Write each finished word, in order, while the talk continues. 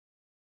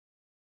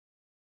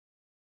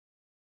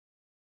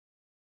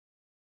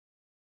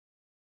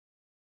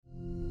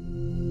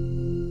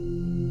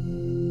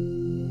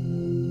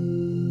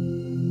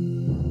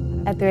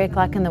At 3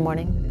 o'clock in the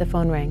morning, the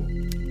phone rang.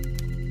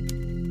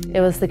 It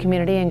was the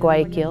community in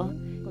Guayaquil,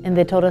 and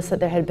they told us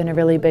that there had been a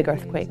really big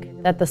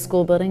earthquake, that the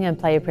school building in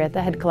Playa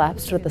Prieta had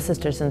collapsed with the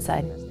sisters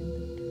inside.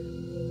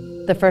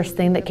 The first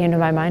thing that came to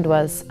my mind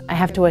was, I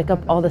have to wake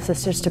up all the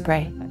sisters to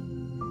pray.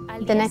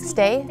 The next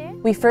day,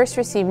 we first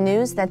received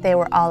news that they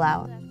were all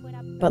out.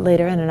 But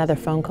later, in another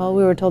phone call,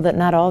 we were told that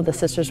not all of the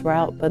sisters were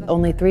out, but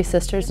only 3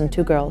 sisters and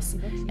 2 girls,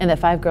 and that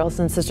 5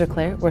 girls and Sister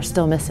Clare were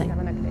still missing.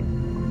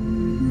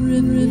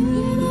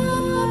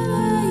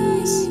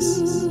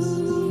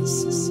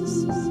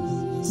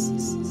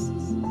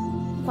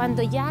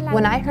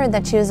 When I heard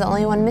that she was the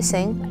only one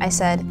missing, I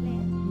said,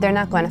 they're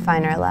not going to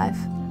find her alive.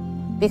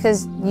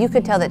 Because you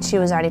could tell that she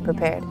was already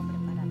prepared,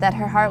 that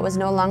her heart was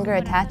no longer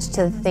attached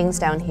to the things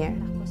down here.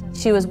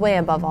 She was way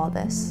above all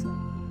this.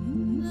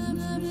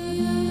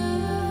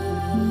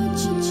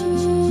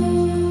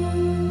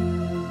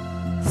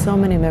 So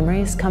many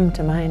memories come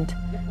to mind.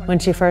 When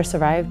she first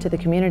arrived to the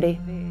community,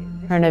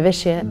 her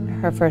novitiate,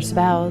 her first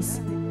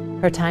vows,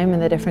 her time in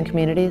the different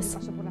communities.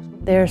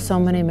 There are so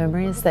many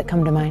memories that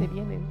come to mind.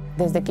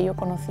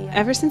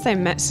 Ever since I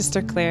met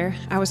Sister Clare,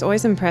 I was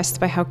always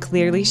impressed by how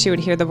clearly she would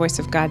hear the voice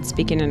of God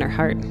speaking in her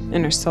heart,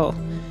 in her soul,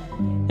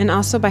 and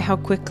also by how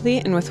quickly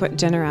and with what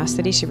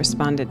generosity she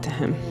responded to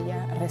him.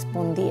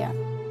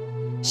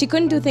 She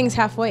couldn't do things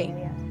halfway.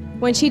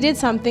 When she did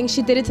something,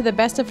 she did it to the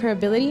best of her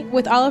ability,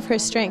 with all of her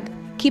strength,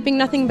 keeping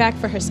nothing back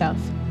for herself.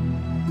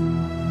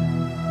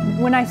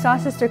 When I saw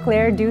Sister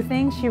Clare do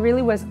things, she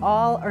really was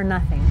all or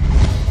nothing.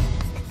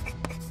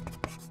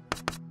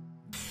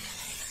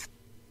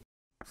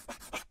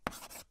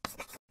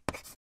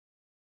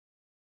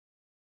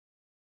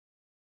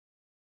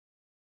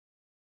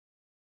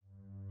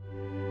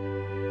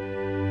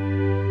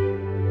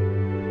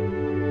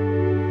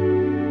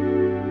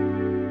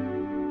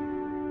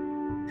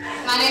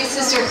 My name is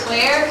Sister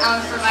Clare.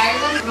 I'm from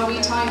Ireland, from a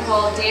wee town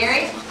called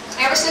Derry.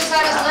 Ever since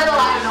I was little,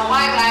 I don't know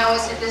why, but I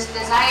always had this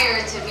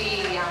desire to be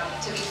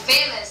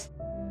famous.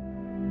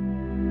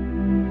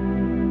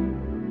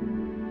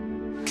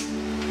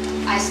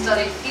 I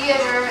studied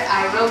theatre,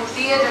 I wrote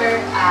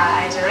theatre,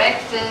 I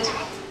directed.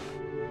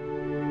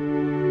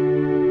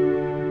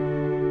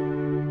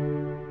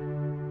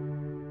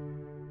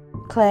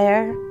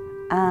 Clare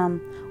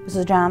was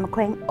a drama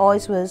queen,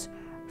 always was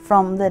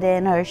from the day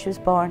in her she was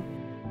born.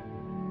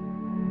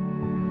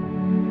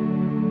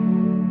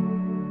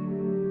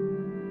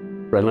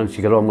 Brilliant,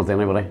 she got on with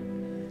anybody.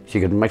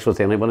 She could mix with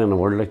anybody in the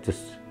world, like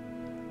just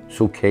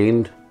so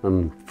kind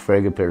and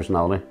very good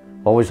personality.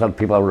 Always had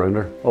people around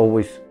her,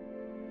 always.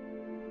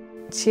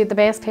 She had the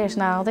best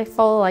personality,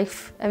 full of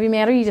life. If you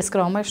met her, you just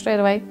got on with her straight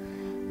away.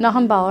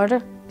 Nothing bothered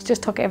her, she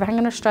just took everything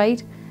in her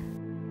stride.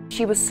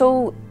 She was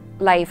so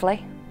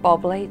lively,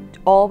 bubbly,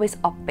 always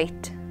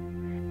upbeat.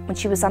 When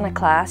she was in a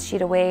class, she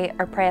had a way,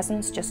 her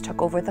presence just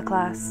took over the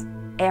class.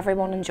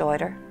 Everyone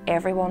enjoyed her,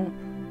 everyone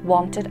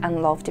wanted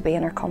and loved to be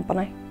in her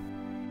company.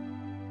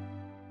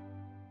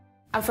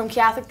 I'm from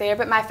Catholic there,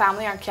 but my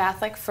family aren't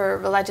Catholic for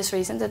religious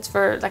reasons, it's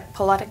for like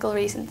political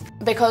reasons.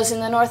 Because in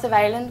the north of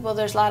Ireland, well,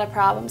 there's a lot of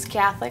problems,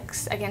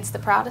 Catholics against the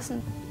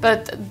Protestants.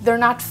 But they're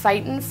not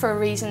fighting for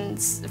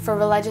reasons, for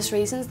religious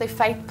reasons, they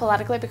fight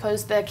politically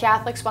because the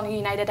Catholics want a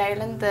united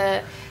Ireland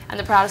and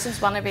the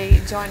Protestants want to be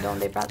joined on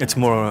the Protestants. It's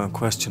more a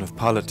question of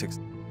politics.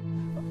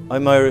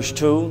 I'm Irish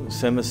too,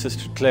 same as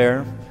Sister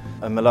Clare.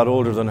 I'm a lot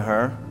older than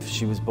her.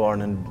 She was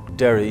born in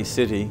Derry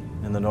City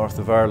in the north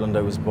of Ireland.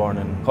 I was born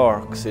in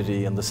Cork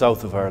City in the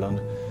south of Ireland.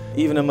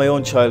 Even in my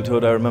own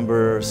childhood, I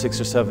remember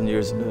 6 or 7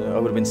 years, I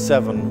would have been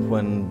 7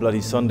 when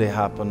Bloody Sunday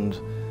happened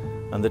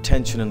and the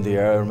tension in the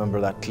air, I remember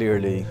that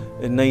clearly.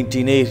 In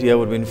 1980, I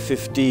would have been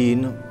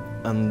 15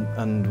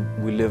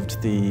 and we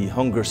lived the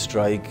hunger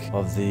strike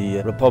of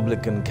the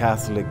Republican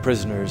Catholic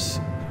prisoners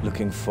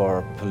looking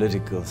for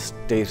political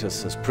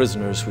status as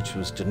prisoners, which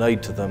was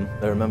denied to them.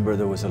 I remember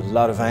there was a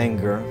lot of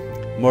anger,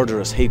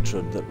 murderous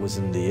hatred that was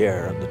in the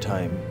air at the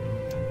time.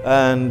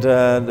 And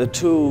the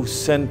two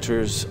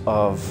centres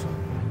of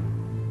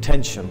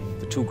tension,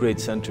 the two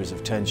great centres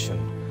of tension,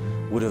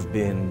 would have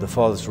been the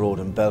Falls Road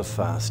in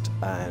Belfast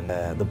and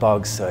the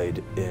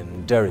Bogside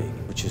in Derry,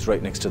 which is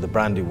right next to the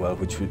Brandywell,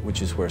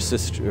 which is where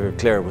Sister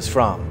Clare was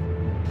from.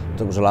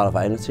 There was a lot of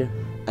violence here,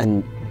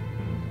 and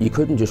you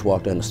couldn't just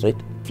walk down the street.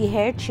 If you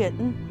heard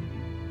shooting,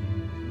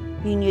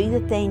 you knew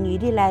that they knew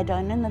to lie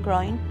down on the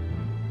ground.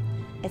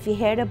 If you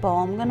heard a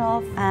bomb going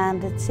off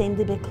and it seemed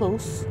to be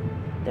close,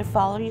 their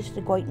father used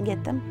to go out and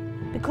get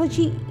them. Because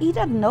he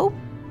didn't know.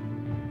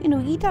 You know,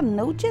 he didn't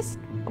know just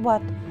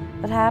what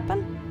would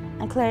happen.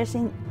 And Clare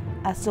seen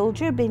a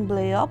soldier being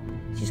blew up.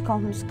 She's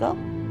come from school.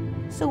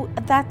 So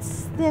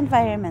that's the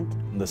environment.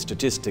 The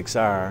statistics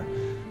are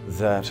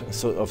that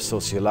of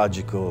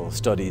sociological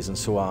studies and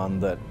so on,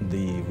 that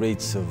the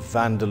rates of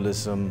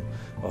vandalism,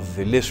 of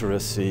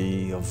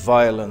illiteracy, of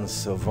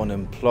violence, of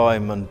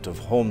unemployment, of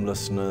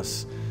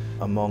homelessness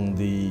among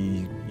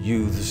the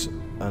youths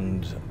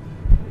and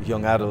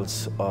young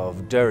adults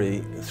of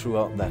Derry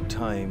throughout that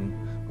time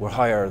were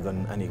higher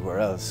than anywhere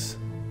else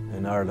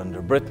in Ireland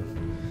or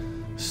Britain.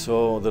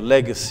 So the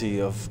legacy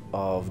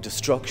of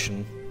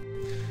destruction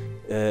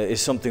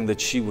is something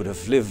that she would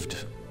have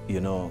lived,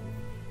 you know,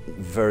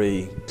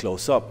 very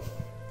close up.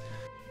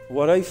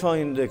 What I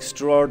find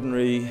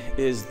extraordinary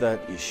is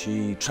that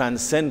she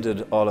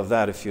transcended all of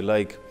that, if you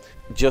like,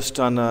 just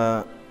on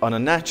a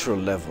natural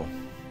level.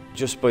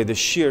 Just by the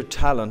sheer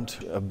talent,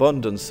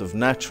 abundance of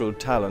natural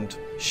talent,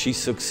 she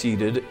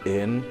succeeded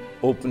in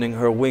opening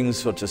her wings,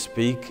 so to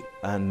speak,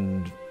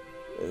 and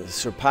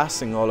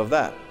surpassing all of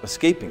that,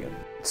 escaping it.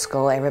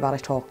 School, everybody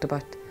talked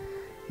about.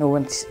 You know,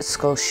 when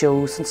school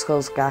shows and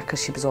schools got,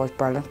 because she was always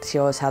brilliant. She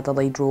always had the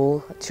lead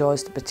role,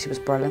 but she was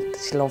brilliant.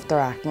 She loved her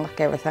acting,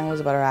 like everything was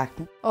about her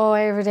acting. Oh,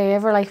 every day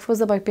of her life was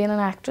about being an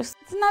actress.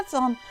 It's not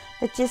something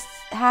that just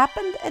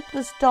happened, it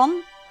was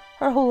done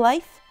her whole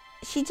life.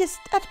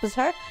 That was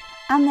her.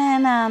 And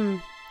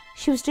then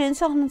she was doing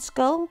something in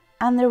school,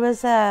 and there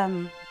was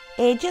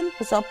agent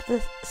was up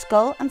the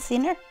school and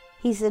seen her.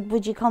 He said,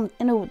 would you come,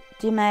 you know,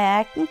 do my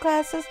acting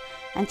classes?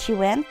 And she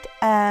went,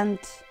 and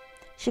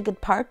she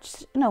got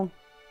parts, you know,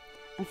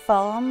 in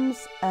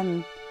films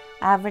and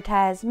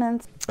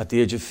advertisements. At the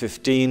age of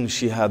 15,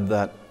 she had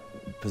that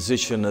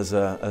position as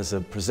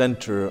a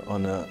presenter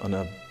on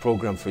a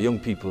program for young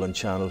people on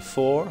Channel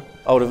 4,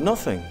 out of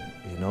nothing.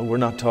 You know, we're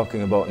not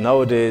talking about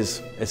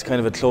nowadays, it's kind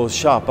of a closed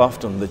shop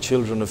often. The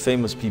children of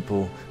famous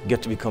people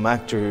get to become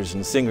actors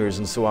and singers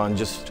and so on,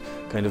 just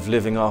kind of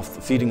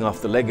feeding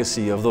off the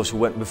legacy of those who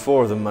went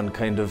before them and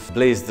kind of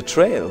blazed the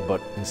trail. But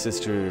in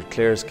Sister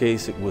Clare's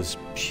case, it was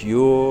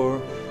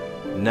pure,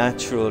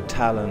 natural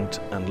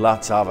talent and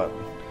lots of it.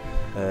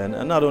 And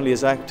not only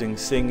as acting,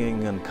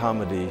 singing and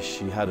comedy,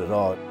 she had it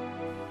all.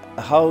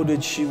 How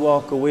did she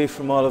walk away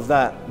from all of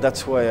that?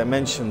 That's why I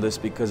mentioned this,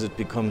 because it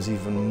becomes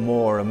even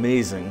more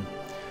amazing.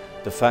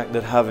 The fact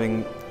that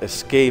having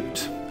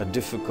escaped a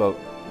difficult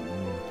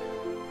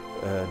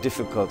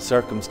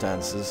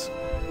circumstances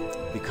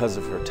because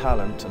of her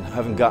talent, and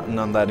having gotten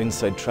on that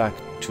inside track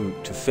to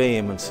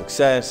fame and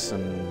success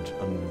and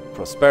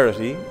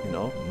prosperity, you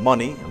know,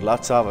 money and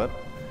lots of it,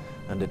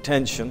 and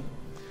attention,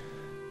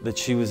 that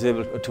she was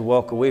able to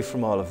walk away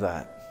from all of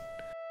that.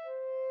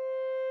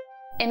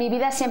 En mi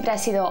vida siempre ha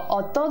sido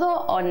o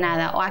todo o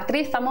nada, o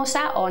actriz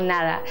famosa o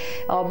nada,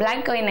 o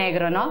blanco y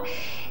negro, ¿no?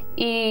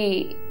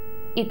 Y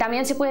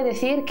también se puede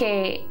decir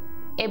que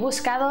he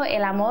buscado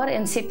el amor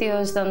en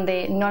sitios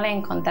donde no lo he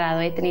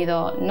encontrado. He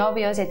tenido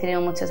novios, he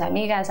tenido muchas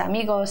amigas,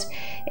 amigos,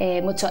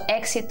 mucho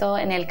éxito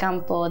en el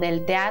campo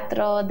del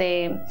teatro,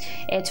 he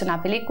hecho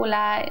una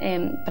película,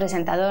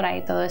 presentadora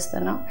y todo esto,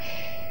 ¿no?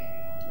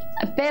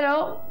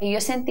 Pero yo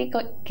sentí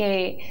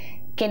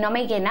que no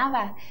me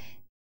llenaba.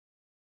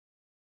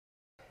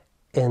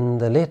 In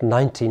the late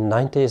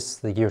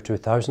 1990s, the year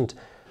 2000,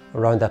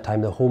 around that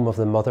time, the Home of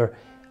the Mother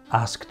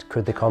asked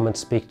could they come and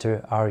speak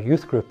to our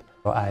youth group.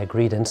 I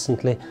agreed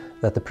instantly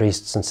that the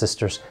priests and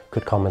sisters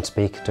could come and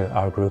speak to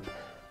our group.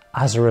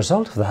 As a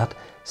result of that,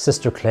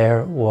 Sister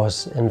Clare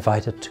was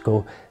invited to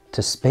go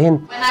to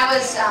Spain. When I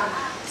was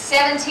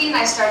 17,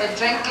 I started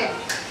drinking,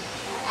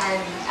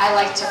 and I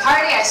liked to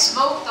party, I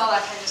smoked, all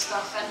that kind of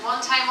stuff. And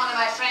one time, one of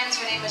my friends,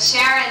 her name was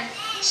Sharon,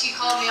 she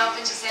called me up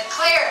and she said,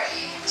 Claire,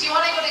 do you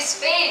want to go to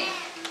Spain?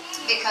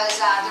 Because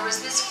there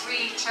was this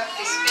free trip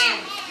to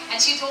Spain.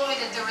 And she told me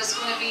that there was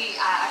going to be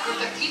a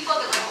group of people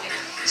that were going.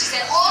 She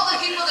said, all the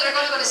people that are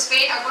going to go to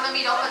Spain are going to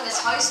meet up in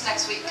this house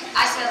next week.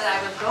 I said that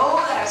I would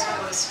go, that I was going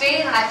to go to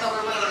Spain, and I thought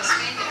we were going to go to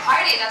Spain to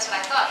party. That's what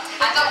I thought.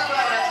 I thought we were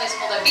going to go to a place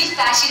called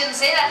Ibiza. She didn't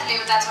say that to me,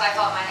 but that's what I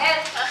thought in my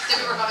head. That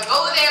we were going to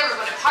go there, we were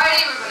going to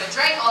party, we were going to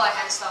drink, all that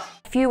kind of stuff.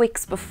 A few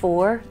weeks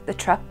before the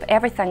trip,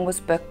 everything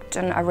was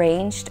booked and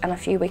arranged, and a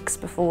few weeks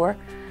before,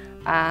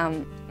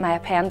 my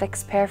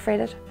appendix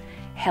perforated,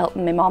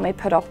 helping my mommy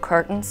put up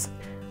curtains.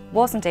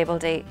 Wasn't able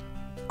to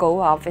go,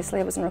 obviously,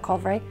 I was in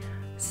recovery.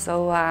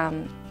 So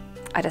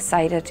I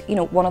decided, you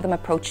know, one of them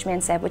approached me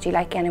and said, would you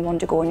like anyone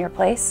to go in your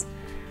place?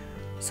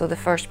 So the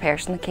first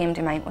person that came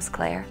to mind was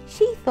Clare.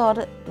 She thought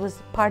it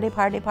was party,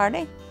 party,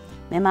 party.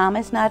 My mom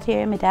is not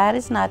here, my dad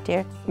is not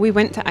here. We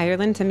went to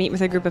Ireland to meet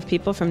with a group of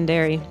people from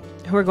Derry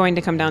who were going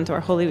to come down to our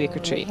Holy Week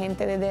retreat.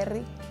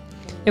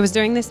 It was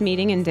during this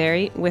meeting in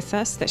Derry with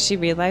us that she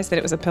realized that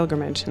it was a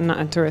pilgrimage and not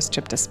a tourist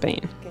trip to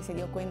Spain.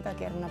 You opened the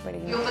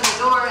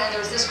door and there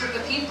was this group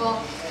of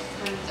people,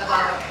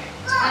 about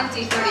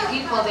 20, 30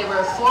 people. They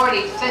were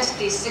 40,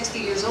 50, 60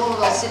 years old,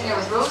 all sitting there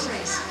with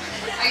rosaries.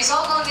 Are you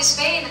all going to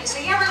Spain? And they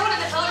say, yeah, we're going to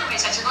the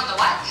pilgrimage. And you're going to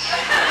what?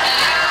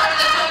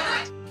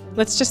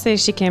 Let's just say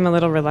she came a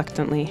little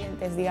reluctantly.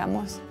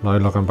 Now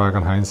looking back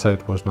in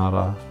hindsight, was not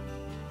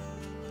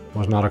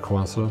a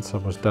coincidence.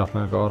 It was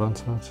definitely a God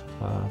incident.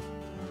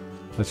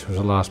 This was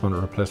a last-minute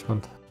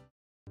replacement.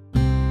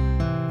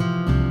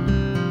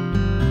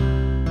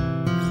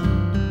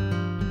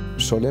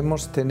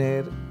 Solemos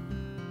tener.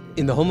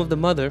 In the Home of the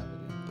Mother,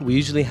 we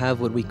usually have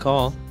what we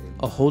call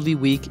a Holy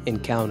Week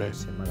encounter.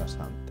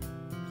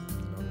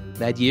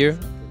 That year,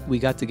 we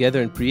got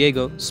together in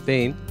Priego,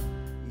 Spain,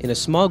 and a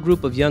small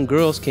group of young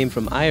girls came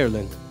from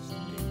Ireland.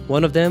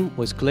 One of them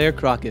was Clare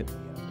Crockett,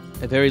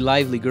 a very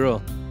lively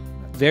girl,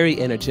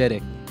 very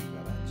energetic.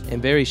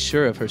 and very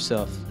sure of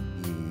herself.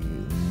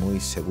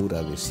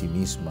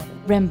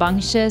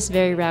 Rambunctious,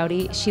 very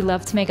rowdy. She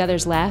loved to make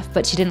others laugh,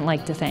 but she didn't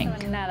like to think.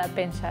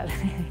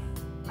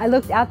 I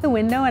looked out the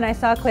window and I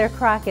saw Clare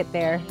Crockett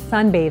there,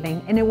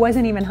 sunbathing, and it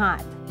wasn't even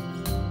hot.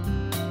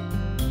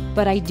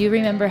 But I do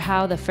remember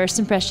how the first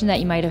impression that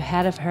you might have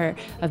had of her,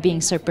 of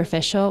being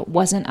superficial,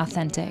 wasn't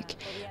authentic.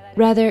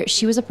 Rather,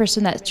 she was a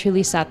person that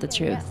truly sought the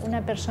truth.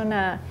 Una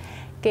persona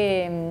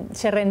que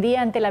se rendía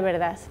ante la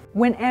verdad.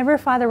 Whenever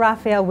Father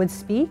Raphael would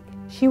speak,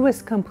 she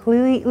was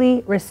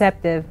completely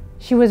receptive.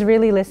 She was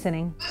really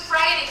listening. Good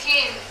Friday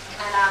came,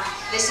 and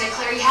they said,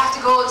 Claire, you have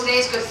to go.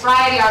 Today's Good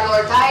Friday. Our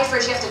Lord died for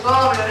us. You have to go.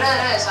 Blah, blah,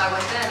 blah. So I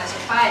went in. I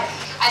said, fine.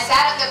 I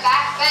sat on the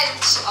back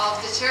bench of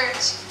the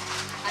church,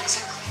 and they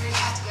said, Claire, you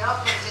have to get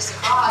up and kiss the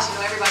cross.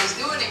 You know, everybody's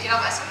doing it. Get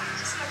up. I said,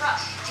 kiss the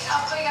cross. Get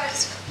up. Claire, you gotta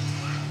kiss the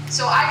cross.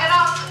 So I got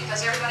up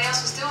because everybody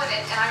else was doing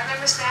it, and I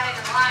remember standing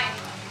in line,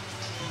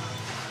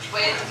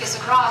 waiting to kiss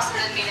the cross.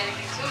 It didn't mean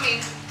anything to me.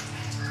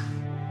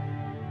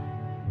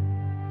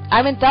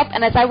 I went up,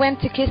 and as I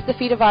went to kiss the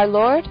feet of our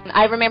Lord,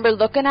 I remember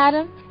looking at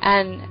him,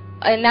 and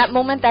in that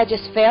moment I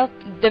just felt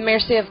the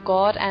mercy of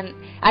God, and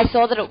I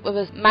saw that it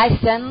was my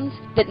sins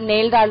that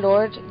nailed our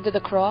Lord to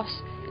the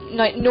cross.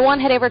 Now, no one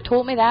had ever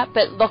told me that,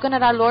 but looking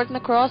at our Lord on the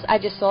cross, I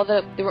just saw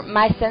that they were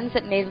my sins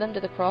that nailed him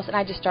to the cross, and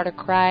I just started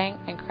crying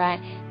and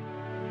crying.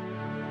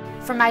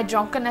 For my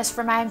drunkenness,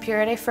 for my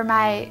impurity, for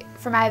my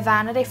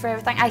vanity, for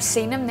everything, I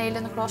seen him nailed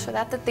on the cross for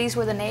that these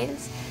were the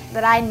nails,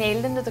 that I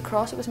nailed him to the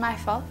cross. It was my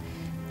fault.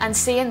 And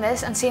seeing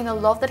this and seeing the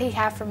love that he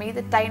had for me,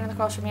 that dying on the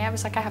cross for me, I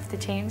was like, I have to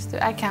change.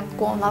 I can't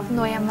go on loving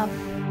the way I'm loving.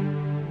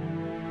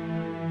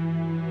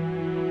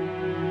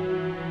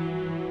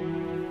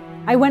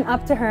 I went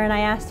up to her and I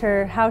asked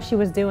her how she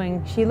was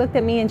doing. She looked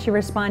at me and she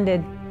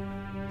responded,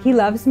 "He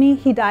loves me,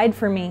 he died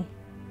for me."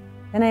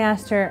 Then I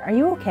asked her, "Are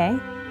you okay?"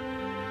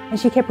 And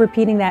she kept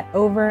repeating that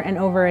over and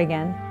over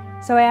again.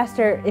 So I asked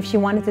her if she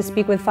wanted to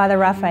speak with Father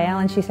Raphael,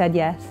 and she said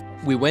yes.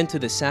 We went to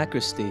the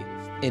sacristy,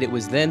 and it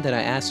was then that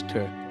I asked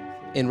her.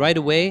 And right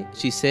away,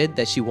 she said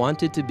that she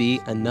wanted to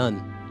be a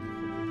nun.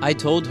 I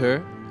told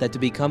her that to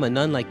become a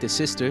nun like the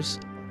sisters,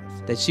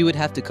 that she would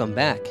have to come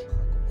back.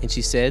 And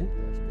she said,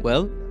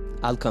 well,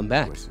 I'll come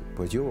back.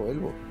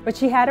 But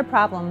she had a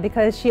problem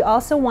because she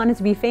also wanted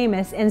to be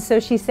famous, and so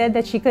she said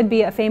that she could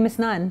be a famous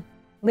nun.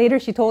 Later,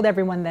 she told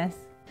everyone this.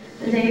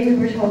 Today we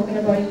were talking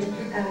about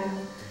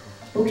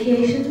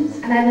vocations,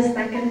 and I was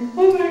thinking,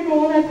 oh my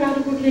God, I've got a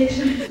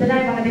vocation, that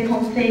I want to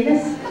become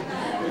famous.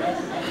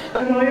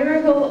 An hour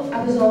ago,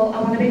 I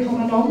want to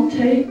become a nun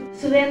too.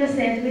 So then I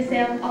said to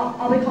myself,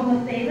 I'll become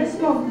a famous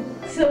nun.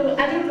 So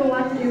I don't know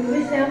what to do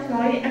with myself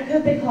now. I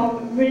could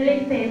become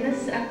really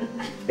famous and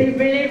be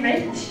really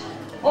rich,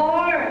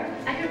 or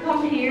I could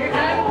come here and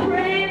I'm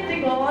praying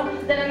to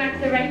God that I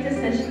make the right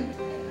decision.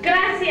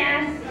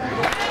 Gracias!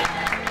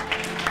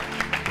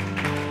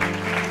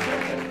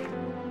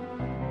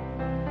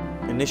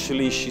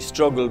 Initially, she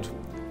struggled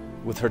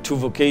with her two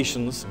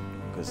vocations,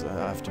 because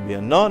I have to be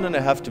a nun and I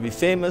have to be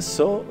famous,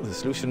 so the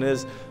solution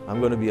is I'm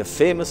going to be a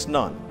famous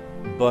nun.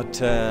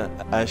 But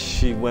as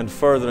she went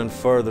further and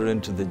further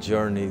into the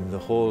journey, the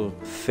whole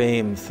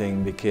fame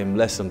thing became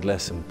less and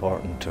less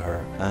important to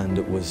her, and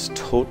it was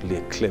totally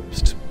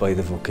eclipsed by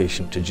the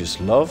vocation to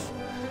just love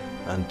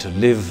and to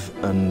live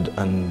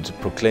and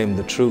proclaim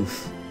the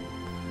truth.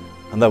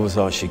 And that was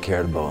all she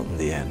cared about in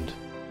the end.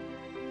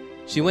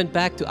 She went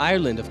back to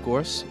Ireland, of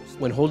course,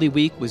 when Holy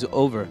Week was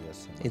over,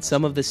 and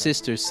some of the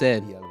sisters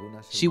said,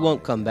 she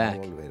won't come back.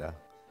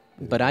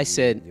 But I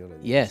said,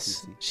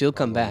 yes, she'll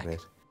come back.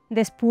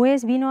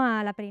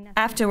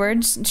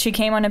 Afterwards, she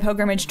came on a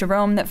pilgrimage to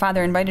Rome that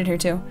Father invited her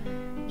to.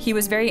 He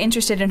was very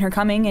interested in her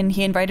coming, and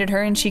he invited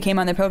her, and she came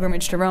on the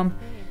pilgrimage to Rome.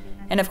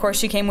 And of course,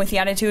 she came with the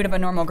attitude of a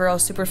normal girl,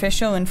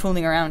 superficial and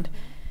fooling around.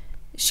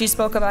 She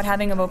spoke about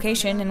having a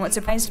vocation, and what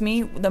surprised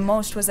me the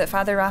most was that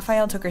Father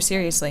Raphael took her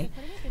seriously.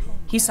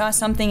 He saw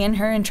something in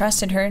her and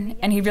trusted her,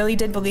 and he really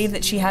did believe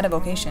that she had a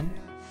vocation.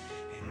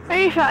 Are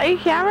you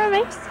camera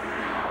me?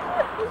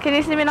 Can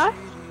you see me now?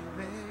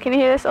 Can you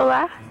hear this all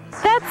there?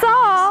 That's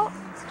all!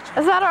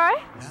 Is that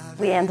alright?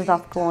 We ended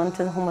up going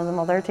to the home of the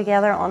mother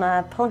together on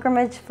a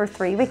pilgrimage for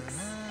 3 weeks,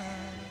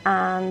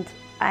 and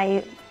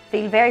I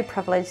feel very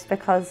privileged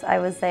because I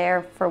was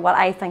there for what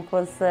I think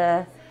was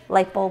the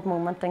light bulb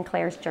moment in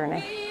Clare's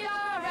journey.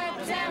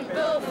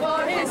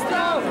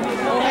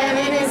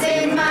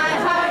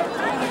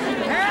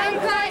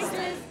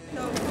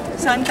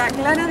 Santa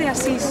Clara de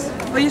Asís.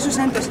 Hoy es su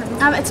santo.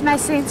 It's my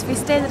saint's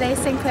feast day today,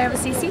 St. Clare of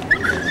Assisi.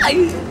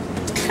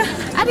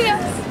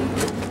 Adios.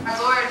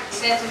 Our Lord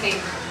said to me,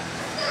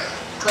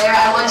 Claire,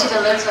 I want you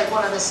to live like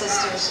one of the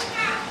sisters.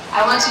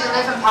 I want you to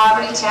live in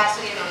poverty,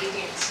 chastity, and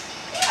obedience.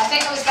 I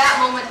think it was that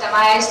moment that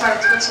my eyes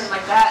started twitching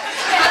like that.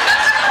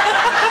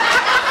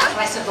 And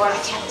I said, Lord,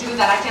 I can't do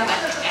that. I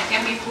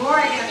can't be poor.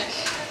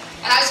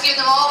 And I was giving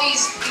them all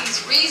these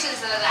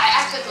reasons that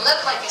I could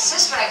live like a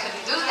sister. I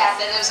couldn't do that.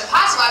 That it was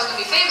impossible. I was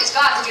going to be famous.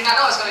 God, did you not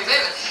know I was going to be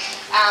famous?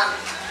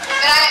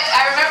 But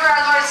I remember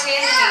our Lord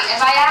saying to me, if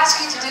I ask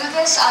you to do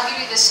this, I'll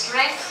give you the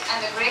strength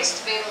and the grace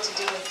to be able to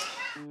do it.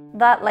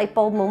 That light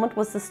bulb moment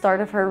was the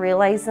start of her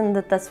realising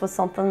that this was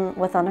something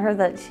within her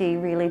that she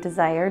really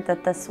desired,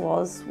 that this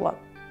was what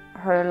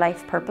her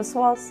life purpose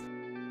was.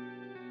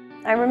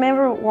 I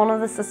remember one of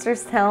the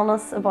sisters telling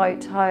us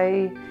about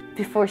how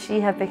before she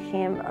had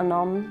became a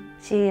nun,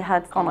 she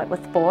had gone out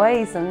with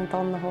boys and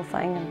done the whole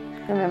thing.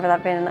 And I remember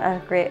that being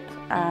a great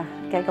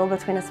giggle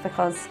between us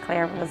because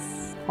Clare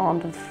was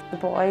fond of the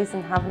boys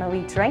and having a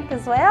wee drink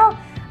as well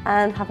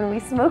and having a wee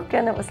smoke,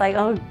 and it was like,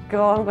 oh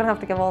God, I'm going to have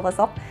to give all this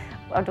up.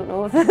 I don't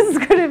know if this is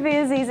going to be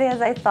as easy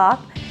as I thought.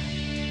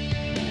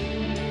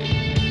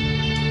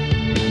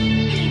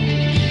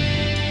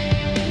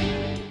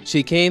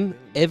 She came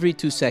every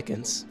 2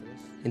 seconds,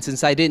 and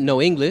since I didn't know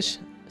English,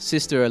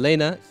 Sister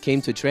Elena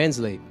came to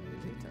translate.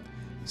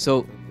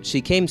 So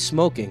she came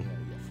smoking,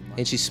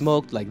 and she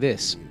smoked like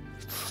this,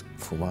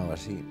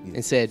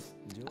 and said,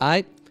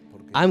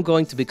 I'm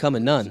going to become a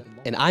nun,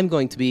 and I'm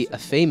going to be a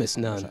famous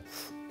nun.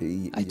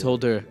 I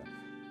told her,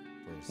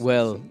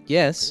 well,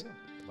 yes,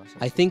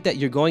 I think that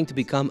you're going to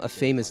become a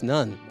famous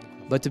nun,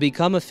 but to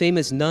become a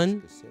famous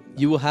nun,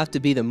 you will have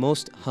to be the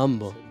most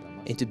humble,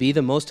 and to be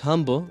the most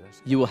humble,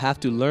 you will have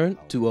to learn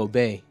to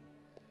obey.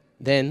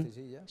 Then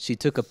she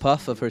took a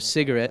puff of her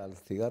cigarette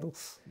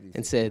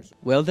and said,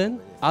 well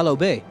then, I'll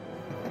obey.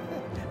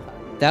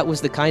 That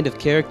was the kind of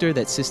character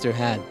that Sister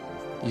had.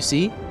 You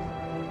see,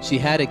 she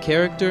had a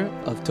character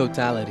of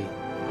totality.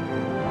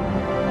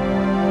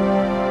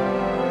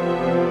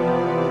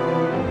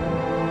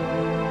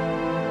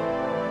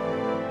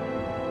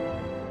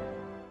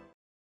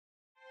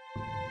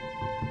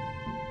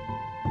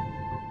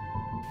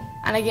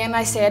 And again,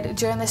 I said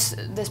during this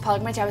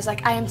pilgrimage, I was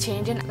like, I am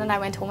changing, and then I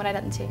went home and I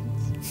didn't change.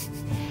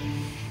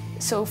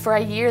 So for a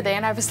year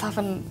then, I was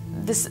loving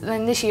this.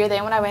 And this year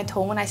then, when I went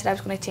home and I said I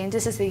was going to change,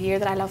 this is the year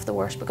that I love the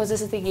worst, because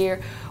this is the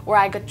year where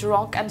I got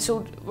drunk, and so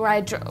where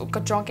I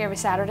got drunk every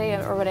Saturday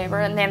or whatever,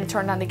 and then it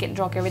turned on to getting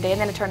drunk every day,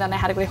 and then it turned on I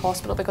had to go to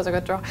hospital because I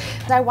got drunk.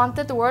 I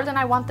wanted the world and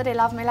I wanted to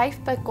love my life,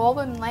 but God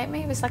wouldn't let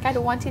me. It was like, I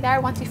don't want you there, I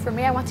want you for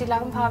me, I want you to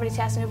love in poverty,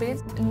 chastity, and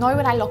obedience. Now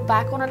when I look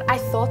back on it, I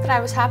thought that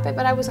I was happy,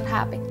 but I wasn't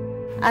happy.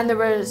 And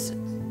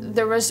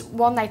there was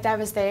one night that I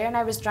was there and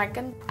I was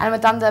drinking, and I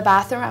went down to the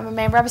bathroom. I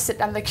remember I was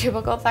sitting on the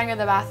cubicle thing in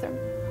the bathroom.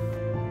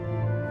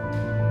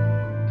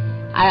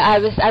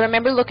 I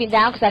remember looking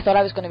down because I thought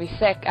I was going to be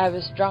sick. I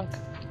was drunk,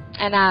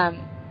 and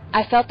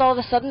I felt all of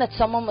a sudden that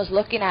someone was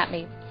looking at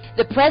me.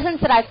 The presence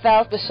that I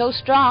felt was so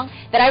strong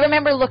that I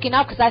remember looking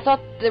up because I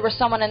thought there was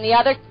someone in the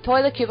other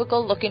toilet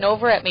cubicle looking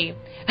over at me.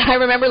 I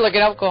remember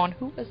looking up going,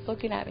 who was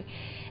looking at me?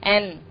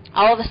 And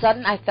all of a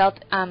sudden I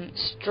felt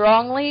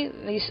strongly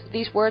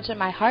these words in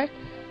my heart,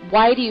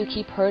 why do you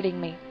keep hurting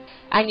me?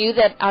 I knew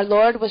that our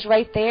Lord was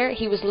right there.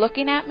 He was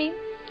looking at me.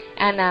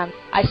 And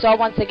I saw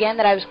once again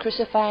that I was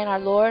crucifying our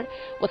Lord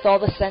with all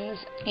the sins,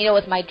 you know,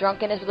 with my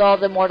drunkenness, with all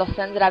the mortal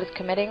sins that I was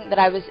committing, that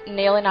I was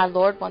nailing our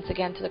Lord once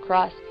again to the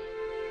cross.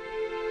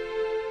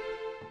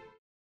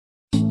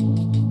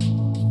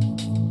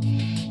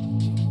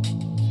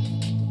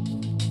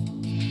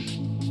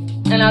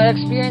 Another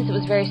experience that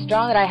was very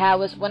strong that I had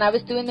was when I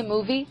was doing the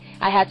movie,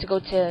 I had to go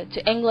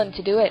to England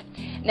to do it.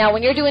 Now,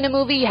 when you're doing a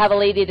movie, you have a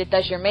lady that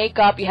does your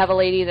makeup, you have a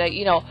lady that,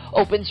 you know,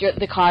 opens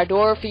the car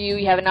door for you,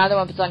 you have another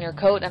one that puts on your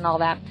coat and all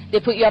that. They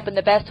put you up in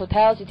the best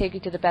hotels, they take you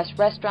to the best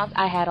restaurants.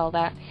 I had all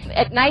that.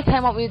 At night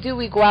time, what we would do,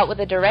 we'd go out with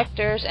the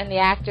directors and the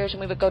actors, and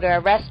we would go to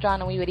a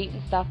restaurant and we would eat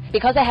and stuff.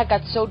 Because I had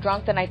got so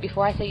drunk the night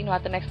before, I said, you know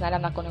what, the next night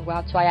I'm not going to go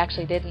out, so I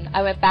actually didn't.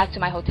 I went back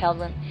to my hotel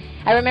room.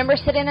 I remember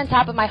sitting on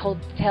top of my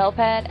hotel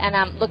bed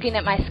and looking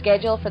at my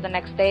schedule for the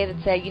next day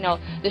that said, you know,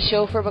 the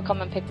chauffeur would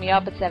come and pick me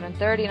up at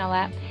 7:30 and all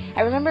that.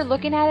 I remember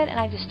looking at it and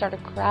I just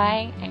started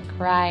crying and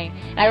crying.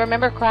 And I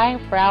remember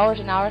crying for hours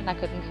and hours and I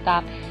couldn't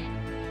stop.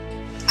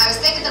 I was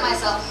thinking to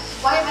myself,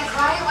 why am I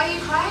crying? Why are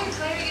you crying,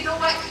 Claire? You know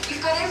what? You've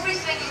got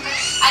everything.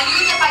 I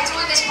knew that by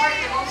doing this part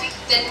in the movie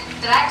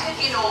that I could,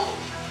 you know,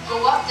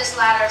 go up this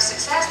ladder of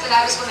success, that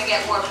I was going to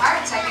get more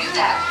parts. I knew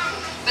that.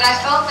 But I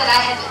felt that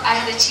I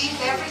had achieved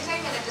everything,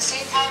 and at the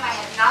same time I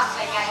had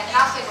nothing. I had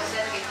nothing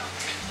within me.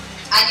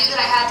 I knew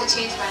that I had to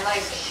change my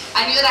life.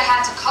 I knew that I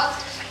had to cut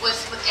with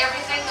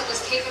everything that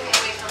was taking me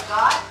away from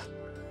God.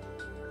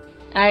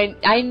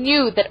 I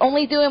knew that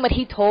only doing what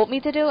He told me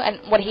to do and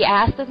what He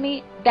asked of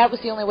me, that was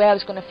the only way I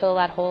was going to fill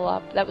that hole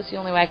up. That was the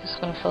only way I was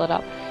going to fill it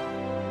up.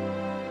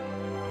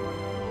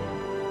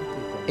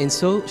 And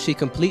so she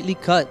completely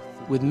cut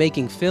with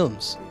making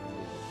films,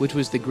 which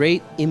was the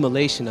great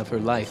immolation of her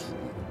life.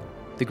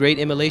 The great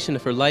immolation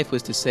of her life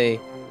was to say,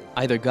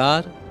 either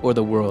God or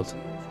the world.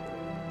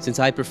 Since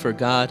I prefer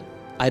God,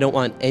 I don't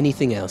want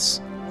anything else.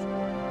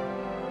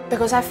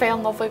 Because I fell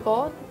in love with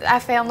God. I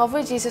fell in love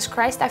with Jesus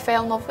Christ. I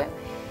fell in love with Him.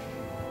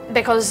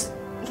 Because,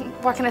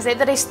 what can I say,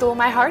 that He stole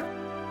my heart.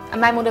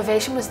 And my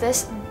motivation was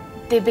this,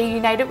 to be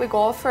united with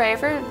God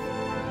forever.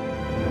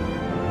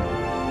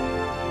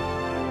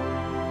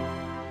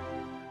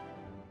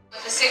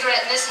 With a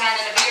cigarette in this hand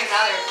and a beer in the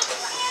other.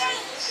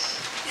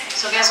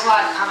 So guess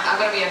what? I'm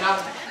going to be a nun.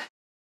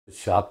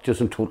 Shock, just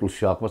in total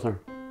shock with her.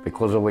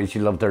 Because of the way she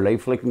lived her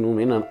life, like, you know what I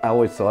mean? And I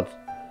always thought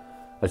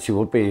that she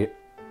would be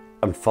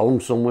and film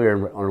somewhere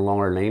along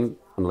our line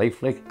in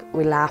life, like.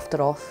 We laughed it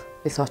off.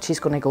 We thought, she's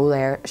going to go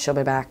there, she'll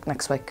be back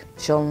next week.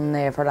 She'll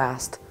never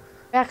last.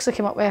 We actually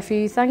came up with a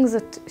few things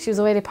that she was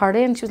away to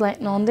party and she was like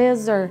nun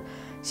days, or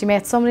she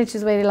met somebody she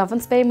was away to live in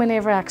Spain. We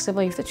never actually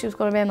believed that she was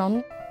going to be a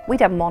nun. We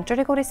didn't want her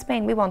to go to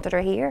Spain, we wanted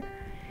her here.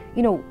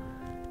 You know,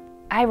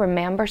 I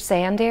remember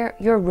saying to her,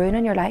 you're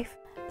ruining your life.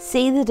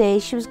 See the day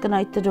she was going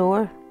out the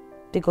door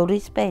to go to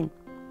Spain,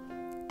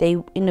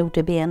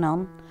 to be a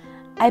nun.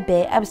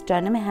 I was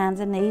down on my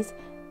hands and knees,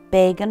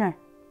 begging her,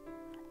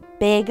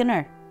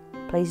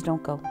 please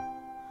don't go,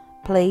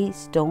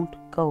 please don't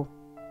go.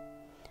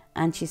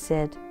 And she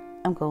said,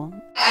 I'm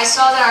going. I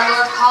saw that our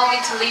Lord called me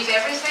to leave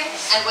everything,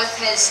 and with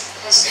His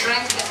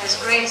strength and His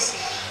grace,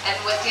 and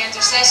with the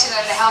intercession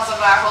and the help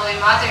of our Holy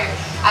Mother,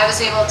 I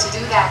was able to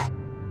do that.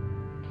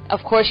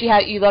 Of course,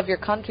 you love your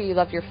country, you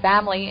love your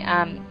family,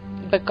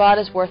 but God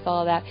is worth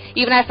all of that.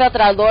 Even I felt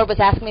that our Lord was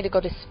asking me to go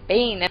to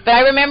Spain. But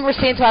I remember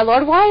saying to our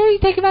Lord, why are you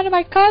taking me out of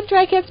my country?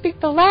 I can't speak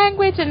the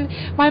language. And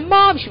my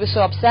mom, she was so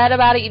upset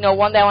about it. You know,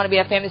 one day I want to be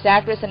a famous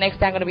actress, the next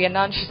day I'm going to be a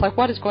nun. She's like,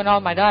 what is going on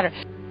with my daughter?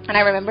 And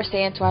I remember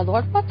saying to our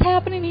Lord, what's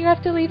happening? You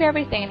have to leave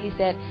everything. And He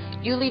said,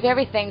 you leave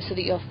everything so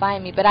that you'll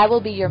find me, but I will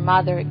be your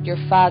mother, your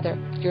father,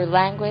 your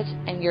language,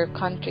 and your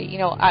country. You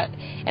know,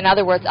 in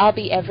other words, I'll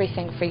be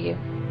everything for you.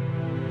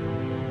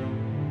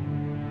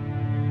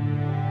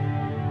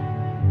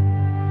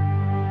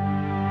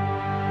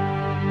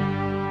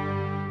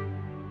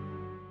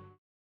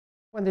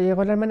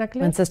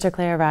 When Sister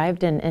Clare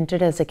arrived and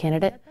entered as a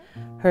candidate,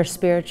 her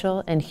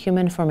spiritual and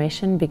human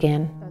formation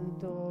began.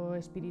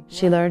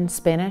 She learned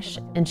Spanish,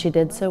 and she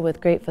did so with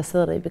great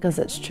facility because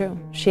it's true,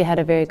 she had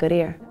a very good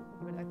ear.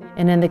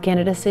 And in the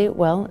candidacy,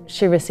 well,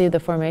 she received the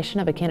formation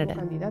of a candidate.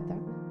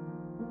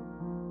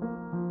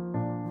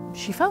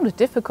 She found it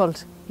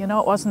difficult. You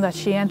know, it wasn't that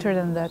she entered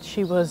and that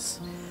she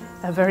was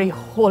a very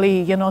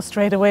holy, you know,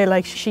 straight away.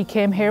 Like, she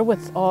came here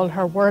with all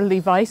her worldly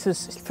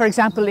vices. For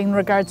example, in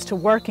regards to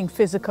working,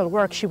 physical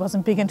work, she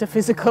wasn't big into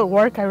physical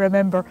work, I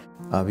remember.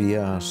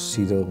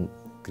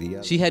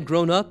 She had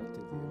grown up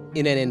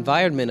in an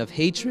environment of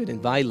hatred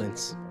and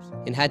violence,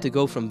 and had to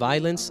go from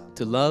violence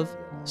to love,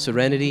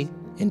 serenity,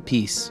 and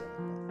peace.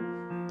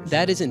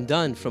 That isn't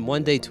done from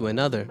one day to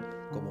another,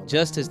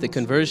 just as the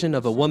conversion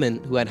of a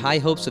woman who had high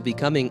hopes of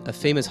becoming a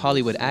famous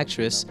Hollywood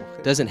actress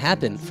doesn't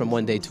happen from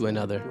one day to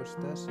another.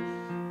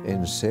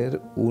 En ser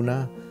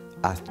una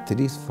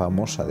actriz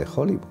famosa de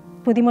Hollywood.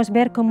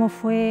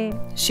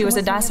 She was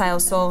a docile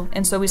soul,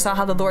 and so we saw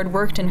how the Lord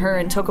worked in her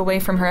and took away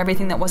from her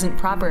everything that wasn't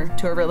proper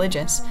to a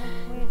religious.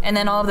 And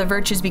then all of the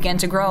virtues began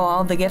to grow,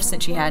 all of the gifts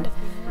that she had.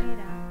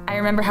 I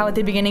remember how at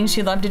the beginning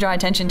she loved to draw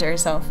attention to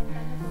herself.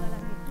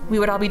 We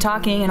would all be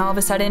talking, and all of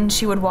a sudden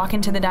she would walk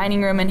into the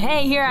dining room and,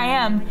 hey, here I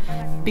am,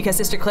 because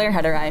Sister Clare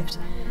had arrived.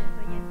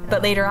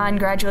 But later on,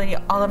 gradually,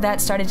 all of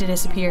that started to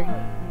disappear.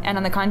 And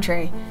on the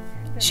contrary,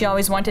 she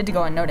always wanted to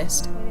go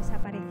unnoticed.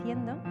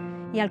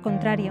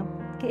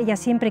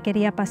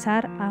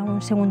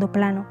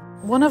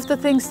 One of the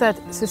things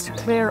that Sister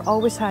Clare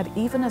always had,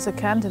 even as a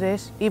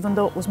candidate, even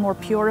though it was more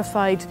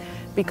purified,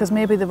 because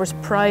maybe there was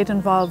pride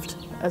involved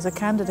as a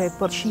candidate,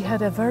 but she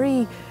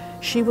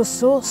was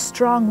so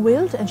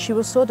strong-willed and she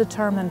was so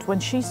determined. When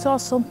she saw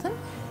something,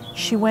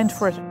 she went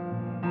for it.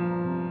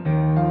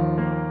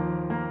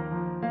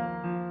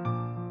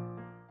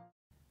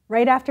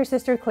 Right after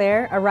Sister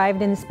Clare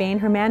arrived in Spain,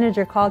 her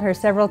manager called her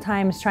several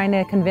times trying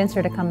to convince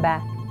her to come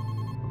back.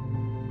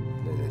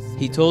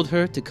 He told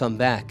her to come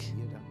back,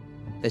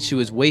 that she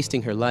was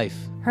wasting her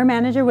life. Her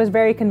manager was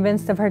very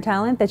convinced of her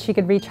talent that she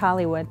could reach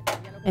Hollywood.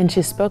 And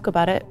she spoke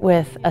about it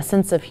with a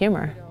sense of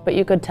humor, but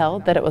you could tell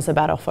that it was a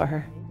battle for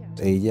her.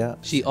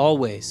 She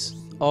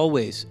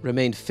always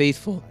remained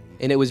faithful,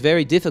 and it was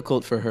very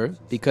difficult for her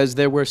because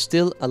there were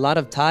still a lot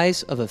of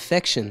ties of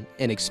affection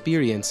and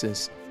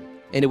experiences,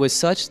 and it was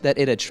such that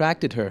it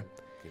attracted her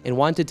and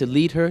wanted to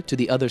lead her to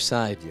the other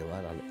side.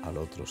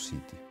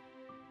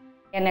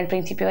 En el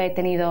principio he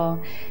tenido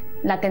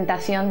la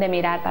tentación de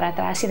mirar para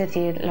atrás y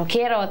decir, lo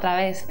quiero otra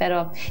vez,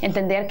 pero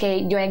entender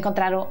que yo he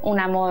encontrado un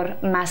amor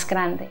más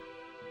grande.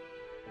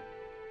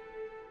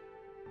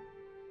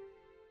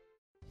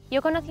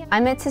 I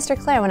met Sister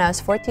Clare when I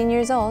was 14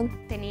 years old.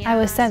 I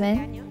was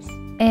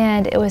 7,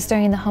 and it was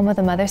during the Home of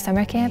the Mother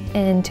summer camp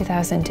in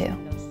 2002.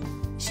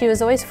 She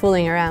was always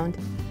fooling around.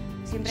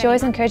 She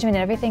always encouraged me in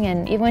everything,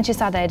 and even when she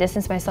saw that I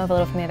distanced myself a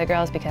little from the other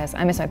girls because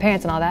I miss my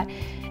parents and all that,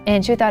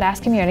 and she, without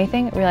asking me or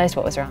anything, realized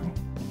what was wrong.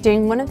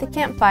 During one of the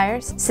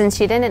campfires, since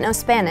she didn't know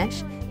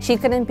Spanish, she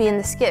couldn't be in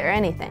the skit or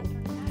anything.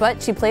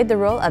 But she played the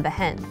role of a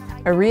hen,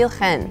 a real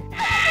hen.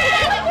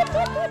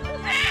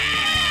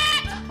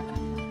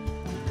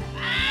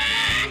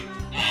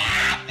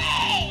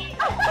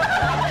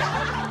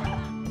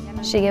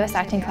 She gave us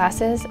acting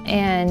classes,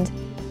 and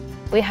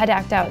we had to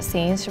act out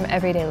scenes from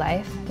everyday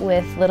life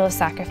with little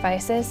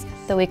sacrifices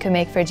that we could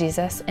make for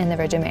Jesus and the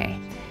Virgin Mary.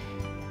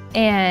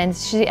 And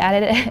she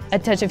added a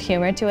touch of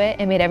humor to it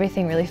and made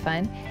everything really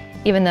fun,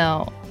 even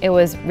though it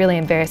was really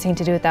embarrassing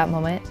to do at that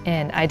moment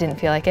and I didn't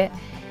feel like it.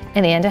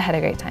 In the end, I had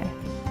a great time.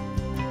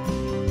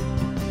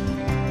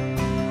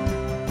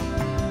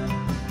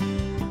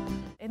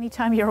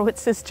 Anytime you were with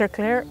Sister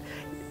Clare,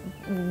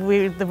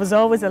 there was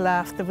always a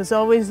laugh, there was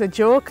always a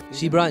joke.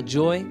 She brought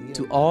joy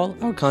to all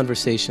our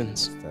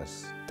conversations.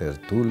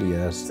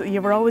 So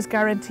you were always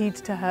guaranteed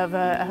to have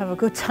a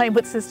good time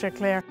with Sister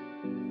Clare.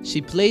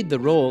 She played the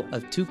role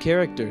of two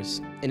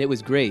characters, and it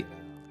was great.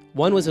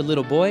 One was a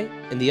little boy,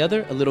 and the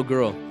other a little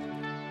girl.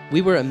 We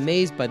were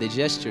amazed by the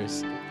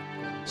gestures.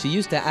 She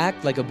used to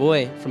act like a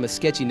boy from a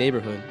sketchy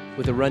neighborhood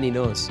with a runny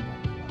nose.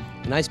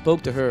 And I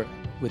spoke to her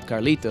with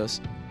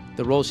Carlitos,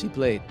 the role she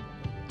played.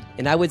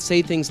 And I would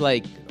say things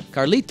like,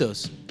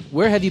 "Carlitos,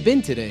 where have you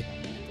been today?"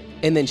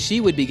 And then she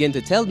would begin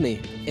to tell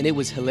me, and it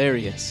was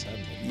hilarious.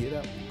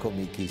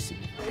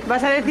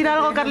 ¿Vas a decir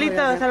algo,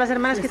 Carlitos, a las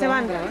hermanas que se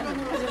van?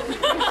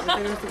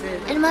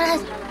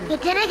 Hermanas, que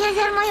tienen que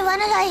ser muy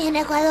buenas ahí en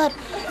Ecuador.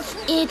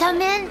 Y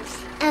también,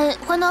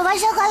 cuando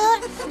vais a Ecuador,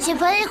 si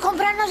podéis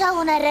comprarnos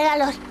algunos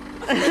regalos.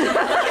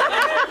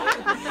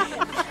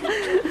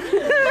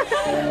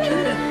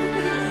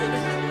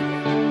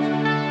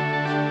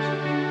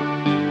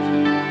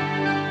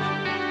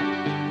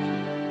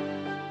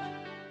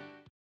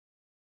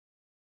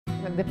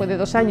 Después de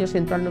 2 años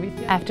entró al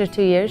noviciado. After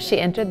 2 years, she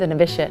entered the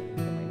novitiate,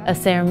 a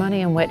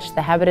ceremony in which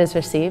the habit is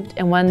received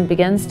and one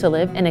begins to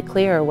live in a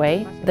clearer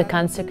way the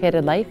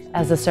consecrated life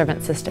as a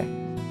servant sister.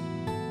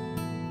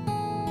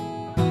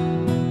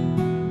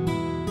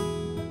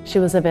 She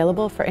was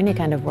available for any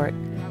kind of work.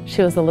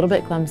 She was a little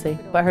bit clumsy,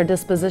 but her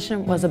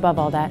disposition was above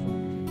all that.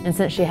 And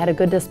since she had a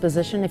good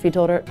disposition, if you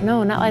told her,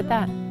 "No, not like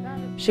that,"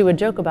 she would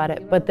joke about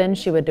it, but then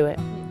she would do it.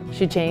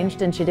 She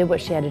changed and she did what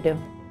she had to do.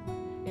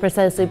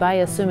 Precisely by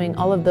assuming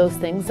all of those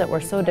things that were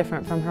so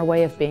different from her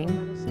way of being,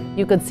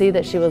 you could see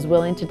that she was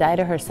willing to die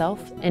to herself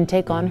and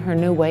take on her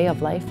new way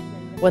of life,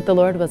 what the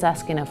Lord was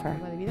asking of her.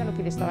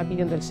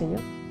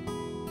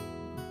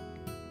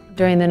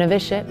 During the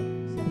novitiate,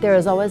 there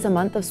is always a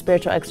month of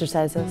spiritual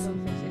exercises.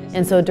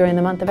 And so during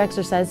the month of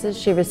exercises,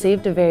 she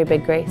received a very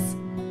big grace,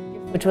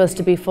 which was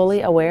to be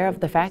fully aware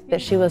of the fact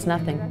that she was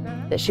nothing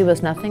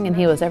and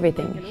He was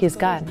everything. He's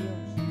God.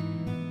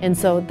 And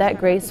so that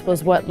grace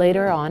was what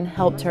later on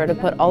helped her to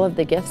put all of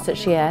the gifts that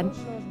she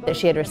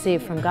had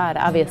received from God,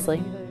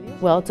 obviously,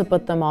 well, to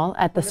put them all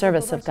at the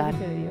service of God.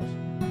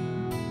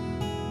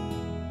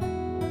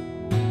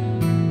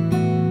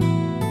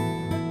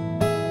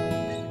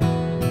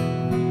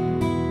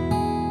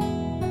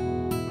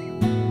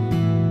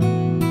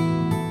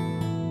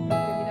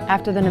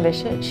 After the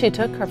novitiate, she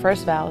took her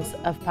first vows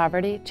of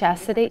poverty,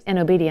 chastity, and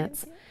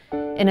obedience.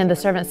 And in the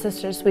Servant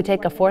Sisters, we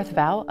take a fourth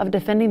vow of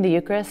defending the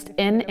Eucharist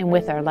in and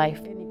with our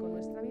life,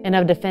 and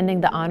of defending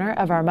the honor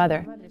of our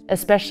mother,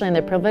 especially in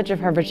the privilege of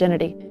her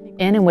virginity,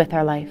 in and with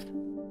our life.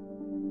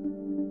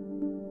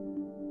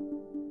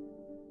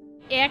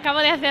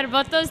 Acabo de hacer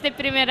votos de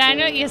primer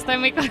año y estoy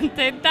muy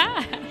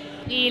contenta.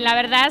 Y la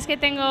verdad es que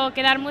tengo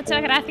que dar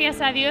muchas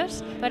gracias a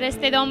Dios por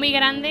este don muy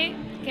grande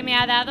que me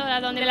ha dado,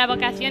 el don de la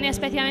vocación y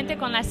especialmente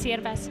con las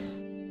siervas.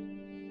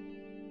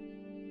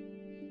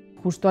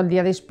 Justo al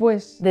día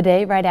después. The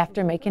day right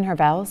after making her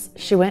vows,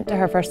 she went to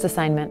her first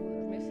assignment.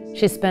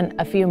 She spent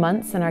a few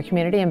months in our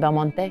community in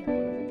Belmonte,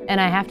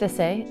 and I have to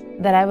say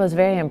that I was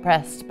very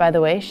impressed by the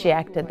way she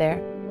acted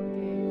there,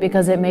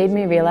 because it made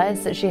me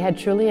realize that she had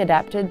truly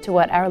adapted to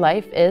what our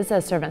life is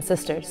as servant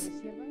sisters,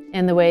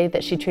 in the way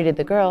that she treated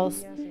the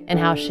girls and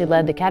how she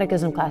led the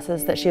catechism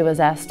classes that she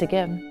was asked to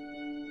give.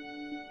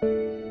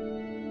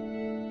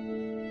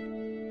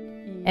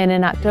 And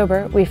in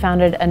October, we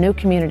founded a new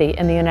community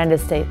in the United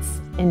States,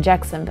 in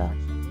Jacksonville.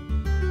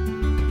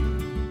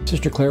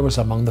 Sister Clare was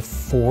among the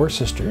 4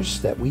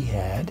 sisters that we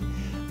had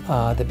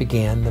that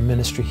began the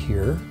ministry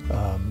here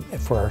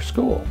for our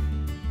school.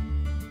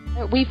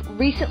 We've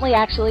recently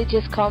actually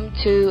just come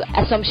to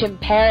Assumption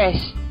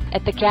Parish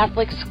at the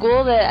Catholic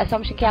school, the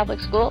Assumption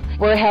Catholic School.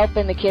 We're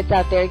helping the kids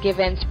out there,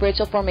 giving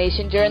spiritual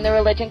formation. During the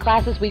religion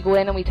classes, we go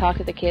in and we talk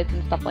to the kids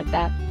and stuff like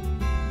that.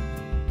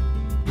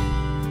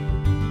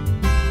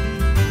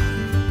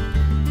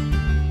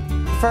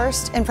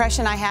 First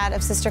impression I had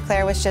of Sister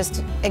Clare was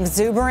just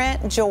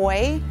exuberant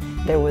joy.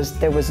 There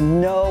was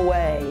no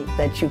way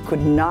that you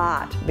could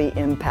not be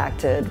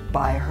impacted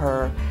by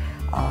her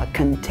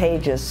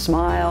contagious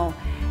smile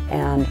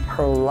and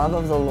her love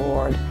of the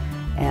Lord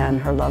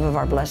and her love of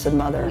our Blessed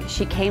Mother.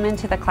 She came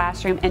into the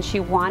classroom and she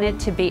wanted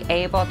to be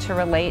able to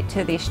relate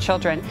to these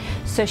children.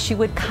 So she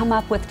would come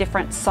up with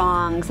different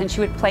songs and she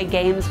would play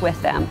games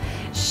with them.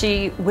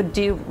 She would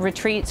do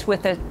retreats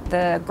with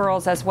the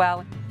girls as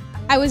well.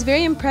 I was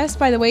very impressed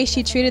by the way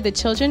she treated the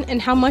children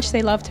and how much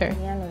they loved her.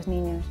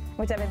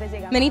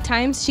 Many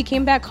times she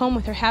came back home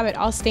with her habit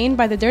all stained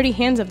by the dirty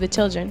hands of the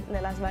children.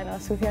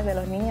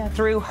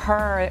 Through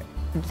her,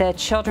 the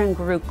children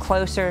grew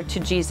closer to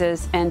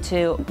Jesus and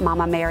to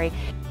Mama Mary.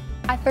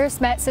 I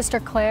first met Sister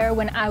Clare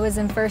when I was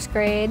in 1st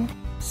grade.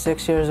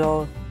 6 years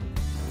old.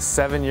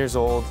 7 years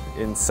old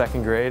in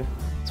 2nd grade.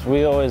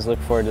 We always look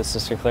forward to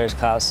Sister Clare's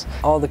class.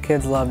 All the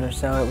kids loved her,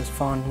 so it was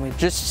fun.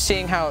 Just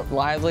seeing how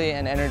lively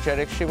and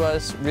energetic she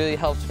was really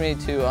helped me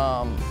to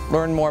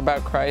learn more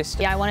about Christ.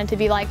 Yeah, I wanted to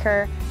be like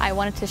her. I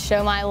wanted to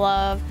show my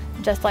love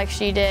just like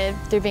she did,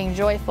 through being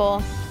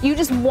joyful. You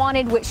just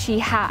wanted what she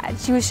had.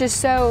 She was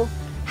just so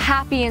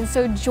happy and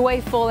so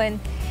joyful, and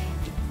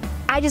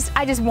I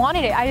just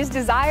wanted it. I just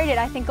desired it.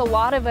 I think a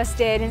lot of us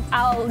did, and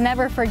I'll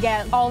never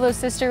forget all those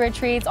sister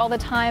retreats, all the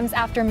times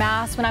after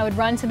Mass when I would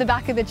run to the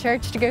back of the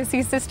church to go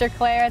see Sister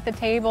Clare at the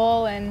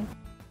table. And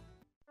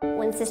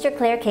when Sister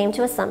Clare came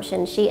to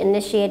Assumption, she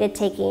initiated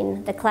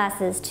taking the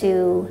classes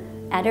to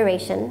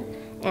adoration,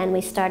 and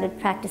we started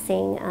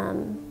practicing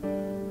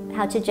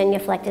how to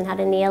genuflect and how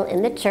to kneel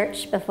in the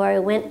church before we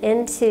went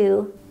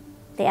into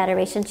the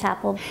Adoration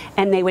Chapel.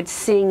 And they would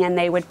sing and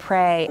they would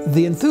pray.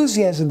 The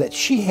enthusiasm that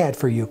she had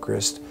for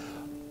Eucharist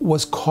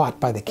was caught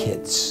by the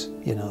kids.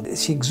 You know,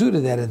 she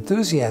exuded that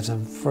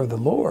enthusiasm for the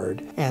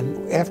Lord.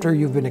 And after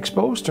you've been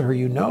exposed to her,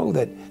 you know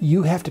that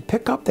you have to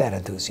pick up that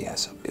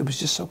enthusiasm. It was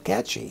just so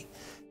catchy.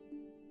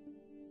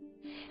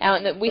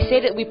 And we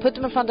say that we put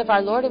them in front of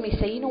our Lord and we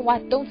say, you know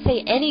what, don't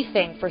say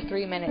anything for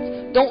 3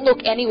 minutes. Don't look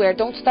anywhere.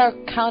 Don't start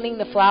counting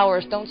the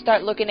flowers. Don't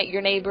start looking at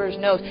your neighbor's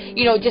nose.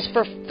 You know, just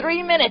for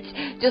 3 minutes,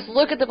 just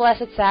look at the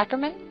Blessed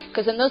Sacrament.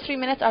 Because in those 3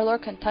 minutes, our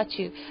Lord can touch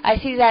you. I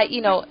see that,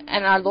 you know,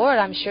 and our Lord,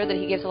 I'm sure that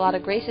He gives a lot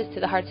of graces to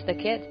the hearts of the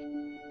kids.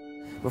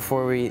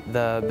 Before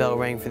the bell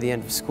rang for the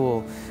end of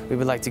school, we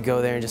would like to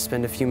go there and just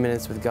spend a few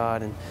minutes with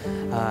God and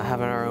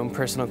having our own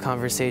personal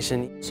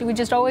conversation. she would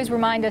just always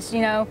remind us,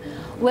 you know,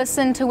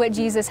 listen to what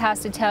Jesus has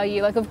to tell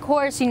you. Like, of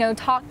course, you know,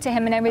 talk to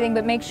Him and everything,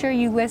 but make sure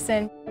you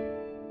listen.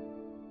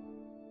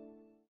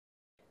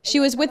 She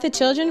was with the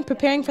children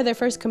preparing for their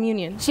first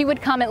communion. She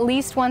would come at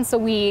least once a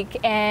week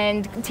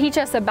and teach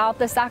us about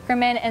the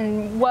sacrament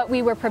and what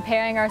we were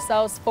preparing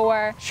ourselves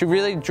for. She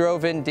really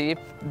drove in deep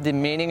the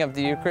meaning of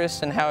the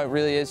Eucharist and how it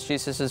really is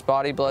Jesus'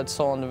 body, blood,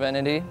 soul, and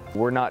divinity.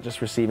 We're not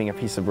just receiving a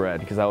piece of bread,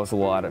 because that was a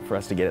lot for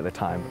us to get at the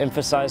time.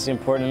 Emphasize the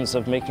importance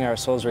of making our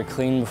souls very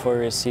clean before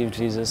we receive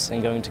Jesus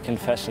and going to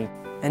confession.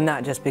 And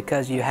not just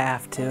because you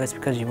have to, it's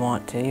because you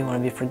want to. You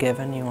want to be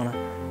forgiven, you want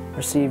to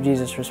receive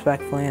Jesus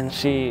respectfully. And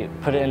she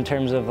put it in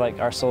terms of like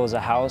our soul as a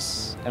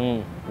house,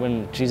 and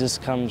when Jesus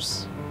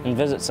comes and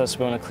visits us,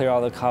 we want to clear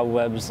all the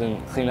cobwebs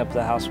and clean up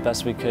the house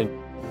best we could.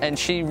 And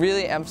she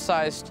really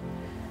emphasized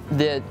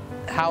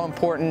how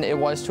important it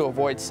was to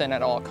avoid sin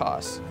at all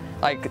costs.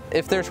 Like,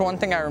 if there's one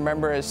thing I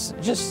remember is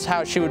just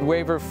how she would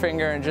wave her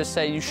finger and just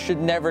say, you should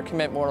never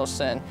commit mortal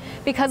sin.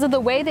 Because of the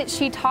way that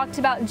she talked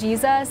about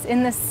Jesus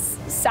in the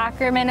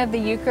sacrament of the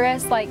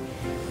Eucharist, like,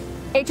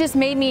 it just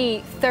made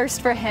me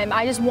thirst for Him.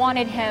 I just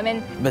wanted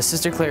Him. But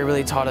Sister Clare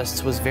really taught us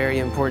it was very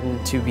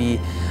important to be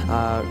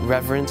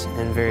reverent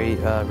and very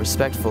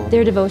respectful.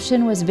 Their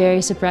devotion was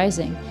very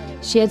surprising.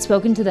 She had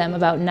spoken to them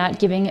about not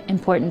giving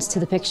importance to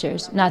the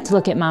pictures, not to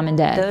look at Mom and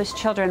Dad. Those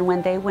children,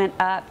 when they went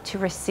up to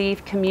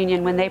receive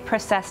communion, when they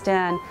processed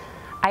in,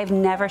 I've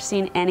never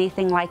seen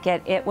anything like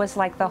it. It was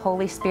like the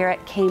Holy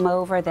Spirit came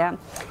over them,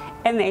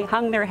 and they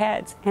hung their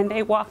heads, and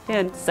they walked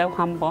in so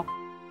humble.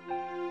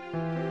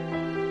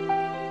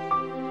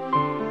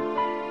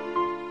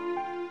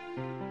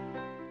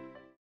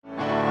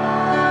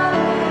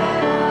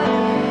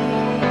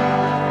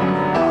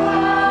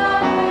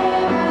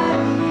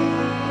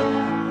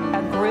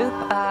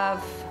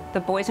 The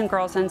boys and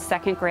girls in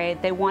second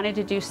grade, they wanted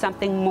to do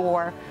something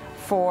more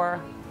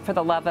for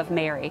the love of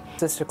Mary.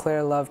 Sister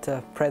Clare loved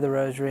to pray the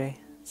rosary,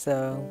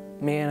 so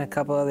me and a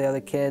couple of the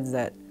other kids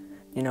that,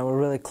 you know, were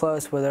really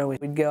close with her,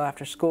 we'd go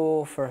after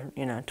school for,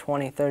 you know,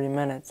 20, 30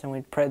 minutes and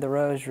we'd pray the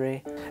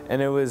rosary.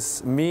 And it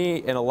was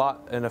me and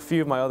a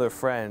few of my other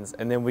friends,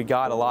 and then we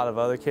got a lot of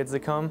other kids to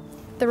come.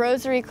 The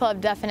Rosary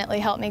Club definitely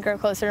helped me grow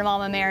closer to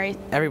Mama Mary.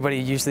 Everybody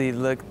usually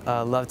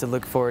loved to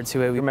look forward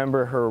to it. I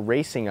remember her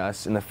racing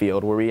us in the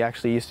field, where we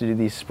actually used to do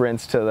these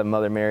sprints to the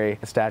Mother Mary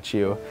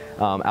statue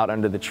out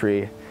under the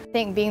tree. I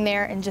think being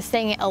there and just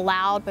saying it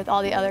aloud with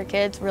all the other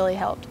kids really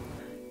helped.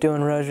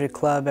 Doing Rosary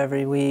Club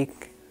every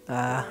week,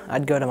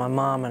 I'd go to my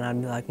mom and I'd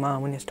be like,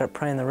 Mom, we need to start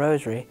praying the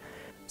Rosary.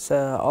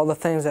 So all the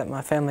things that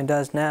my family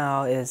does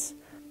now is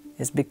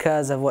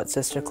because of what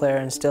Sister Clare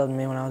instilled in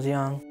me when I was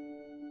young.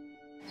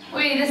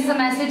 Wait, this is a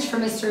message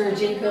from Mr.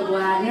 Jacob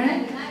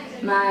Wagner,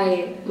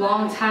 my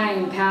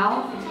longtime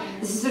pal.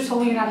 The sister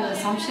told me you're not an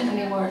Assumption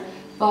anymore,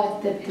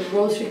 but that the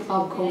Rosary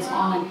Club goes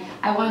on.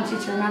 I want you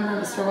to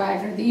remember, Mr.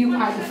 Wagner, that you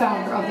are the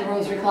founder of the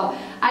Rosary Club.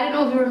 I don't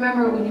know if you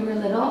remember when you were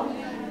little,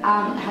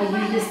 how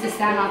you used to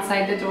stand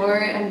outside the door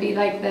and be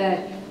like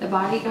the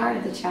bodyguard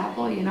at the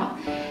chapel, you know?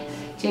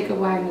 Jacob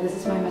Wagner, this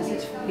is my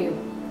message for you.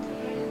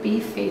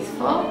 Be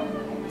faithful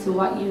to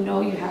what you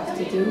know you have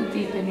to do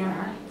deep in your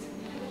heart.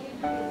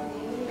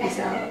 Peace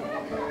out.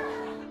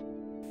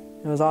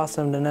 It was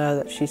awesome to know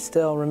that she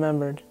still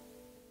remembered.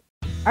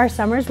 Our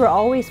summers were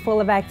always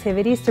full of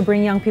activities to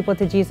bring young people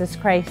to Jesus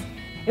Christ.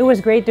 It was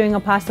great doing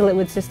apostolate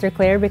with Sister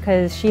Clare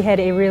because she had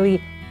a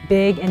really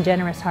big and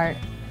generous heart.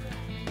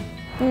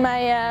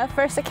 My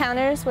first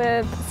encounters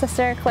with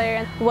Sister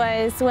Clare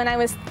was when I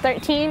was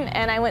 13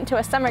 and I went to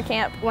a summer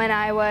camp. When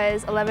I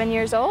was 11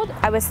 years old,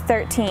 I was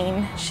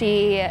 13.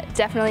 she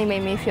definitely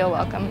made me feel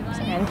welcome.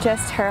 And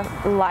just her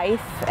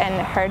life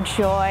and her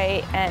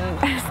joy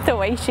and the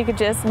way she could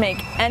just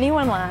make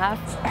anyone laugh.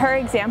 Her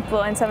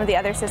example and some of the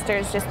other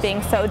sisters just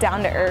being so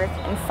down to earth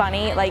and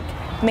funny, like,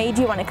 made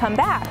you want to come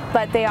back.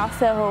 But they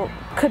also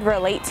could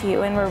relate to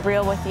you and were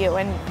real with you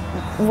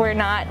and were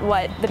not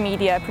what the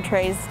media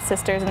portrays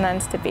sisters and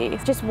nuns to be.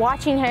 Just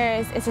watching her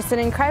is just an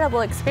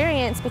incredible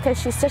experience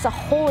because she's such a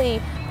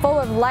holy, full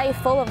of life,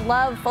 full of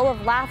love, full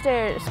of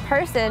laughter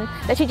person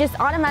that she just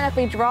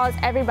automatically draws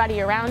everybody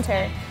around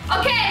her.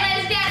 Okay,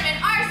 ladies and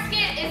gentlemen, our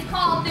skit is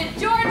called the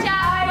Georgia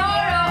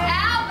Photo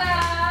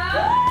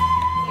Album.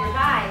 We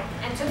arrived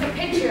and took a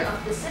picture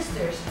of the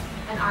sisters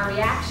and our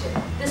reaction.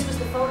 This was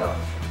the photo.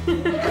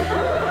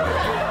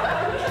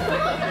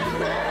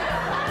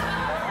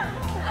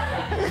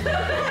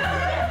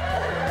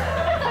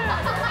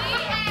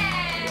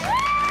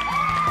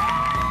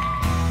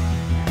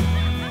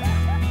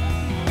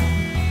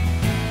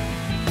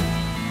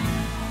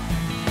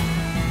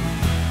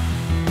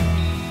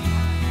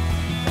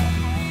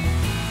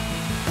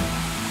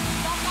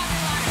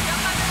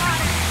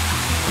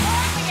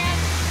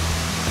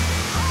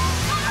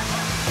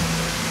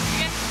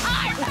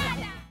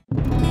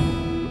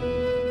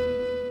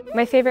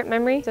 My favorite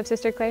memory of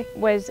Sister Clare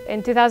was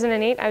in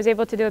 2008, I was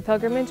able to do a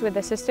pilgrimage with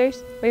the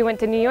sisters. We went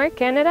to New York,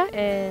 Canada,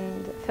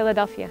 and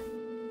Philadelphia.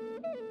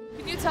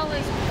 Can you tell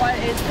us what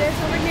is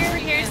this over here?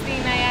 Here's the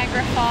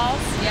Niagara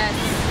Falls. Yes.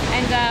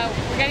 And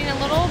we're getting a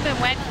little bit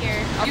wet here.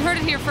 You heard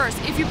it here first.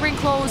 If you bring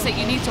clothes that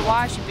you need to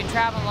wash, you've been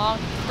traveling long,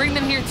 bring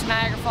them here to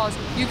Niagara Falls.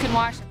 You can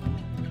wash them.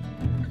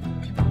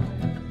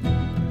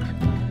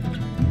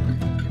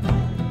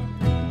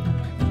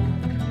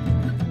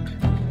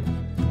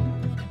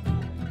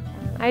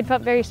 I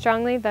felt very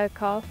strongly the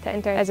call to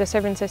enter as a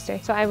servant sister.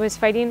 So I was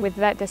fighting with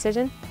that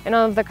decision. And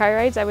all of the car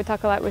rides, I would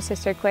talk a lot with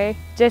Sister Clare.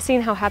 Just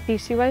seeing how happy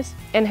she was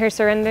and her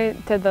surrender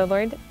to the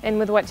Lord and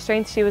with what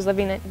strength she was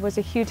living it was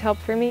a huge help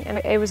for me, and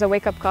it was a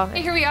wake-up call.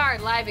 Hey, here we are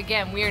live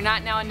again. We are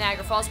not now in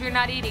Niagara Falls. We are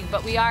not eating,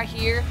 but we are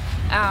here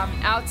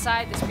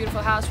outside this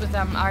beautiful house with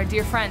our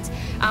dear friends.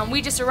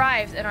 We just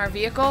arrived in our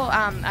vehicle.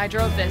 I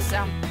drove this.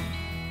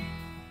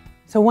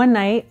 So one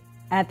night,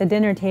 at the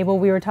dinner table,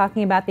 we were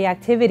talking about the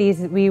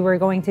activities that we were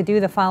going to do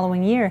the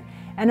following year.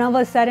 And all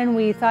of a sudden,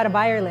 we thought of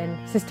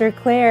Ireland. Sister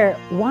Clare,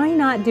 why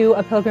not do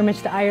a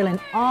pilgrimage to Ireland?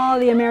 All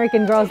the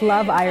American girls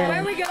love Ireland.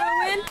 Where are we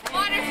going?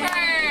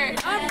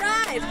 Waterford. All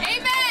right.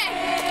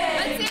 Amen.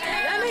 Let's hear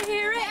it. Let me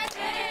hear it.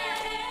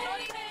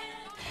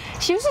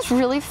 She was just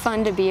really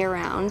fun to be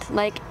around.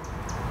 Like,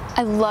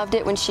 I loved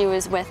it when she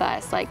was with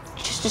us. Like,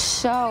 just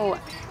so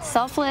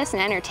selfless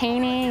and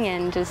entertaining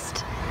and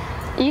just,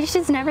 you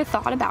just never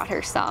thought about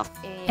herself.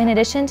 In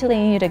addition to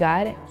leading you to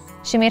God,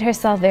 she made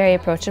herself very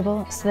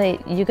approachable so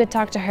that you could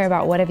talk to her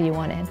about whatever you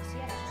wanted.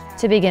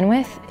 To begin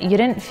with, you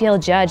didn't feel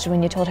judged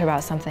when you told her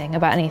about something,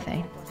 about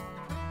anything.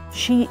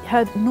 She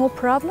had no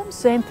problem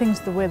saying things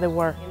the way they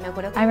were.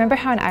 I remember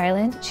how in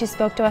Ireland, she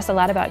spoke to us a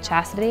lot about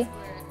chastity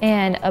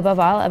and above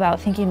all,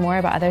 about thinking more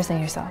about others than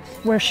yourself.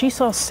 Where she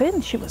saw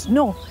sin, she was,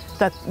 no,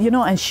 that, you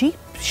know, and she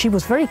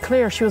was very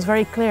clear, she was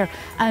very clear.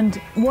 And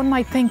one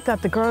might think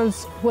that the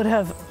girls would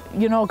have,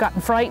 you know, gotten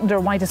frightened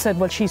or might have said,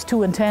 well, she's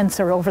too intense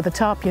or over the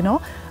top, you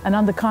know. And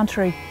on the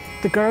contrary,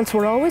 the girls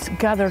were always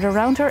gathered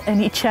around her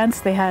any chance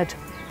they had.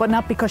 But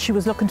not because she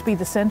was looking to be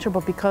the centre,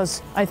 but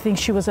because I think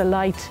she was a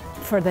light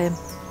for them.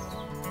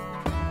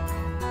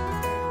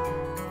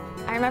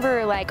 I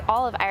remember like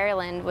all of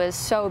Ireland was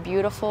so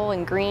beautiful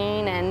and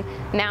green and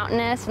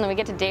mountainous, and then we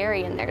get to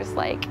Derry and there's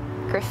like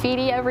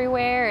graffiti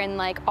everywhere and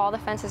like all the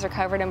fences are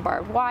covered in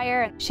barbed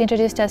wire. She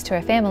introduced us to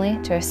her family,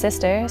 to her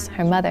sisters,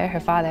 her mother, her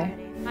father.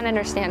 I didn't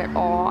understand it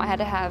all. I had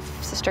to have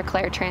Sister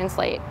Clare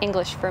translate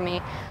English for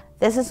me.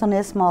 This is only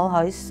a small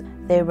house.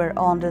 They were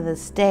under the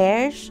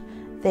stairs,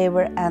 they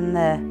were in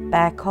the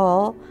back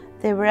hall,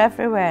 they were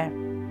everywhere.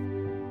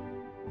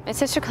 And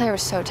Sister Clare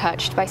was so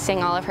touched by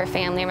seeing all of her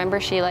family. I remember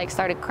she like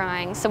started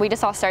crying. So we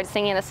just all started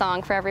singing the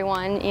song for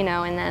everyone, you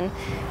know, and then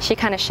she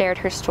kind of shared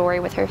her story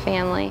with her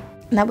family.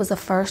 And that was the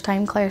first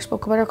time Clare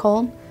spoke about her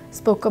calling,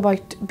 spoke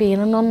about being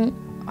a nun,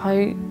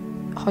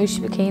 how she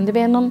became to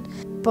be a nun.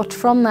 But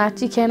from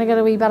that, you kind of get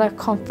a wee bit of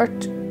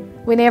comfort.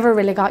 We never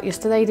really got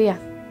used to the idea,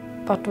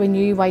 but we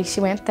knew why she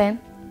went then.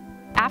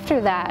 After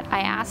that,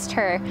 I asked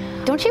her,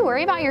 don't you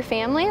worry about your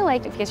family,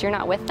 like, because you're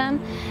not with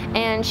them?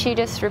 And she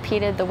just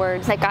repeated the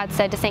words that God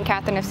said to St.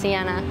 Catherine of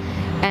Siena.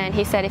 And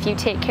he said, if you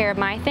take care of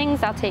my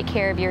things, I'll take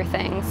care of your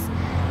things.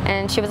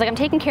 And she was like, I'm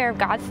taking care of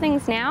God's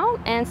things now,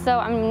 and so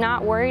I'm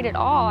not worried at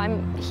all.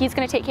 He's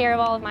going to take care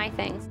of all of my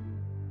things.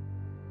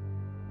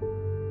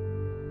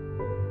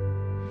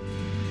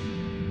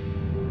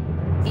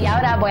 Y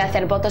ahora voy a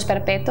hacer votos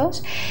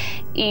perpetuos,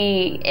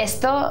 y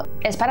esto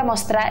es para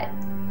mostrar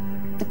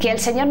que el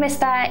Señor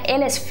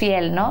Él es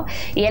fiel, ¿no?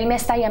 Y Él me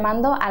está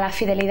llamando a la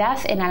fidelidad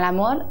en el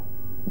amor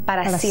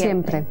para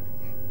siempre.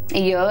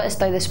 Y yo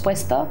estoy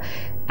dispuesto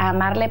a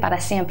amarle para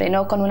siempre,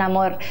 no con un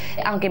amor,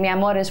 aunque mi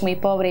amor es muy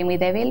pobre y muy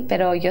débil,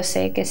 pero yo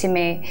sé que si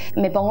me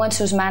pongo en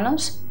sus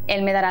manos,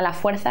 Él me dará la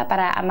fuerza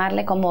para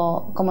amarle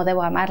como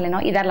debo amarle,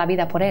 ¿no? Y dar la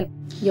vida por Él.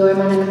 Yo,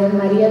 hermana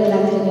María de la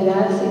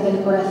Trinidad y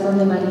del corazón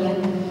de María,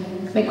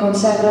 me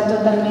consagro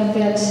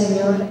totalmente al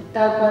Señor,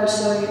 tal cual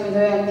soy, me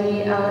doy a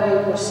ti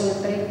ahora y por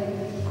siempre,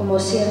 como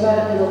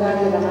sierva del hogar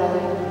de la Madre.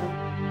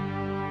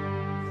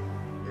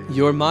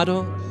 Your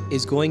motto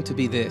is going to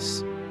be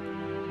this: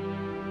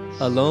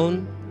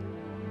 alone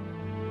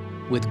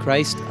with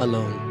Christ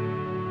alone.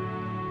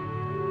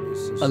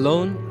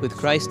 Alone with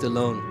Christ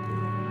alone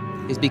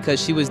is because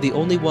she was the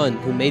only one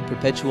who made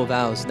perpetual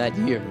vows that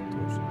year.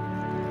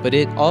 But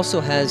it also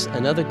has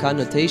another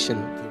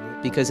connotation,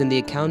 because in the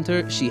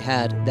encounter she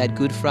had that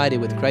Good Friday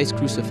with Christ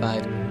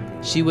crucified,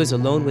 she was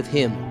alone with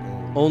Him,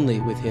 only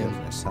with Him.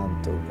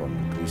 Santo con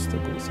Cristo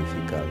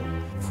crucificado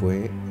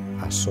fue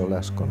a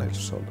solas con Él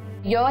solo.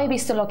 Yo he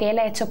visto lo que Él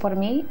ha hecho por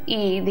mí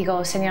y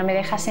digo, Señor, me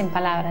dejas sin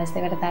palabras,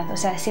 de verdad. O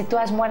sea, si tú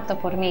has muerto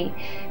por mí,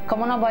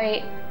 ¿cómo no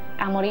voy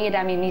a morir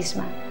a mí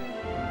misma?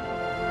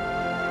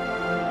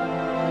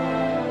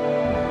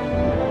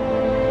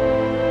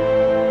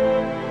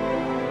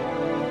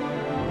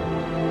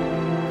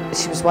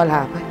 She was well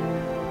happy.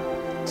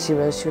 She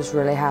was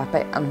really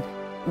happy, and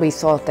we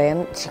thought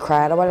then she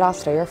cried about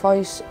last 3 or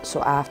 4.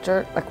 So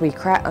after, like, we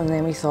cried, and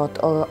then we thought,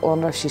 oh, I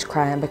wonder if she's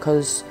crying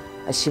because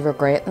is she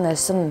regretting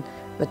this?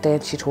 But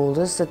then she told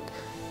us that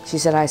she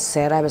said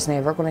I was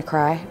never going to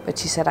cry, but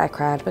she said I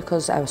cried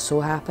because I was so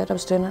happy that I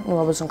was doing it. No,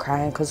 I wasn't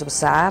crying because I was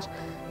sad.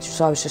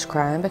 So I was just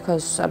crying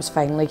because I was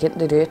finally getting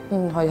to do it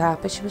and how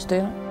happy she was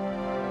doing it.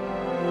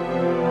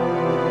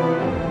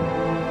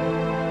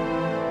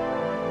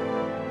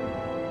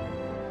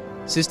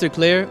 Sister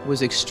Clare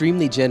was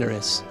extremely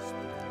generous.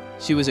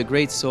 She was a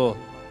great soul.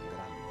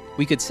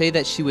 We could say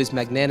that she was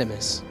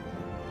magnanimous.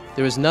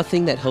 There was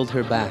nothing that held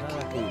her back.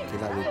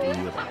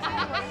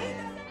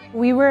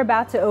 We were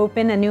about to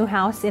open a new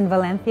house in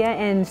Valencia,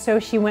 and so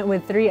she went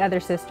with 3 other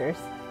sisters.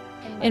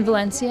 In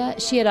Valencia,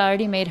 she had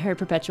already made her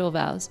perpetual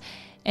vows,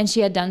 and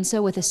she had done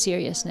so with a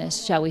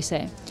seriousness, shall we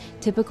say,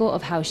 typical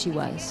of how she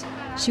was.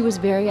 She was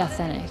very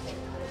authentic.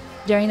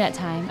 During that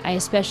time, I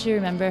especially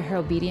remember her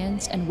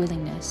obedience and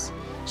willingness.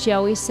 She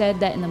always said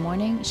that in the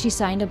morning she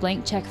signed a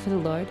blank check for the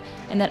Lord,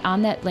 and that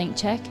on that blank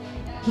check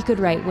He could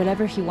write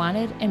whatever He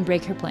wanted and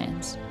break her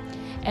plans.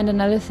 And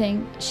another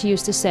thing she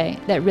used to say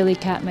that really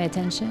caught my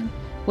attention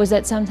was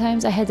that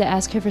sometimes I had to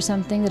ask her for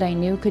something that I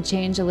knew could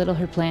change a little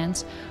her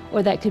plans,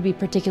 or that could be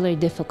particularly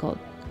difficult.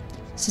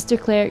 Sister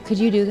Clare, could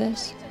you do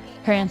this?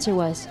 Her answer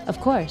was, of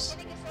course,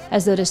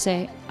 as though to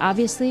say,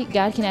 obviously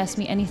God can ask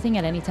me anything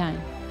at any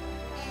time.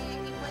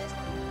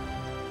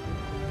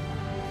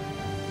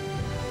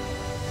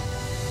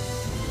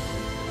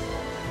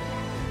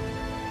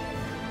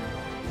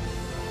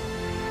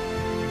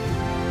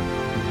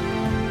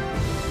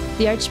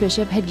 The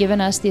Archbishop had given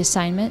us the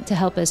assignment to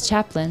help as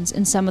chaplains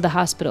in some of the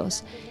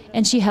hospitals,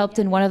 and she helped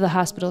in one of the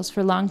hospitals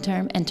for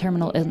long-term and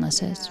terminal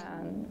illnesses.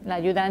 La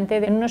ayudante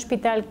de un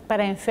hospital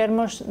para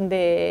enfermos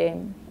de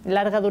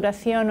larga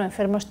duración o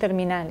enfermos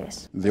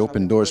terminales. They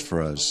open doors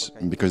for us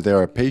because there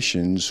are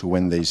patients who,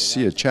 when they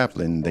see a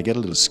chaplain, they get a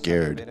little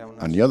scared.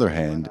 On the other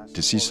hand,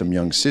 to see some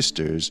young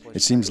sisters,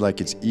 it seems like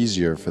it's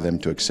easier for them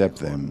to accept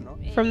them.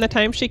 From the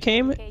time she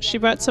came, she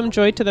brought some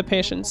joy to the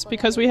patients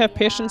because we have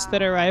patients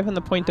that arrive on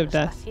the point of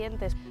death.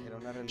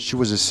 She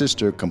was a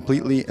sister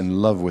completely in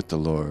love with the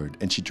Lord,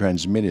 and she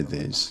transmitted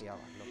this.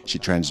 She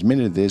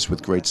transmitted this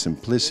with great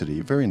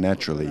simplicity, very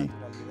naturally.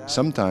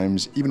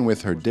 Sometimes, even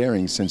with her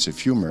daring sense of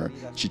humor,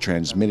 she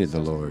transmitted the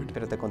Lord.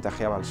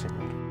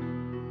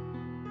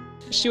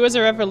 She was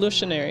a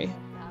revolutionary,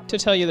 to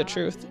tell you the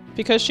truth.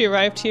 Because she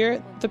arrived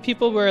here, the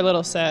people were a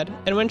little sad,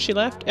 and when she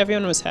left,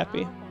 everyone was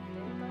happy.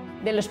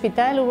 In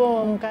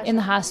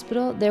the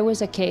hospital, there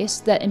was a case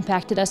that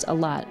impacted us a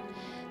lot.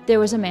 There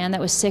was a man that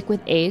was sick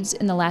with AIDS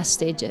in the last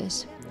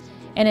stages.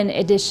 And in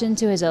addition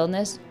to his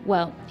illness,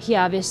 well, he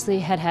obviously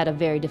had had a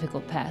very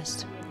difficult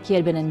past. He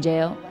had been in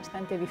jail.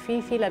 Bastante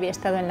difícil, había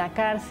estado en la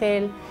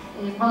cárcel.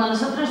 Cuando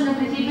nosotros en el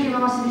principio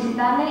íbamos a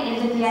visitarle,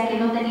 él decía que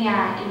no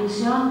tenía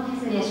ilusión,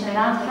 ni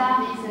esperanza,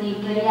 ni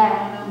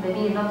quería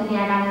venir, no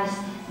tenía ganas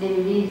de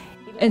vivir.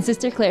 And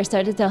Sister Clare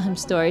started to tell him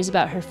stories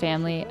about her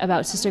family,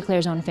 about Sister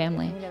Clare's own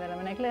family.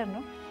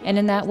 And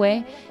in that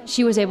way,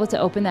 she was able to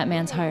open that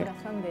man's heart.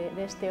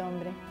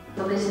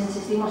 Entonces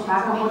insistimos,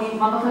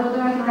 ¿cuándo fue la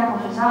última vez que me ha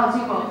confesado,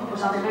 chico?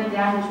 Pues hace 20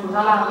 años, pues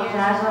ala, o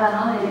sea, es hora,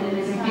 ¿no? De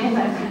que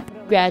empiece.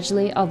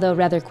 Gradually, although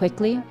rather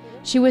quickly,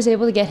 she was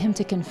able to get him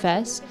to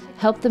confess,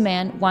 help the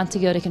man want to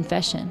go to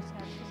confession.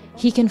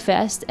 He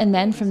confessed, and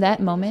then from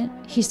that moment,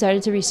 he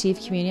started to receive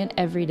communion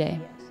every day.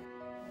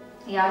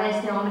 Y ahora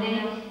este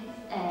hombre,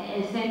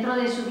 el centro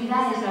de su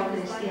vida es la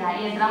Eucaristía.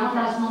 Y entramos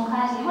las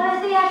monjas y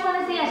buenos días,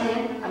 y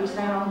él, ¿habéis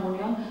traído la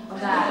comunión? O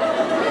sea...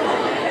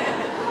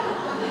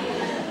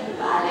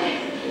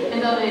 Vale.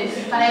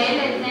 Entonces, para él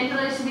el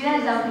centro de su vida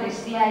es la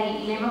Eucaristía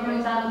y le hemos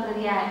preguntado el otro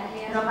día,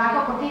 pero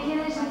Paco, ¿por qué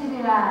quieres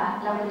recibir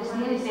la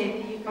Eucaristía? Y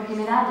dice, porque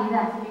me da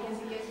vida.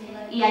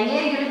 Y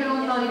ayer yo le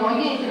pregunto, digo,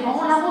 oye, ¿te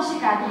pongo la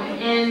música?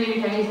 Él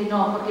me dice,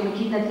 no, porque me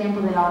quita el tiempo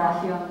de la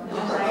oración.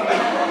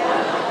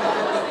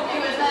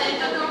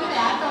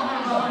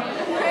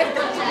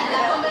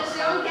 La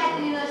conversión que ha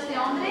tenido este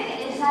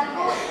hombre es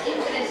algo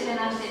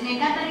impresionante. Me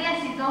encantaría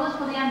si todos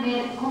podían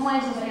ver cómo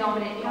es este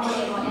hombre, como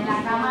digo, en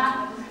la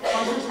cama,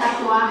 con sus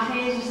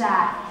tatuajes, o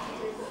sea,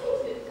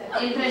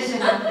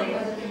 impresionante.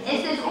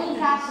 Este es un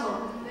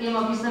caso que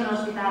hemos visto en el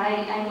hospital,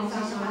 hay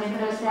muchísimos,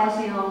 pero este ha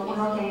sido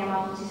uno que ha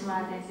llamado muchísima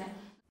la atención.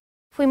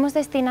 Fuimos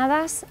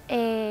destinadas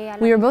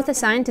We were both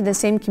assigned to the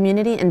same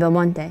community in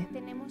Belmonte.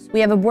 We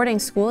have a boarding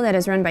school that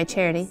is run by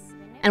charity,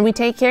 and we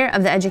take care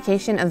of the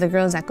education of the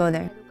girls that go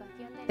there.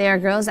 They are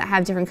girls that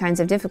have different kinds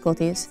of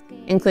difficulties,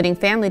 including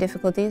family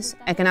difficulties,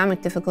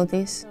 economic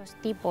difficulties.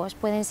 Tipos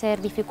pueden ser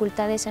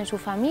dificultades en su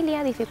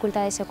familia,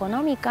 dificultades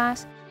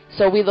económicas.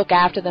 So we look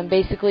after them.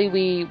 Basically,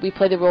 we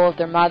play the role of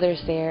their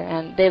mothers there,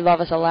 and they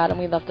love us a lot, and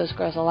we love those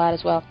girls a lot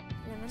as well.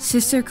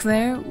 Sister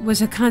Clare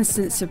was a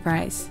constant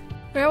surprise.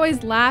 We're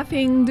always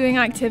laughing, doing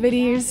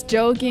activities,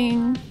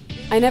 joking.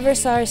 I never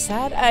saw her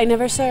sad. I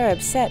never saw her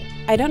upset.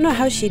 I don't know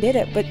how she did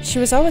it, but she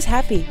was always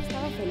happy.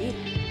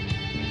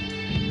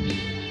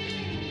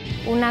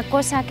 Una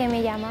cosa que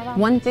me llamaba.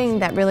 One thing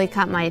that really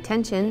caught my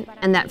attention,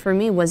 and that for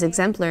me was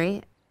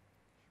exemplary,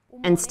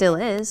 and still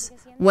is,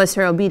 was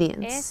her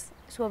obedience.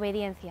 Su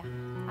obediencia.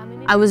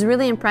 I was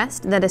really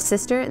impressed that a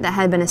sister that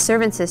had been a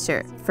servant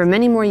sister for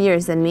many more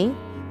years than me,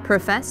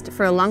 professed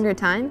for a longer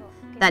time,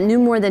 that knew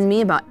more than me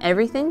about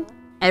everything,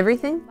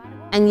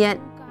 and yet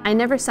I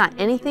never saw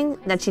anything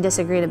that she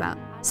disagreed about,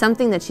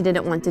 something that she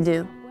didn't want to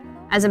do.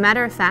 As a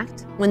matter of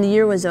fact, when the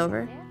year was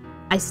over,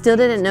 I still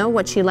didn't know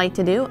what she liked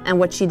to do and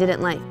what she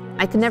didn't like.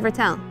 I could never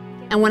tell.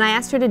 And when I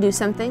asked her to do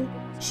something,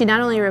 she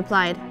not only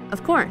replied,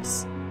 "Of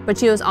course," but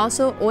she was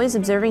also always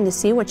observing to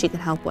see what she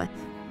could help with.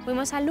 We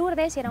went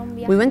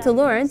to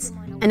Lourdes,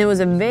 and it was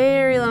a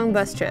very long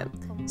bus trip.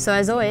 So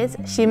as always,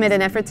 she made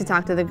an effort to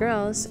talk to the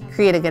girls,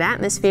 create a good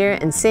atmosphere,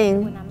 and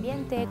sing.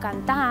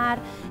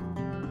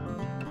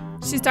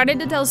 She started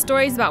to tell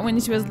stories about when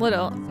she was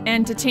little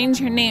and to change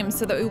her name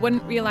so that we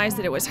wouldn't realize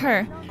that it was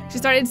her. She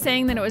started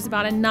saying that it was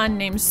about a nun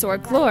named Sor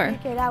Clare.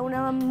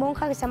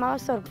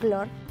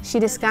 She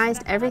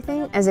disguised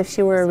everything as if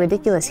she were a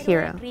ridiculous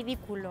hero,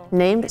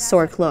 named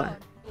Sor Clare.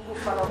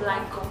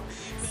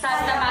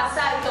 Salta más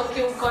alto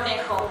que un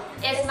conejo,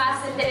 es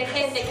más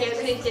inteligente que el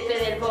príncipe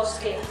del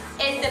bosque,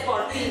 es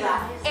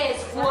deportiva,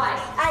 es guay.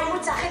 Hay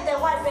mucha gente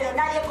guay, pero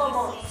nadie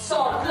como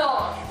Sor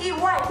Clare. Y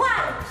guay,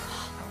 guay.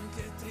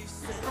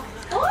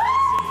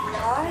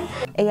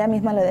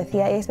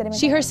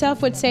 She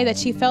herself would say that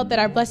she felt that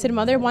our Blessed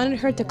Mother wanted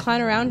her to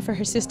clown around for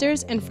her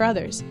sisters and for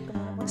others.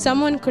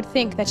 Someone could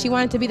think that she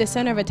wanted to be the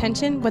center of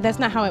attention, but that's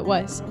not how it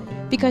was,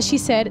 because she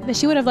said that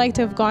she would have liked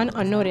to have gone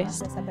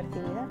unnoticed.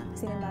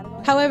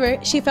 However,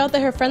 she felt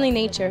that her friendly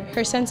nature,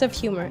 her sense of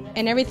humor,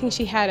 and everything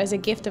she had as a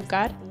gift of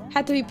God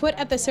had to be put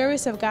at the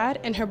service of God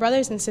and her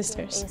brothers and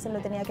sisters.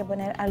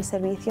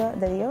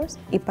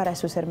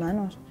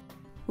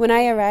 When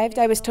I arrived,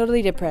 I was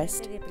totally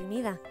depressed.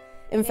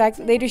 In fact,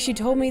 later she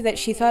told me that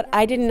she thought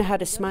I didn't know how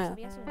to smile.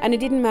 And it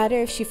didn't matter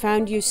if she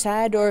found you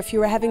sad or if you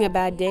were having a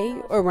bad day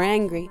or were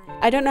angry.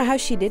 I don't know how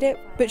she did it,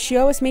 but she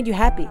always made you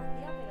happy.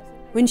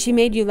 When she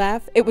made you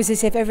laugh, it was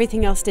as if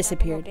everything else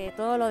disappeared.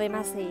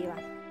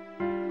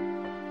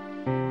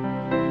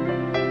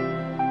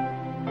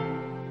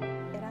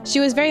 She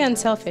was very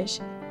unselfish.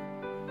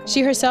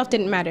 She herself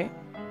didn't matter.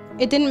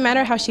 It didn't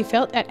matter how she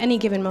felt at any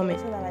given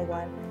moment.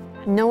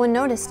 No one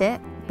noticed it,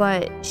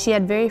 but she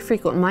had very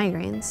frequent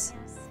migraines.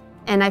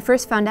 And I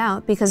first found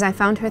out because I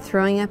found her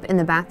throwing up in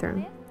the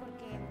bathroom.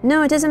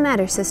 No, it doesn't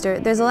matter, sister.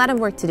 There's a lot of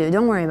work to do.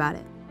 Don't worry about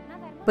it.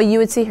 But you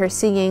would see her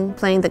singing,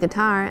 playing the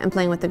guitar, and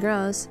playing with the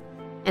girls,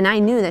 and I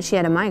knew that she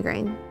had a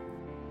migraine.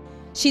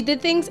 She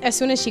did things as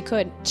soon as she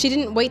could. She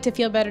didn't wait to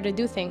feel better to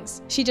do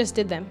things. She just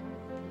did them.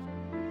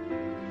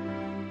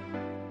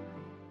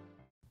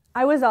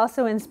 I was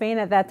also in Spain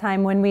at that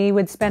time when we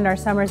would spend our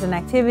summers in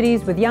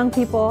activities with young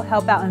people,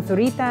 help out in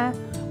Zurita.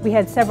 We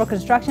had several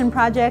construction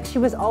projects. She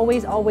was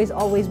always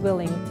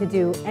willing to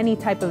do any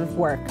type of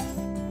work.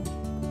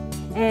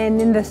 And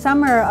in the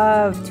summer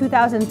of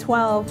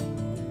 2012,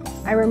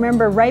 I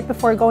remember right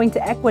before going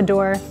to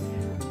Ecuador,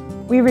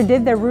 we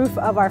redid the roof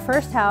of our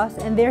first house,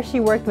 and there she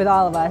worked with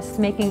all of us,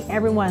 making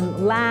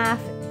everyone laugh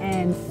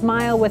and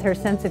smile with her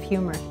sense of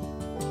humor.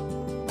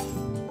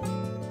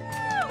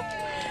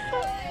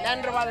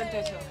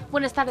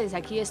 Buenas tardes,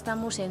 aquí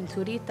estamos en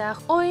Zurita.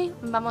 Hoy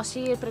vamos a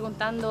ir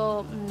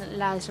preguntando a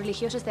las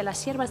religiosas de las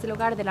siervas del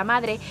hogar de la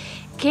madre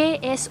qué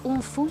es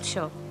un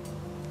zuncho.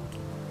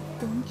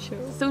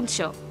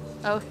 Zuncho.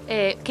 Oh,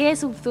 ¿qué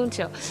es un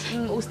zuncho?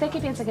 ¿Usted qué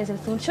piensa que es el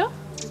zuncho?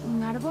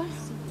 Un árbol.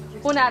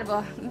 Un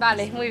árbol,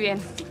 vale, muy bien.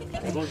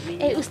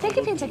 ¿Usted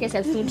qué piensa que es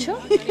el zuncho?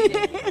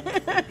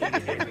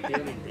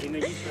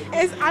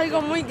 Es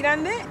algo muy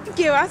grande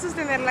que va a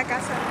sostener la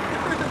casa.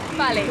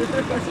 Vale.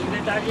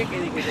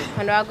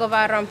 Cuando algo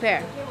va a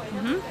romper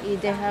y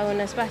deja un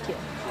espacio.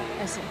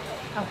 Así.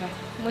 Okay.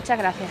 Muchas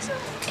gracias.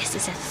 Este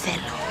es el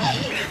celo.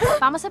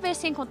 Vamos a ver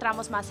si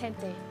encontramos más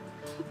gente.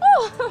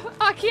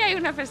 Aquí hay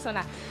una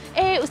persona.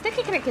 ¿Usted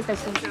qué cree que es el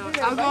funcho?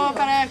 ¿Algo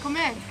para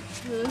comer?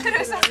 Pero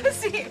es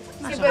así.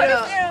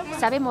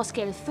 Sabemos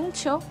que el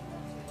funcho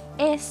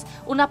es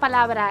una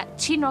palabra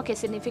chino que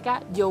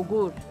significa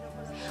yogur.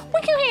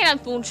 ¿Por qué era el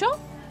funcho?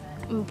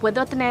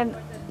 ¿Puedo tener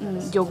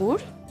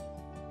yogur?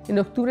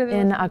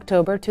 In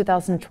October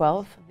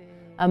 2012,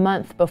 a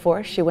month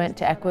before she went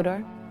to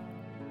Ecuador,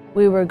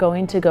 we were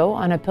going to go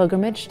on a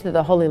pilgrimage to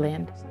the Holy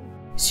Land.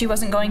 She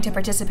wasn't going to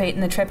participate in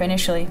the trip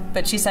initially,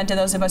 but she said to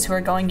those of us who were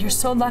going, "You're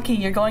so lucky,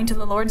 you're going to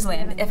the Lord's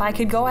land. If I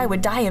could go, I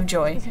would die of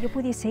joy." Si yo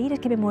pudiese ir, es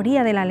que me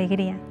moría de la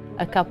alegría.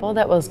 A couple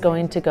that was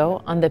going to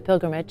go on the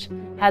pilgrimage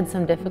had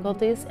some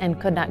difficulties and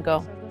could not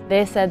go.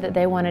 They said that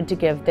they wanted to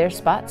give their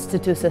spots to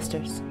two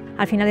sisters.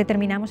 Al final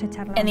determinamos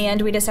echarla. In the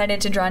end, we decided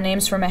to draw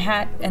names from a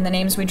hat, and the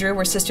names we drew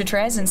were Sister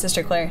Therese and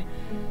Sister Clare.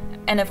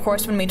 And of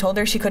course, when we told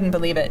her, she couldn't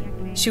believe it.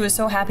 She was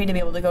so happy to be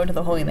able to go to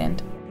the Holy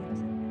Land.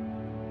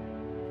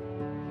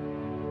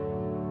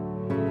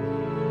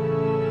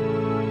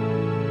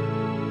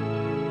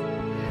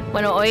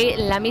 Bueno, hoy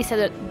en la misa,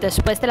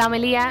 después de la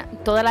homilía,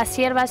 todas las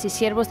siervas y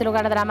siervos del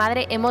Hogar de la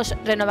Madre hemos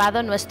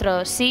renovado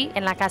nuestro sí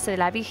en la casa de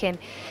la Virgen.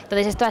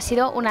 Entonces esto ha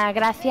sido una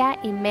gracia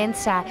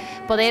inmensa,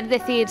 poder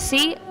decir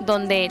sí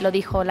donde lo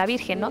dijo la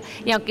Virgen, ¿no?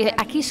 Y aunque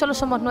aquí solo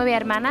somos 9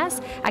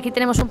 hermanas, aquí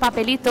tenemos un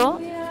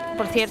papelito,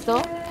 por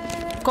cierto,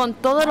 con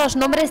todos los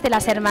nombres de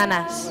las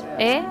hermanas,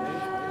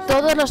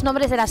 todos los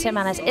nombres de las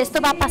hermanas. Esto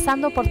va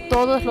pasando por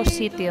todos los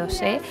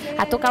sitios,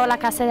 Ha tocado la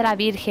casa de la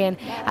Virgen,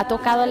 ha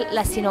tocado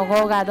la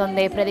sinagoga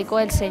donde predicó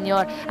el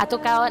Señor, ha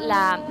tocado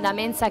la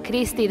Mensa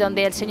Christi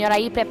donde el Señor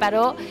ahí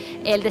preparó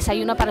el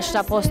desayuno para sus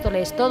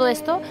apóstoles. Todo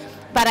esto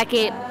para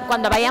que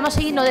cuando vayamos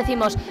allí no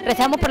decimos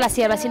rezamos por las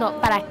siervas, sino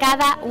para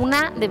cada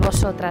una de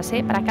vosotras,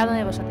 para cada una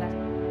de vosotras.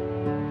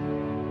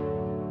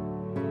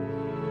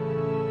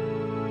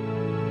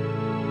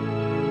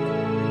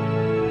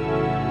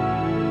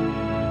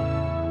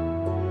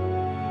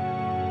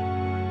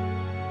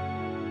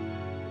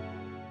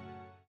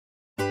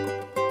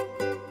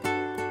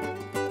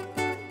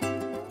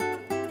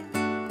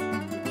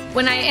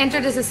 When I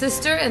entered as a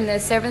sister in the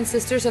Servant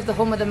Sisters of the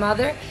Home of the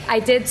Mother,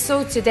 I did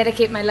so to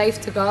dedicate my life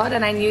to God,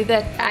 and I knew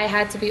that I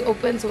had to be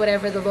open to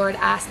whatever the Lord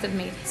asked of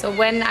me. So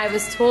when I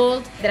was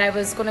told that I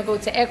was going to go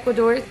to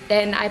Ecuador,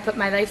 then I put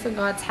my life in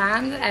God's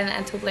hand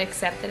and totally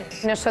accepted it.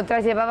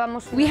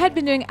 We had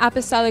been doing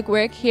apostolic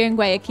work here in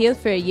Guayaquil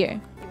for a year.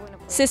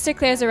 Sister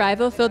Clare's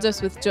arrival filled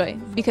us with joy,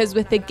 because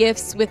with the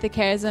gifts, with the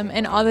charism,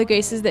 and all the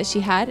graces that she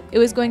had, it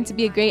was going to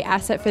be a great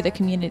asset for the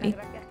community.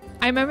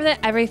 I remember that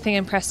everything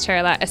impressed her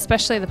a lot,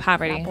 especially the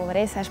poverty.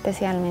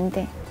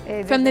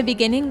 From the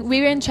beginning,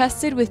 we were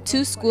entrusted with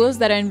 2 schools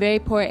that are in very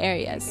poor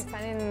areas.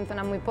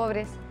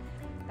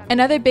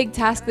 Another big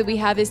task that we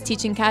have is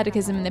teaching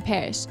catechism in the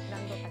parish.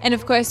 And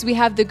of course, we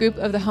have the group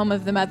of the Home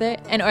of the Mother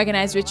and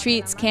organize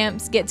retreats,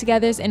 camps,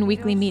 get-togethers, and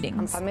weekly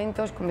meetings. I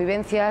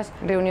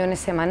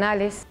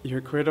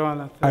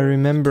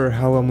remember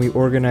how when we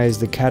organized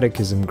the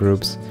catechism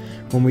groups,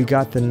 when we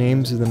got the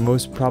names of the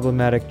most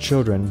problematic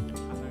children,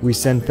 we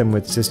sent them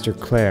with Sister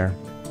Clare.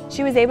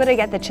 She was able to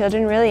get the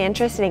children really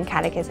interested in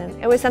catechism.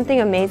 It was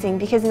something amazing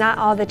because not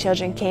all the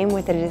children came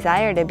with a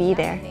desire to be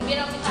there.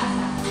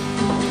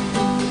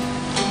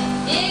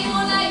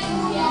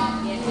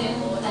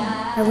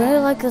 I really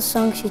like the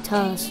song she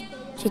taught us.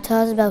 She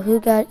taught us about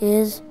who God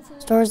is,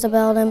 stories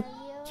about Him.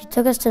 She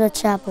took us to the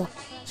chapel.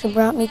 She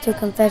brought me to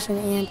confession,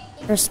 and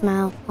her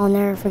smile, I'll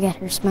never forget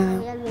her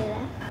smile.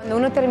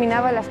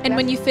 And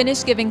when you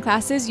finished giving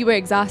classes, you were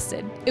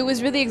exhausted. It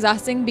was really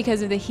exhausting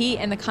because of the heat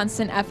and the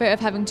constant effort of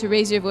having to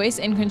raise your voice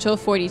and control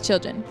 40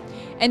 children.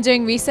 And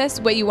during recess,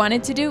 what you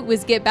wanted to do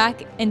was get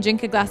back and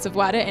drink a glass of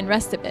water and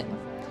rest a bit.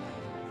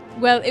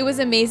 Well, it was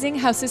amazing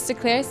how Sister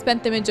Clare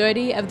spent the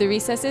majority of the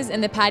recesses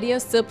in the patio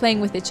still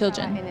playing with the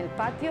children.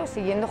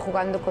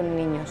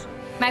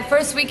 My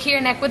first week here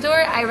in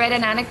Ecuador, I read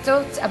an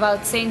anecdote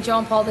about St.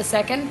 John Paul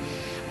II,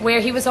 where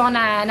he was on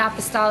an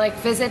apostolic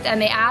visit, and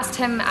they asked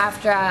him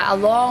after a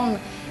long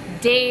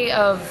day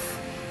of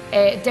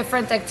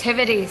different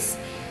activities,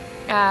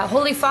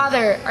 Holy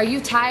Father, are you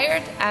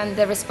tired? And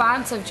the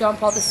response of John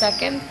Paul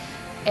II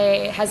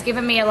has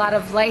given me a lot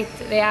of light.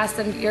 They asked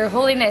him, Your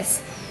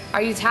Holiness,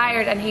 are you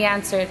tired? And he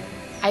answered,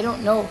 I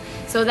don't know.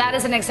 So that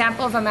is an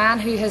example of a man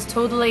who has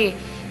totally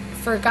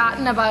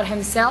forgotten about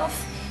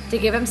himself to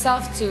give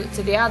himself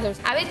to the others.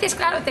 A veces,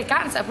 claro, te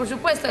cansa, por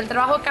supuesto, el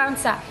trabajo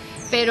cansa,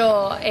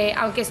 pero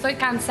aunque estoy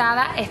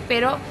cansada,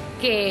 espero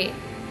que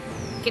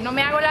no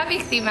me hago la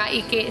víctima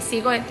y que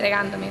sigo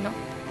entregándome, ¿no?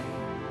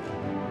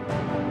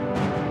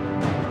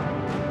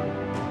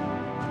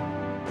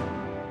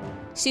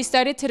 She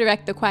started to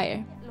direct the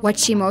choir. What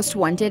she most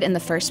wanted in the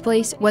first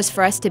place was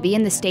for us to be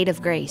in the state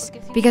of grace.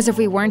 Because if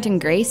we weren't in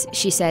grace,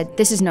 she said,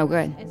 this is no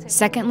good.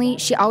 Secondly,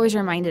 she always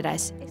reminded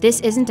us,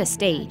 this isn't a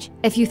stage.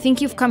 If you think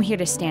you've come here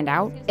to stand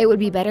out, it would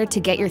be better to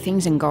get your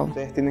things and go.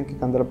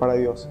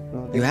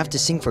 You have to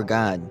sing for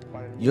God.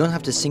 You don't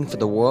have to sing for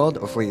the world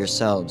or for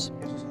yourselves.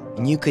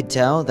 And you could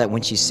tell that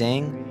when she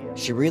sang,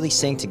 she really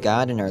sang to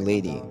God and Our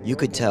Lady. You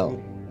could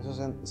tell.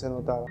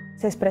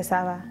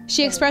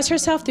 She expressed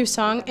herself through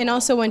song, and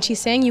also when she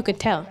sang, you could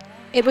tell.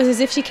 It was as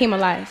if she came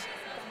alive.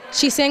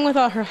 She sang with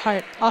all her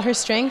heart, all her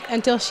strength,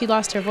 until she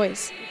lost her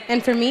voice.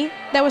 And for me,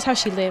 that was how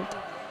she lived.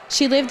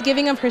 She lived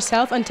giving of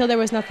herself until there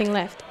was nothing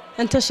left,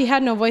 until she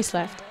had no voice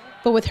left,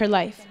 but with her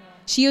life.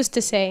 She used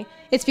to say,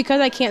 "It's because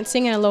I can't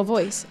sing in a low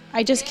voice.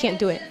 I just can't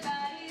do it."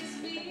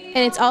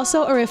 And it's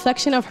also a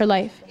reflection of her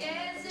life.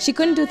 She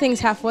couldn't do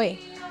things halfway.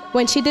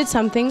 When she did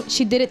something,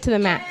 she did it to the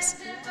max.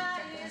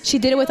 She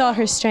did it with all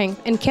her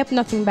strength and kept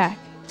nothing back.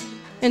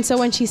 And so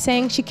when she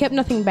sang, she kept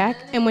nothing back,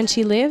 and when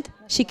she lived,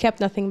 she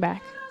kept nothing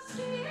back.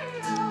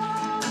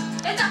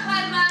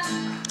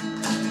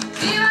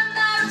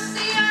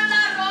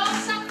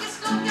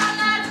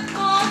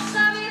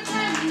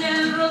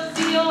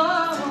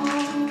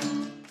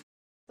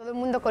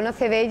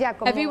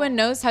 Everyone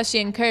knows how she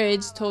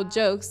encouraged, told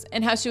jokes,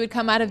 and how she would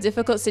come out of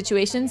difficult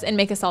situations and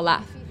make us all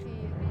laugh.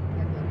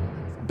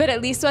 But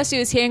at least while she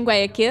was here in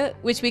Guayaquil,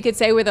 which we could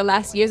say were the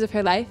last years of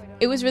her life,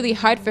 it was really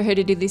hard for her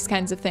to do these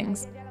kinds of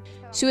things.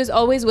 She was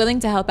always willing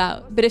to help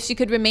out, but if she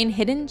could remain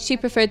hidden, she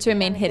preferred to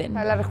remain hidden.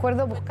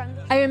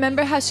 I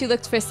remember how she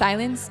looked for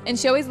silence, and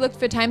she always looked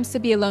for times to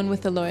be alone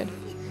with the Lord.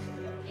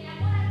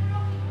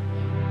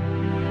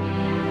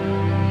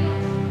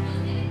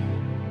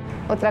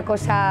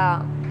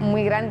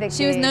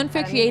 She was known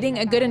for creating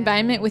a good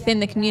environment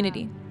within the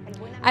community.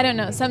 I don't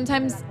know,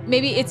 sometimes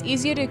maybe it's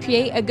easier to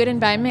create a good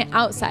environment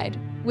outside,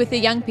 with the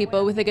young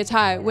people with a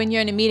guitar when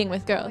you're in a meeting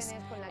with girls.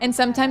 And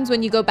sometimes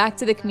when you go back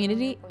to the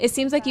community, it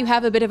seems like you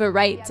have a bit of a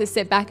right to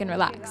sit back and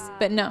relax.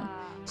 But no,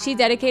 she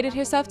dedicated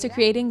herself to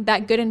creating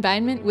that good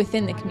environment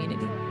within the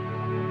community.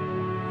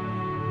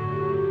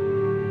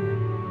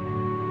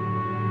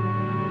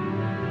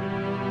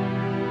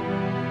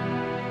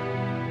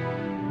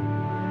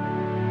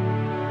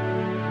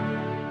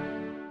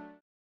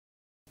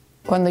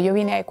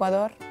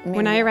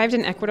 When I arrived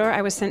in Ecuador,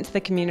 I was sent to the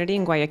community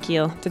in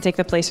Guayaquil to take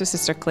the place of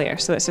Sister Clare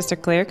so that Sister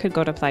Clare could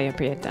go to Playa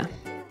Prieta.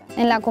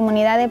 In the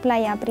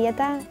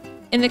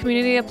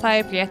community of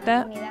Playa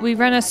Prieta, we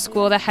run a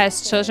school that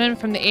has children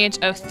from the age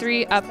of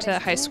 3 up to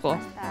high school.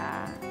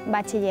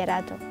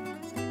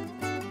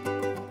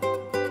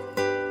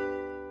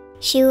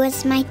 She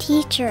was my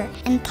teacher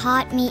and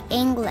taught me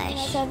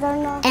English,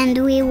 and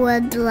we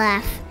would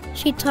laugh.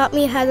 She taught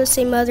me how to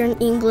say mother in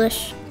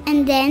English.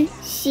 And then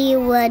she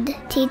would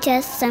teach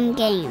us some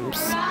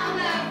games.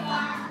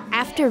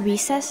 After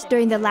recess,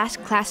 during the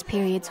last class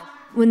periods,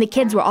 when the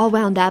kids were all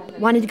wound up,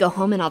 wanted to go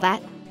home and all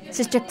that,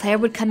 Sister Clare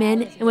would come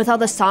in, and with all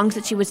the songs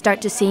that she would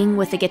start to sing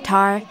with the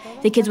guitar,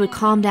 the kids would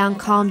calm down,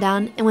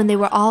 and when they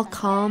were all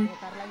calm,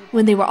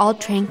 when they were all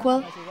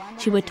tranquil,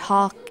 she would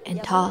talk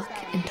and talk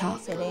and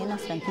talk.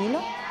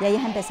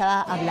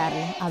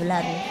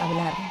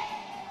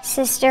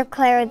 Sister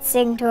Clare would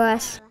sing to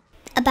us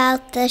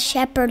about the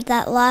shepherd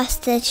that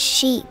lost his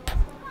sheep.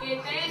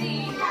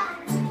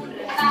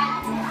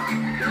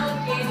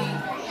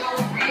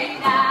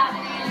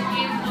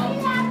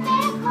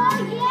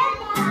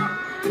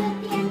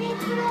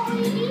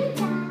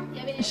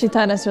 She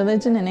taught us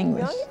religion in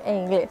English.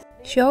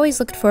 She always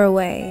looked for a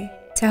way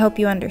to help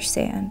you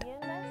understand.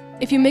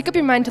 If you make up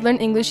your mind to learn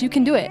English, you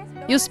can do it.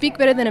 You'll speak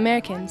better than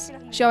Americans.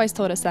 She always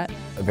told us that.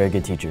 A very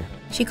good teacher.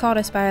 She called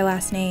us by our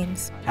last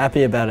names.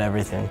 Happy about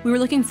everything. We were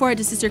looking forward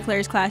to Sister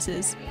Clare's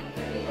classes.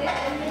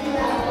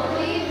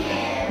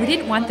 We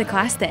didn't want the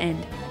class to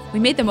end. We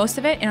made the most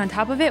of it, and on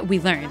top of it, we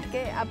learned.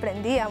 I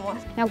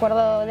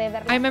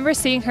remember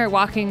seeing her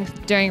walking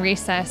during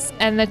recess,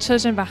 and the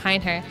children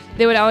behind her,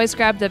 they would always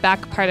grab the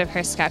back part of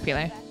her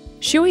scapular.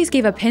 She always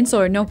gave a pencil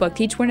or notebook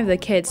to each one of the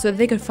kids so that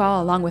they could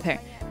follow along with her.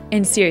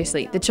 And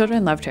seriously, the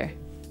children loved her.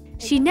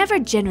 She never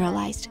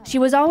generalized. She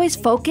was always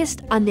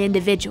focused on the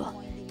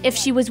individual. If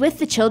she was with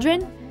the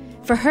children,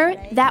 for her,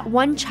 that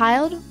one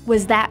child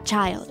was that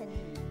child.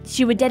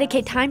 She would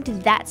dedicate time to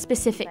that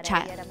specific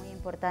child.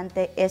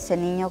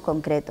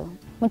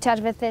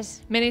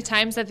 Many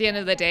times at the end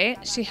of the day,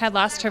 she had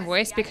lost her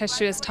voice because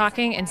she was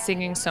talking and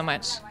singing so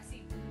much.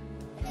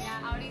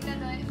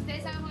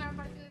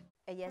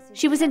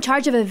 She was in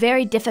charge of a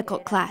very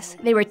difficult class.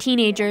 They were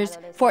teenagers,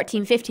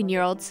 14,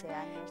 15-year-olds,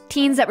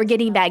 teens that were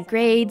getting bad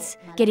grades,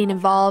 getting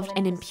involved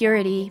in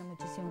impurity.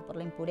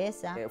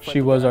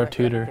 She was our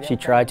tutor. She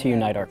tried to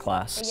unite our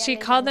class. She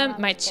called them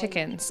my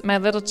chickens, my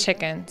little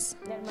chickens.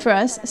 For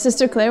us,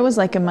 Sister Clare was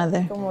like a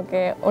mother.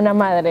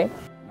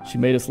 She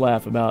made us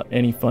laugh about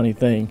any funny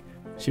thing.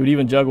 She would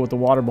even juggle with the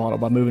water bottle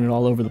by moving it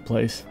all over the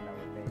place.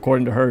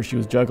 According to her, she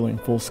was juggling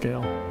full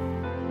scale.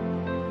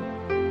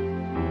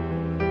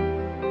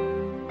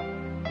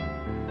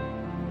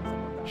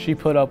 She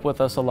put up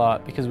with us a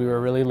lot because we were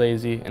really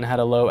lazy and had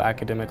a low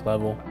academic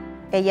level.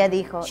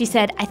 She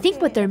said, I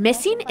think what they're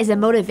missing is a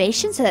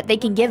motivation so that they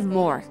can give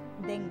more.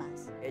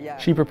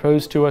 She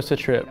proposed to us a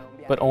trip,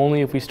 but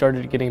only if we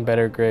started getting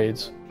better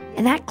grades.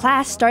 And that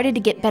class started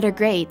to get better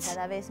grades.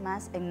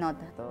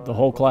 The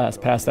whole class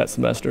passed that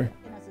semester.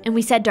 And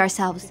we said to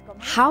ourselves,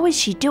 how is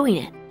she doing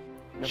it?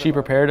 She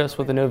prepared us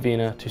with a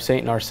novena to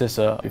St.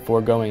 Narcissa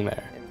before going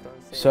there.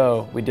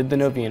 So we did the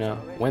novena,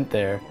 went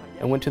there,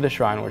 and went to the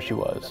shrine where she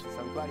was.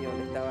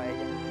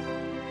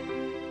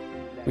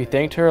 We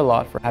thanked her a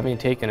lot for having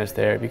taken us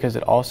there because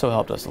it also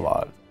helped us a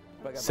lot.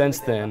 Since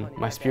then,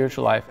 my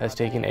spiritual life has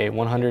taken a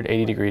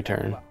 180-degree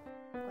turn.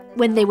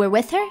 When they were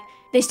with her,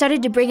 they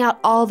started to bring out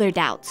all their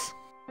doubts.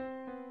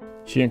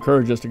 She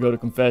encouraged us to go to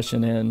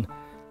confession, and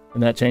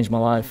that changed my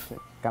life.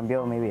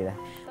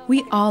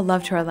 We all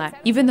loved her a lot,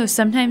 even though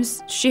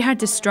sometimes she had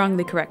to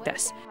strongly correct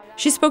us.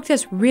 She spoke to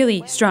us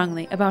really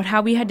strongly about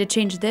how we had to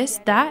change this,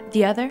 that,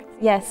 the other.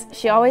 Yes,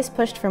 she always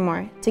pushed for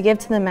more, to give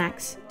to the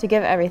max, to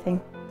give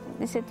everything.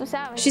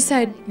 She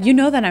said, "You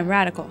know that I'm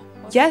radical.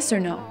 Yes or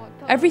no?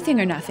 Everything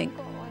or nothing.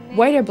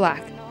 White or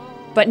black.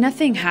 But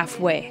nothing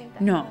halfway.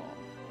 No."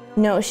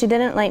 No, she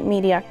didn't like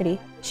mediocrity.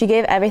 She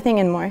gave everything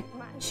and more.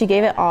 She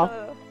gave it all.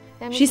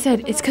 She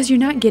said, "It's because you're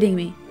not getting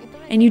me.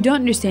 And you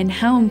don't understand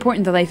how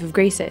important the life of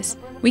grace is.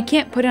 We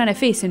can't put on a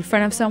face in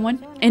front of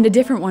someone and a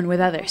different one with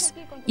others.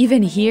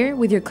 Even here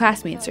with your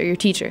classmates or your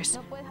teachers.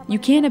 You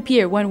can't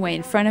appear one way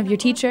in front of your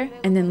teacher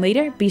and then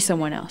later be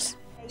someone else."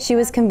 She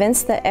was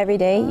convinced that every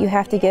day you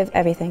have to give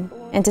everything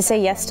and to say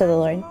yes to the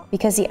Lord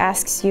because He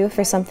asks you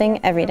for something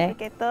every day.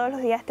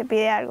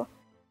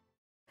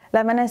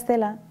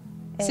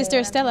 Sister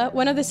Estela,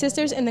 one of the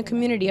sisters in the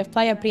community of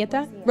Playa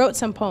Prieta, wrote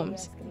some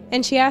poems,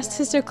 and she asked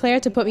Sister Clare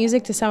to put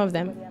music to some of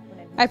them.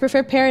 I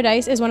Prefer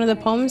Paradise is one of the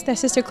poems that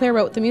Sister Clare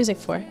wrote the music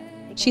for.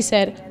 She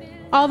said,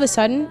 "All of a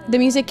sudden, the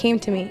music came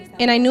to me,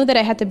 and I knew that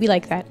I had to be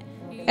like that,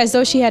 as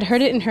though she had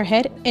heard it in her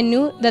head and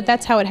knew that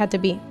that's how it had to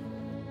be."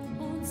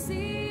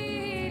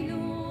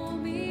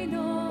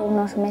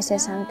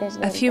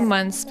 A few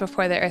months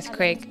before the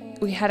earthquake,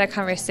 we had a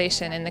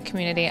conversation in the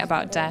community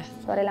about death.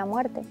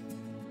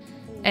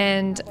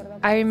 And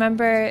I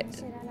remember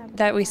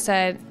that we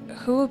said,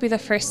 who will be the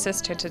first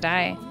sister to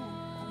die?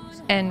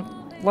 And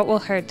what will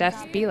her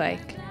death be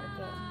like?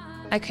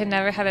 I could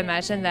never have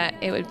imagined that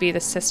it would be the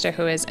sister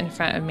who was in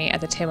front of me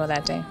at the table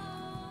that day.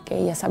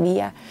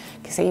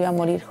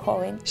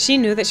 She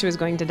knew that she was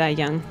going to die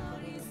young,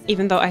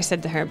 even though I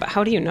said to her, "But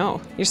how do you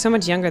know? You're so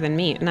much younger than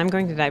me, and I'm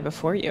going to die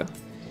before you."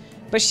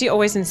 But she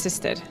always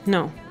insisted,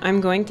 "No,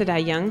 I'm going to die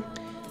young.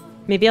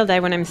 Maybe I'll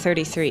die when I'm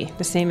 33,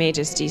 the same age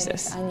as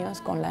Jesus."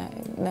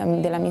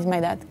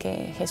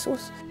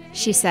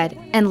 She said,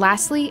 "And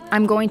lastly,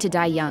 I'm going to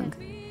die young.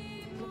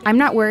 I'm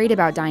not worried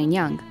about dying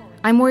young.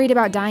 I'm worried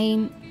about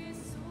dying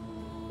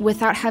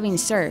without having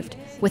served,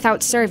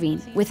 without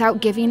serving, without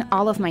giving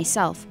all of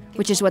myself,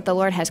 which is what the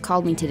Lord has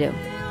called me to do."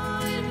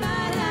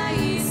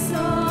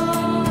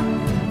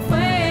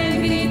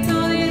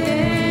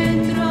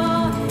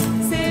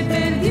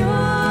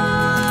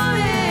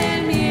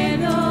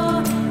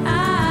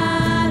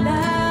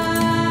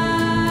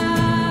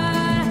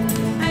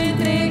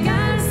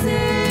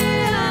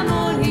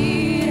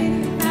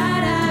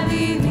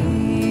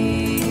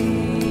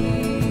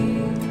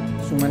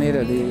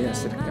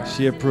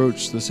 She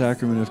approached the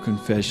sacrament of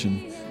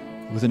confession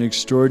with an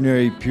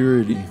extraordinary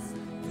purity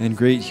and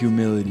great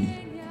humility.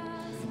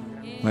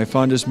 My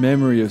fondest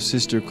memory of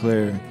Sister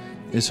Clare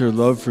is her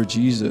love for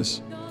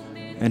Jesus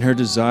and her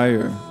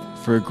desire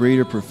for a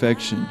greater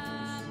perfection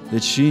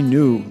that she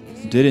knew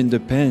didn't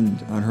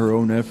depend on her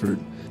own effort,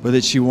 but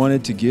that she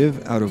wanted to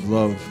give out of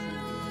love.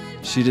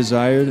 She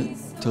desired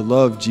to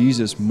love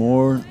Jesus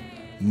more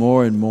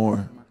and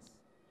more.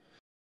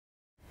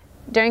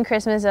 During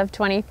Christmas of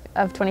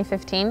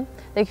 2015,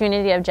 the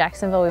community of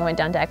Jacksonville, we went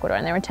down to Ecuador,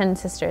 and there were 10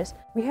 sisters.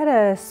 We had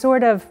a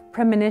sort of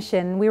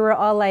premonition. We were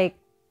all like,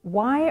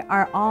 why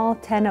are all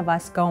 10 of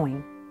us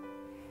going?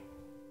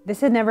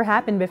 This had never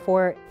happened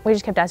before. We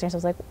just kept asking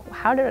ourselves,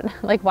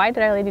 why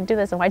did Our Lady do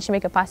this, and why did she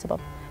make it possible?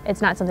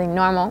 It's not something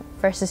normal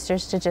for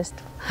sisters to just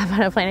hop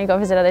on a plane and go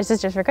visit other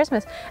sisters for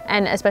Christmas,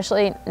 and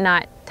especially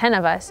not 10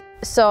 of us.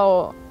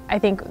 So I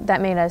think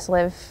that made us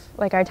live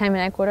our time in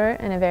Ecuador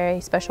in a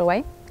very special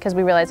way, because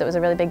we realized it was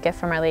a really big gift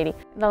from Our Lady.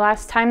 The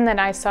last time that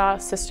I saw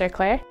Sister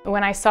Clare,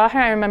 when I saw her,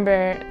 I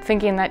remember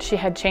thinking that she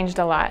had changed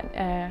a lot.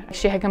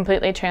 She had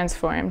completely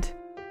transformed.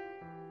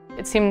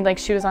 It seemed like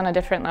she was on a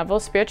different level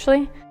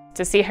spiritually.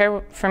 To see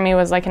her, for me,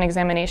 was like an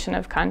examination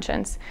of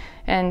conscience.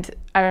 And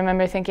I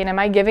remember thinking, am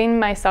I giving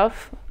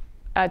myself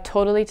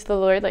totally to the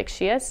Lord like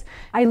she is?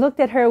 I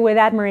looked at her with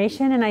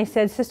admiration and I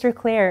said, "Sister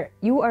Clare,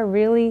 you are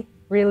really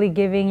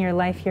giving your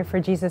life here for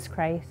Jesus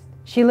Christ."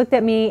 She looked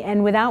at me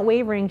and without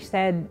wavering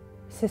said,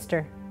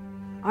 "Sister,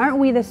 aren't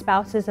we the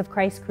spouses of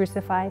Christ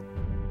crucified?"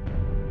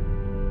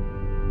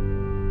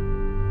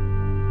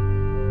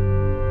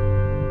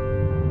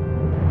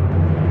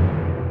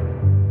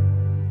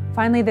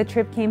 Finally, the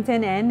trip came to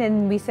an end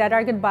and we said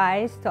our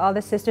goodbyes to all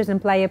the sisters in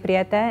Playa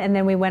Prieta, and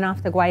then we went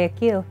off to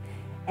Guayaquil.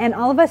 And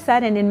all of a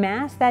sudden, in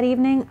Mass that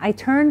evening, I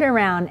turned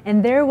around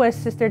and there was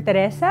Sister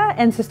Teresa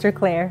and Sister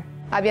Clare.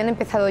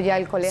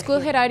 School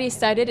had already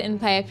started in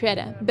Playa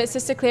Prieta, but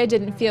Sister Clare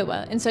didn't feel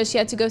well, and so she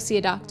had to go see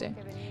a doctor.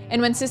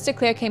 And when Sister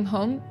Clare came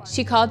home,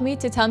 she called me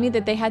to tell me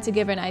that they had to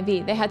give her an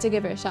IV, they had to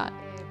give her a shot.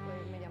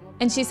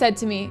 And she said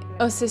to me,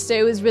 "Oh, sister,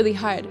 it was really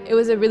hard. It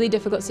was a really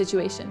difficult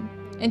situation."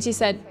 And she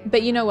said,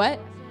 "But you know what?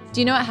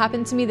 Do you know what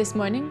happened to me this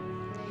morning?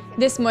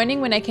 This morning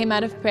when I came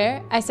out of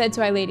prayer, I said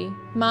to Our Lady,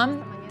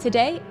 'Mom,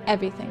 today,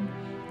 everything.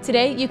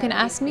 Today, you can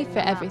ask me for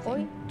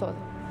everything.'"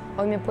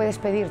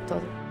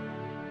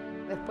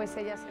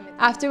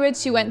 Afterwards,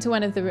 she went to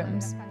one of the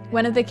rooms.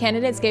 One of the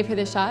candidates gave her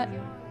the shot,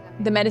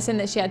 the medicine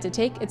that she had to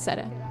take,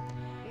 etc.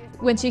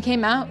 When she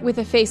came out with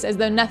a face as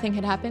though nothing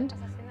had happened,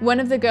 one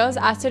of the girls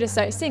asked her to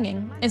start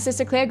singing, and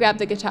Sister Clare grabbed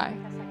the guitar.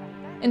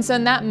 And so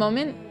in that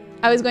moment,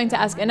 I was going to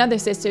ask another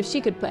sister if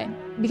she could play,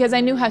 because I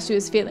knew how she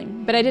was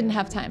feeling, but I didn't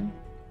have time.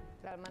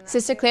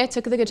 Sister Clare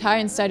took the guitar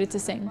and started to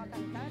sing.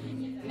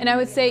 And I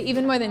would say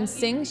even more than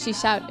sing, she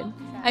shouted.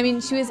 I mean,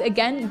 she was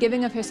again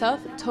giving of herself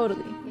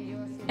totally.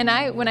 And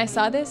when I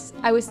saw this,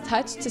 I was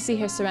touched to see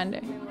her surrender.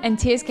 And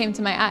tears came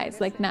to my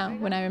eyes, like now,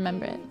 when I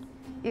remember it.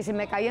 Y se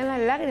me caían las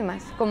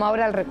lágrimas, como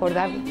ahora al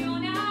recordarlo.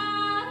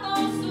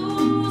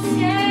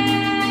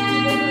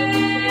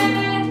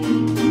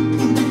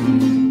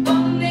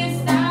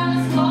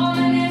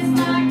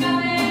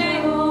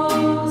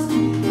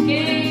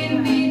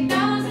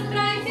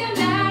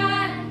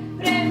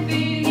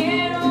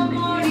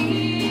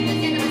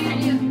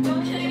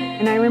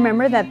 And I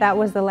remember that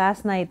was the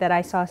last night that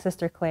I saw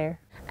Sister Clare.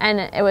 And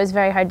it was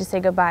very hard to say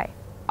goodbye.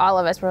 All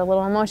of us were a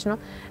little emotional.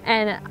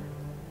 And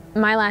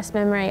my last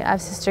memory of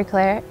Sister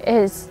Clare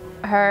is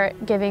her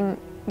giving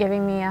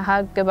me a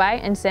hug goodbye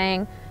and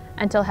saying,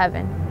 "Until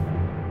heaven."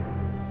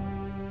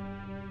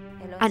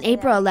 On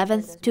April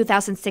 11th,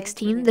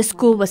 2016, the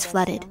school was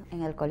flooded.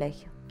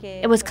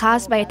 It was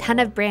caused by a ton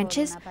of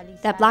branches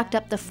that blocked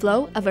up the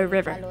flow of a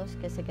river.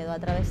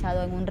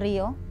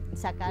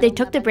 They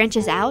took the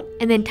branches out,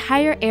 and the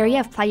entire area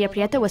of Playa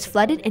Prieta was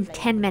flooded in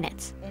 10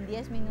 minutes.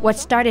 What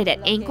started at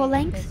ankle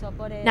length,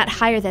 not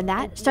higher than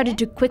that, started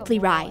to quickly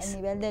rise.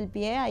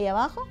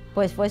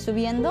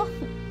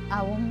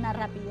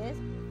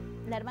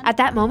 At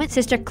that moment,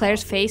 Sister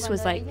Clare's face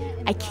was like,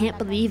 "I can't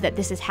believe that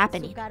this is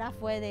happening."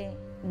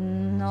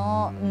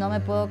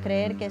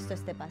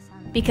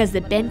 Because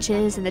the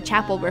benches in the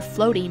chapel were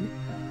floating.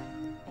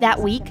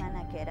 That week,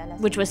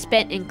 which was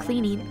spent in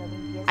cleaning,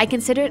 I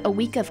consider it a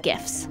week of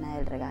gifts.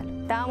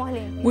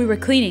 We were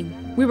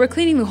cleaning. We were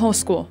cleaning the whole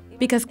school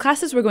because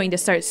classes were going to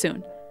start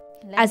soon.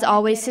 As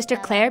always, Sister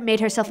Clare made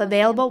herself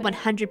available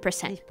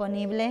 100%.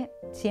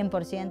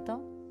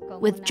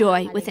 With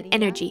joy, with an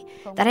energy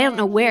that I don't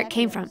know where it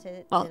came from.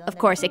 Well, of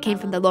course, it came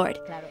from the Lord.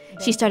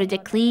 She started to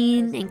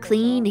clean and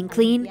clean and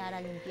clean.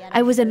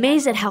 I was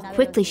amazed at how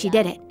quickly she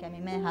did it.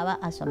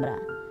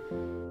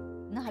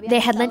 They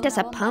had lent us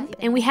a pump,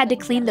 and we had to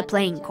clean the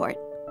playing court.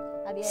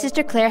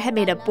 Sister Clare had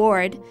made a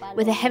board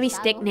with a heavy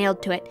stick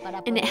nailed to it,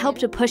 and it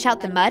helped to push out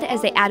the mud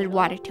as they added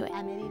water to it.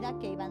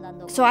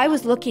 So I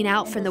was looking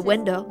out from the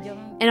window,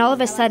 and all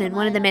of a sudden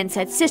one of the men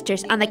said,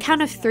 "Sisters, on the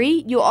count of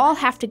 3, you all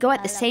have to go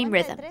at the same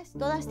rhythm,"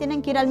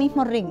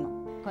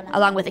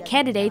 along with the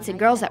candidates and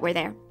girls that were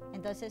there.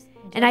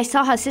 And I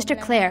saw how Sister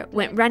Clare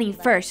went running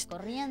first.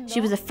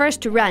 She was the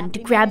first to run, to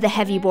grab the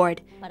heavy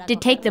board, to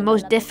take the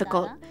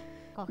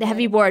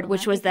heavy board,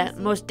 which was the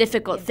most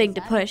difficult thing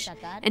to push,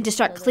 and to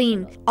start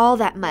cleaning all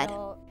that mud.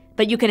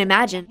 But you can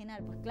imagine.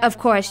 Of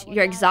course,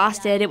 you're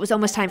exhausted. It was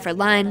almost time for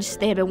lunch.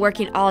 They had been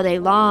working all day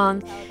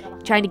long,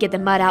 trying to get the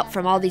mud out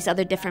from all these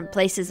other different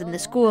places in the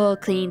school,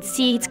 cleaning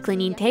seats,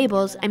 cleaning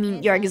tables. I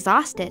mean, you're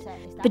exhausted.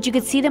 But you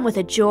could see them with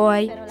a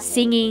joy,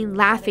 singing,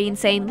 laughing,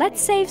 saying,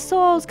 "Let's save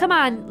souls. Come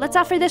on, let's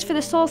offer this for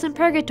the souls in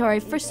purgatory,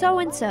 for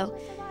so-and-so."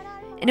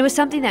 And it was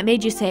something that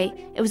made you say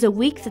it was a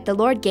week that the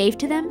Lord gave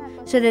to them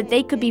so that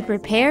they could be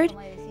prepared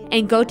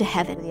and go to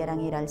heaven.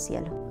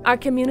 Our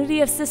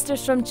community of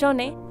sisters from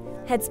Chone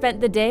had spent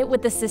the day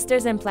with the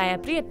sisters in Playa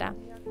Prieta,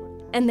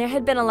 and there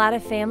had been a lot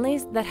of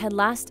families that had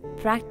lost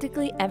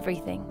practically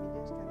everything.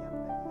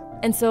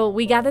 And so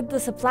we gathered the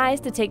supplies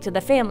to take to the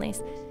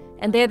families,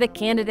 and there the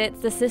candidates,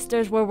 the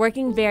sisters, were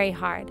working very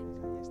hard.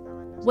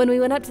 When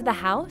we went up to the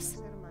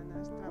house,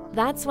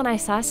 that's when I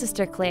saw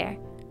Sister Clare,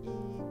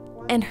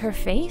 and her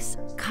face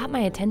caught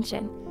my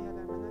attention.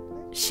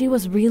 She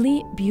was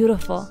really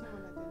beautiful.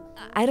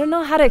 I don't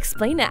know how to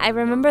explain it. I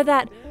remember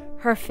that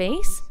her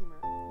face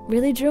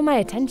really drew my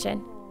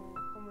attention.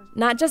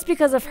 Not just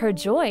because of her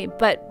joy,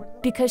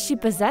 but because she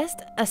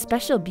possessed a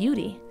special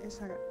beauty.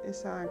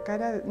 Esa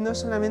cara no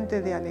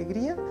solamente de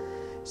alegría,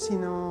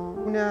 sino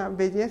una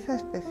belleza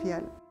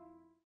especial.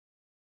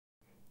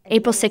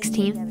 April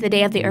 16th, the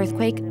day of the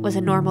earthquake, was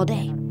a normal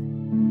day.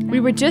 We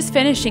were just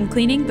finishing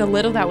cleaning the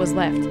little that was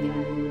left.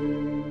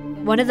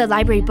 One of the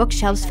library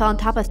bookshelves fell on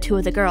top of 2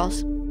 of the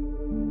girls.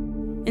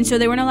 And so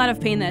they were in a lot of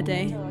pain that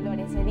day.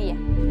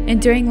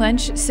 And during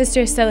lunch,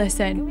 Sister Estella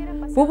said,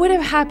 "What would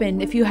have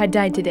happened if you had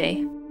died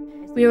today?"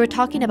 We were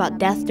talking about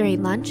death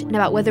during lunch and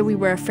about whether we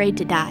were afraid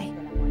to die.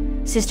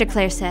 Sister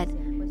Clare said,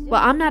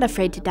 "Well, I'm not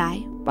afraid to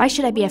die. Why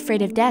should I be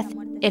afraid of death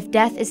if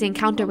death is the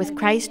encounter with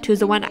Christ, who's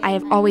the one I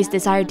have always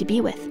desired to be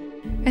with?"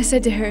 I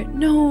said to her,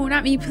 "No,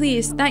 not me,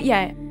 please, not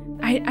yet.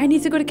 I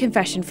need to go to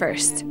confession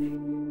first."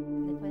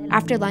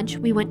 After lunch,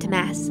 we went to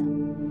Mass.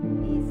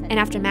 And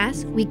after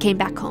Mass, we came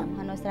back home.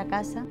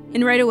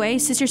 And right away,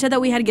 Sister said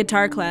that we had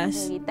guitar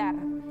class.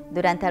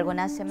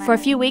 For a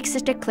few weeks,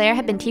 Sister Clare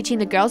had been teaching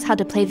the girls how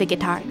to play the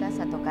guitar.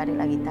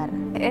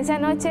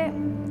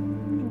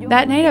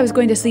 That night I was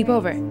going to sleep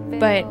over,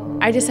 but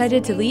I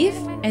decided to leave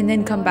and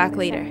then come back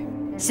later.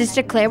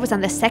 Sister Clare was on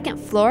the second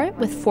floor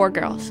with 4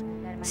 girls.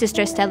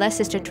 Sister Estela,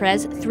 Sister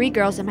Therese, 3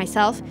 girls, and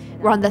myself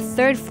were on the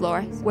 3rd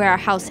floor where our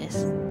house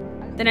is.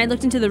 Then I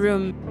looked into the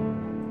room,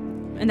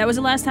 and that was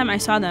the last time I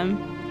saw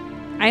them.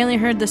 I only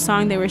heard the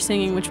song they were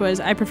singing, which was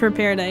I Prefer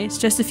Paradise,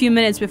 just a few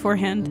minutes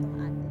beforehand.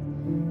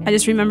 I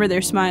just remember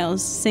their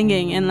smiles,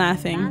 singing and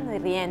laughing.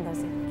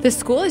 The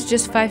school is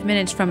just 5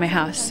 minutes from my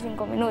house.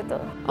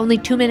 Only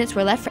 2 minutes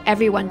were left for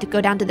everyone to go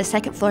down to the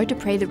 2nd floor to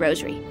pray the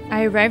rosary.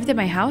 I arrived at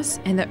my house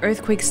and the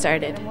earthquake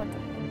started.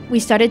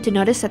 We started to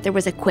notice that there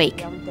was a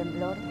quake.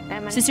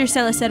 Sister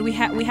Stella said, we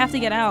have to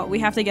get out, we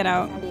have to get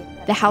out.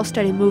 The house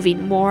started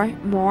moving more,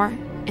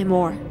 and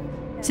more.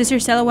 Sister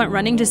Stella went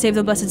running to save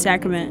the Blessed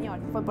Sacrament.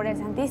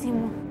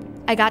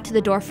 I got to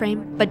the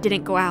doorframe, but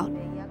didn't go out.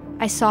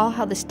 I saw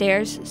how the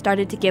stairs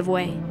started to give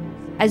way,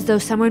 as though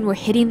someone were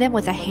hitting them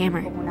with a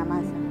hammer.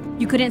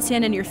 You couldn't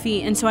stand on your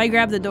feet, and so I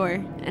grabbed the door.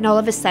 And all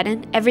of a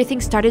sudden, everything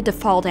started to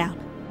fall down.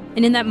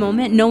 And in that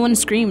moment, no one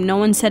screamed, no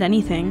one said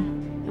anything.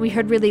 And we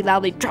heard really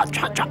loudly, drop,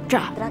 drop, drop,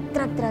 drop.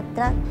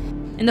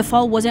 And the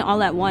fall wasn't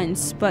all at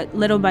once, but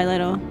little by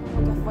little.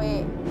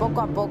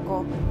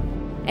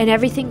 And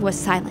everything was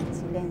silent.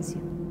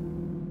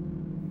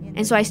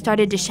 And so I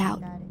started to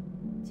shout,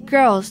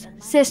 girls,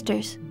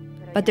 sisters,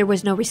 but there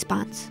was no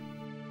response.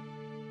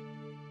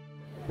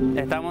 We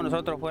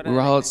were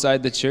all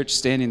outside the church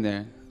standing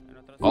there.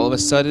 All of a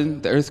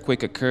sudden, the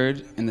earthquake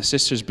occurred and the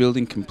sisters'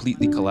 building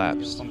completely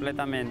collapsed.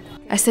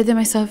 I said to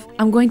myself,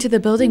 I'm going to the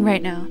building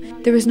right now.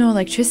 There was no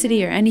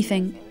electricity or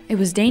anything. It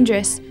was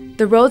dangerous.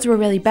 The roads were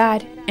really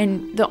bad,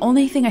 and the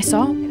only thing I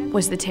saw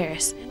was the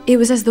terrace. It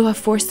was as though a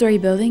 4-story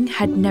building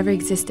had never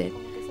existed,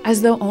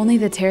 as though only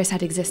the terrace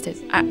had existed.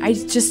 I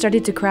just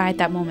started to cry at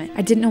that moment.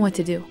 I didn't know what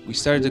to do. We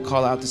started to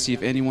call out to see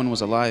if anyone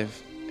was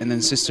alive, and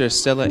then Sister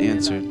Estela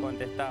answered.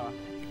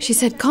 She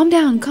said, calm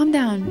down, calm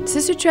down.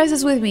 Sister Therese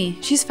is with me.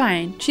 She's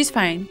fine, she's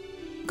fine.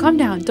 Calm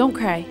down, don't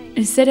cry.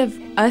 Instead of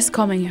us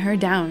calming her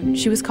down,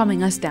 she was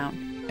calming us down.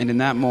 And in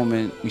that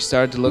moment, we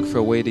started to look for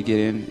a way to get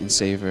in and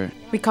save her.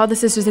 We called the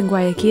sisters in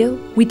Guayaquil.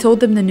 We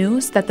told them the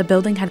news that the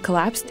building had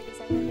collapsed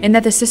and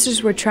that the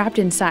sisters were trapped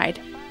inside,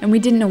 and we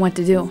didn't know what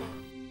to do.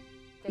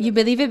 You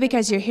believe it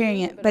because you're hearing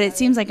it, but it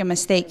seems like a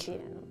mistake.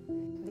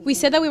 We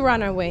said that we were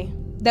on our way,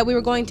 that we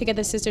were going to get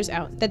the sisters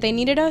out, that they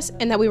needed us,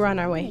 and that we were on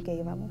our way.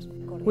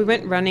 We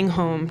went running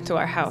home to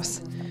our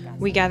house.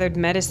 We gathered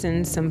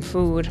medicine, some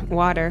food,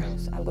 water.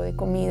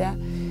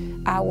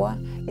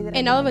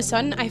 And all of a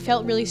sudden, I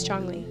felt really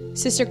strongly.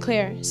 Sister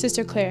Clare,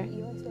 Sister Clare.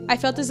 I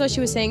felt as though she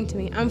was saying to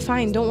me, I'm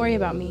fine, don't worry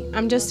about me.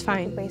 I'm just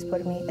fine.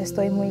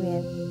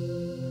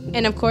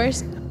 And of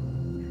course,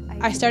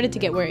 I started to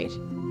get worried.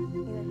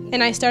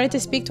 And I started to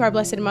speak to our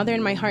Blessed Mother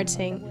in my heart,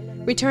 saying,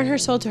 return her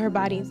soul to her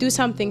body, do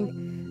something,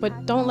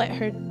 but don't let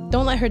her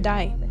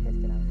die.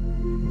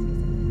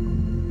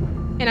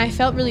 And I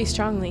felt really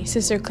strongly,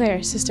 Sister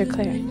Clare, Sister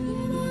Clare.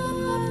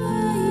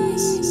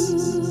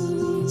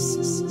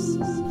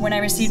 When I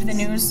received the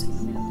news,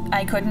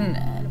 I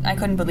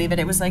couldn't believe it.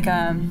 It was like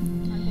a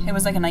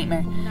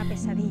nightmare.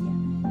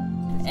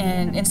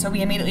 And so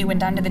we immediately went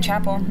down to the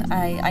chapel.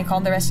 I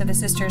called the rest of the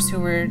sisters who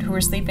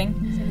were sleeping.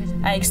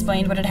 I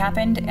explained what had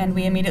happened, and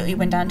we immediately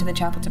went down to the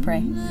chapel to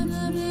pray.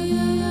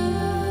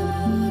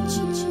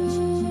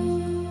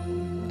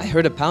 I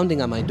heard a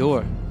pounding on my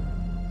door.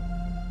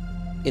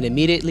 And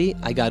immediately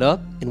I got up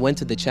and went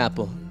to the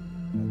chapel.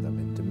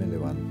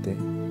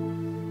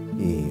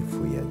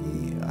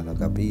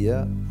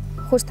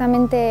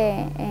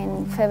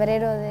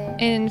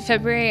 In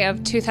February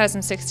of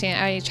 2016,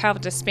 I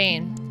traveled to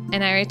Spain,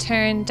 and I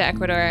returned to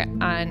Ecuador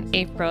on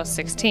April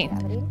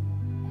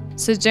 16th.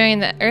 So during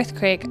the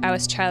earthquake, I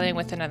was traveling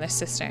with another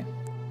sister.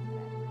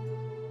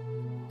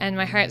 And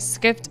my heart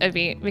skipped a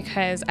beat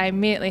because I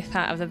immediately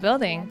thought of the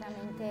building.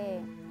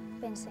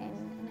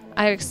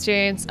 I've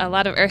experienced a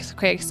lot of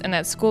earthquakes in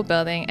that school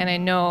building, and I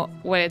know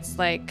what it's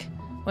like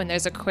when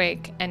there's a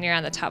quake and you're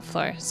on the top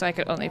floor, so I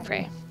could only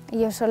pray.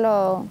 Yo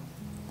solo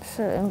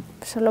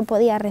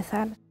podía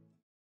rezar.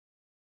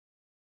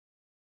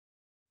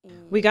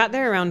 We got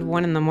there around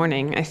 1 in the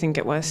morning, I think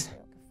it was.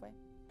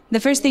 The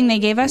first thing they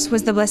gave us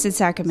was the Blessed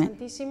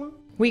Sacrament.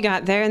 We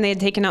got there and they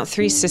had taken out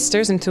 3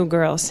 sisters and 2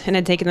 girls and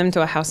had taken them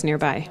to a house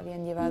nearby.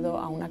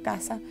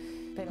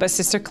 But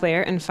Sister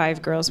Clare and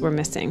 5 girls were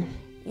missing.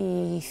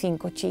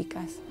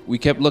 We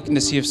kept looking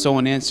to see if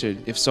someone answered,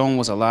 if someone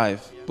was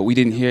alive, but we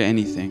didn't hear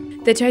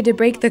anything. They tried to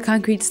break the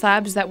concrete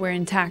slabs that were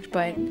intact,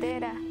 but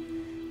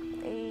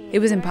it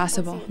was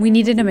impossible. We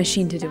needed a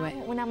machine to do it.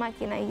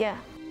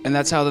 And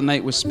that's how the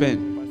night was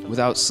spent,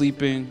 without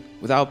sleeping,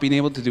 without being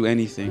able to do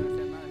anything.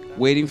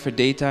 Waiting for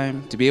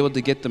daytime to be able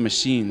to get the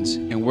machines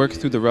and work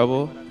through the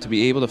rubble to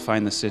be able to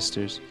find the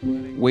sisters.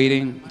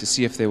 Waiting to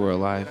see if they were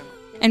alive.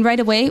 And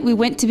right away, we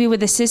went to be with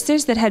the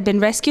sisters that had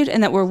been rescued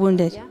and that were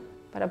wounded.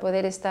 para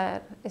poder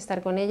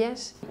estar con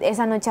ellas.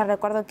 Esa noche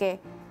recuerdo que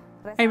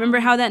I remember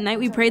how that night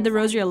we prayed the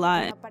rosary a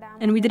lot,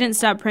 and we didn't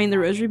stop praying the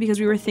rosary because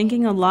we were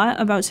thinking a lot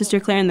about Sister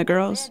Clare and the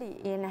girls.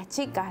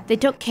 They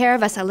took care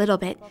of us a little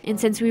bit, and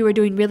since we were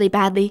doing really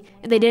badly,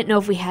 and they didn't know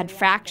if we had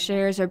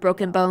fractures or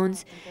broken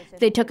bones,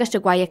 they took us to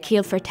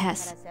Guayaquil for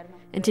tests,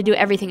 and to do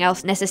everything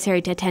else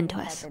necessary to attend to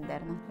us.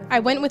 I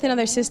went with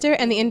another sister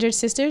and the injured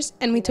sisters,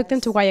 and we took them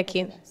to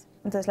Guayaquil.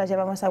 Entonces las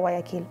llevamos a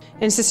Guayaquil.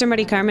 And Sister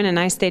Mari Carmen and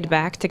I stayed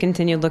back to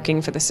continue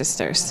looking for the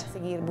sisters.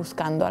 Seguir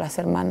buscando a las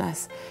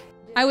hermanas.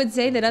 I would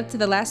say that up to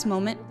the last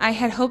moment, I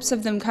had hopes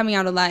of them coming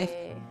out alive.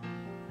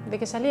 De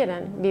que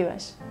salieran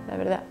vivas, la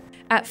verdad.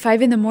 At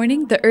 5 in the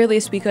morning, the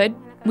earliest we could,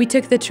 we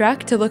took the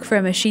truck to look for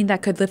a machine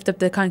that could lift up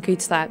the concrete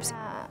slabs.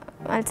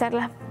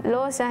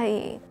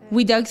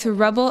 We dug through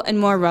rubble and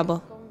more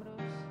rubble.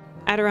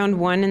 At around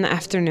 1 in the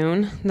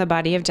afternoon, the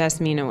body of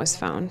Jasmina was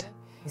found.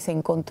 Se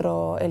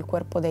encontró el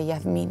cuerpo de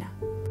Yasmina.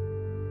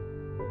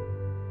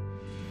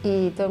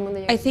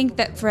 I think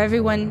that for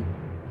everyone,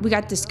 we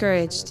got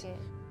discouraged.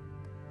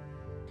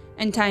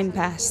 And time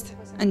passed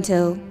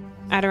until...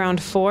 At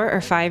around 4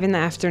 or 5 in the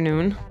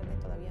afternoon,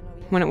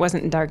 when it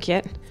wasn't dark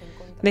yet,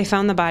 they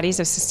found the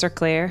bodies of Sister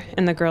Clare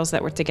and the girls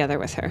that were together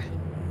with her.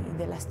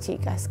 De las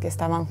chicas que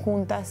estaban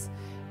juntas.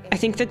 I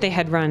think that they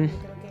had run.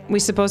 We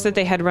suppose that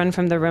they had run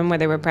from the room where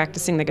they were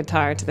practicing the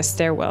guitar to the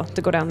stairwell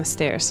to go down the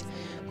stairs,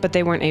 but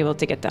they weren't able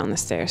to get down the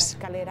stairs.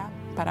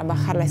 Para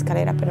bajar la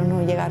escalera, pero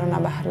no llegaron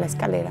a bajar la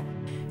escalera.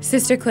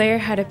 Sister Clare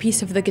had a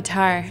piece of the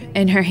guitar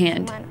in her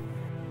hand.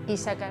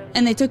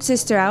 And they took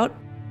Sister out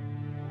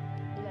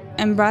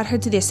and brought her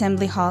to the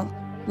assembly hall,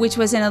 which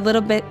was in a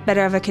little bit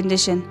better of a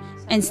condition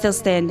and still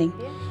standing.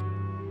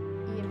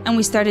 And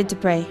we started to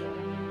pray.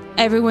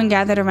 Everyone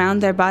gathered around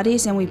their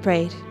bodies and we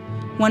prayed.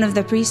 One of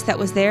the priests that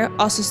was there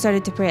also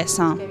started to pray a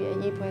psalm.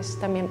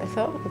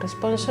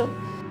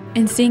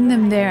 And seeing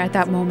them there at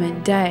that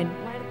moment, dead,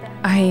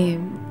 I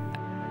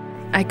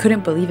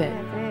couldn't believe it.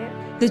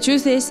 The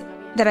truth is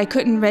that I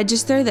couldn't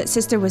register that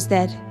Sister was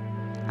dead.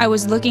 I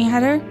was looking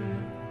at her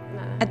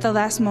at the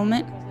last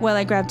moment while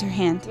I grabbed her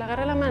hand.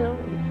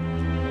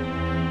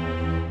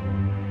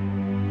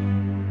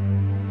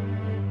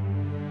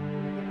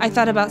 I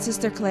thought about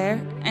Sister Clare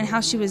and how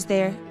she was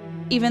there,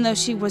 even though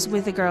she was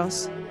with the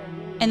girls,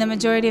 and the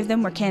majority of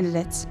them were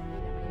candidates.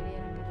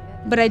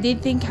 But I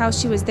did think how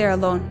she was there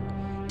alone.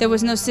 There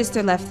was no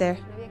sister left there.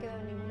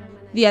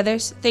 The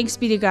others, thanks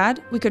be to God,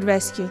 we could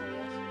rescue.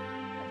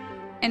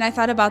 And I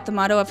thought about the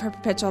motto of her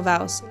perpetual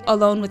vows,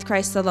 alone with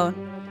Christ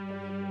alone.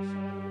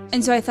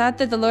 And so I thought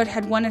that the Lord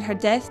had wanted her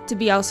death to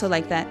be also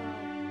like that.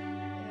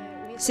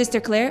 Sister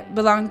Clare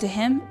belonged to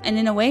Him, and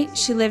in a way,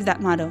 she lived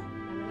that motto.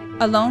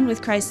 Alone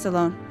with Christ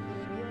alone.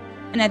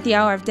 And at the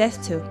hour of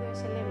death too.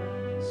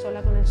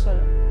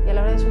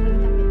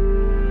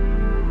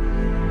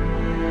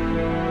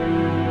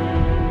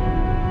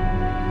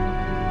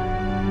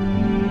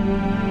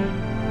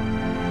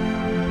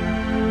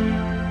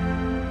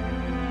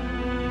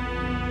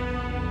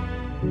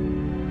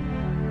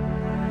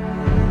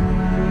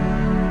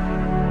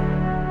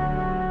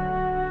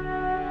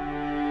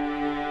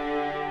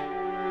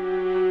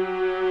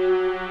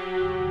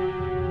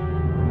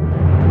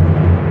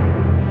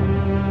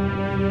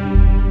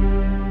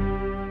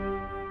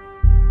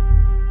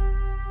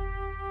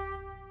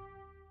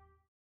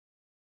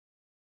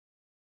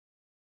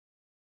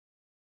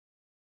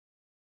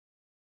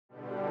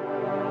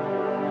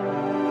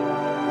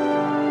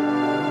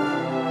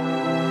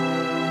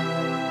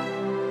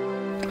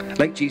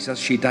 Like Jesus,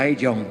 she died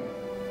young.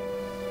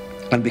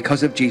 And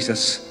because of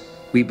Jesus,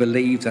 we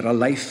believe that a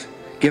life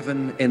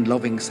given in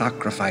loving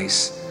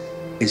sacrifice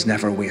is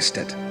never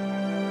wasted.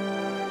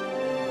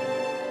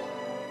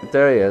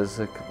 There is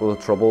a couple of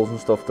troubles and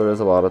stuff. There is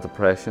a lot of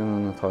depression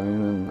in the town,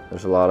 and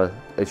there's a lot of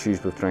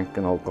issues with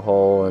drinking,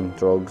 alcohol and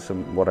drugs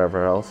and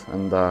whatever else.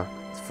 And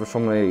for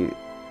somebody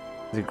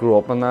to grow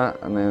up in that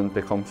and then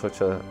become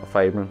such a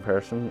vibrant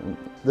person.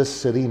 This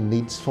city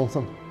needs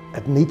something.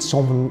 It needs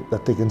something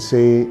that they can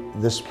say,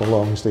 this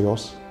belongs to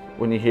us.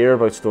 When you hear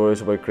about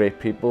stories about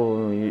great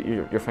people,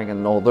 you're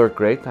thinking, no, they're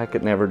great, I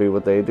could never do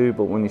what they do.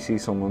 But when you see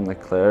someone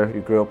like Clare, who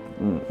grew up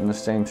in the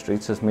same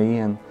streets as me,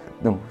 and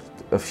you know,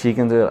 if she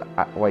can do it,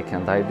 why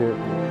can't I do it?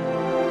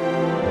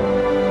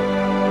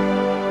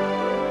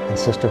 And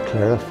Sister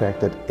Clare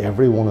affected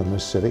everyone in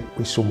this city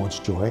with so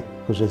much joy,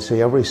 because they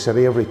say every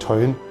city, every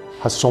town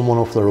has someone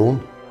of their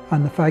own.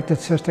 And the fact that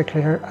Sister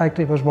Clare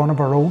actually was one of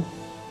our own,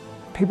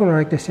 people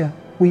are actually saying,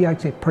 we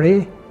actually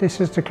pray to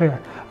Sister Clare,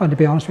 and to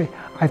be honest with you,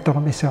 I've done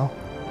it myself.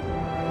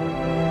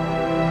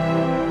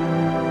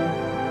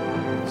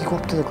 You go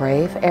up to the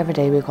grave, every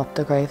day we go up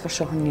to the grave, there's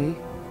something new.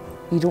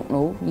 You don't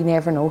know, you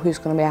never know who's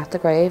going to be at the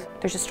grave.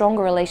 There's a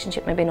stronger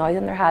relationship maybe now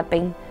than there had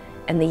been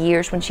in the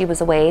years when she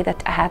was away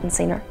that I hadn't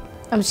seen her.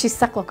 She's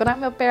stuck looking at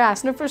me up there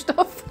asking her for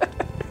stuff.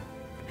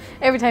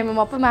 Every time I'm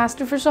up, I'm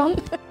asking her for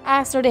something.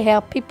 I asked her to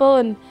help people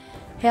and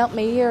help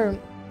me.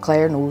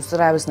 Clare knows that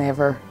I was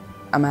never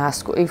a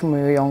mask. Even when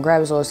we were younger, I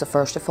was always the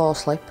first to fall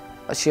asleep.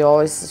 She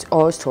always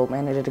told me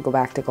I needed to go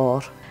back to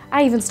God.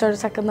 I even started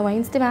taking the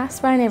wines to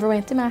Mass, where I never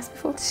went to Mass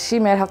before. She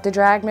might have to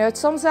drag me out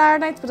some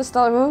Saturday nights, but I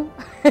still go.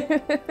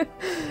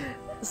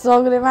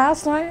 Still go to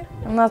Mass now,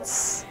 and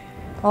that's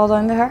all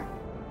down to her.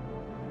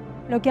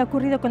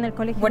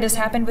 What has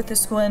happened with the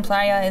school in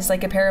Playa is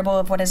like a parable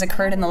of what has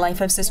occurred in the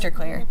life of Sister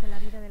Clare.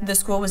 The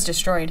school was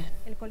destroyed.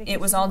 It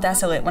was all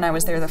desolate when I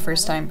was there the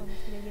first time.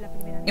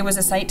 It was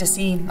a sight to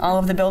see, all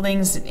of the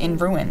buildings in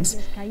ruins.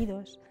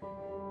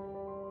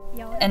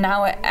 And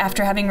now,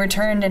 after having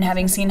returned and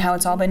having seen how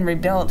it's all been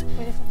rebuilt,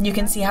 you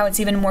can see how it's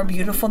even more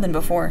beautiful than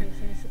before.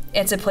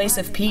 It's a place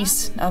of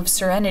peace, of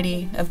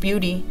serenity, of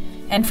beauty,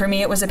 and for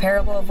me it was a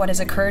parable of what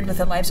has occurred with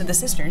the lives of the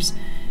sisters,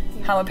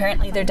 how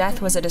apparently their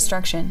death was a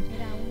destruction,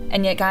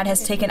 and yet God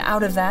has taken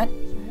out of that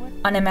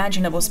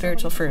unimaginable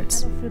spiritual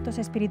fruits.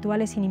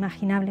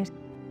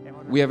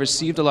 We have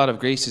received a lot of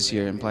graces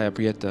here in Playa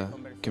Prieta,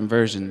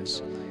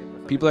 conversions.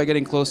 People are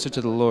getting closer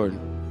to the Lord,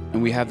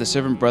 and we have the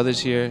servant brothers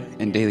here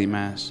in daily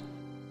Mass.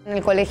 Here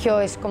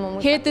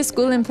at the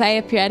school in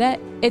Playa Prieta,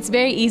 it's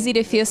very easy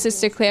to feel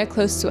Sister Clare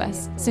close to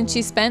us, since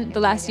she spent the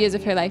last years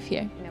of her life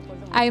here.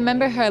 I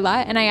remember her a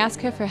lot, and I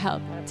ask her for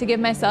help, to give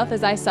myself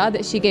as I saw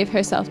that she gave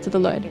herself to the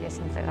Lord.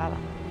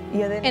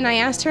 And I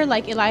asked her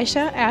like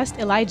Elisha asked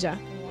Elijah,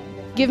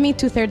 "Give me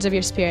 2/3 of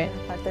your spirit."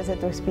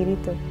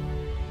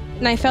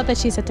 And I felt that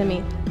she said to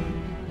me,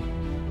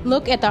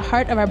 "Look at the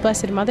heart of our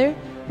Blessed Mother,"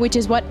 which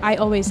is what I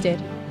always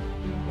did.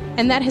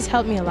 And that has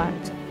helped me a lot.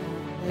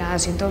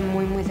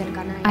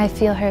 I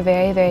feel her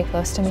very, very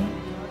close to me.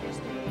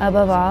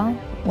 Above all,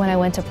 when I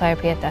went to Playa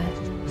Prieta,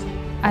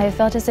 I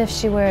felt as if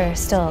she were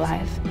still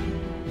alive.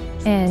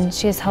 And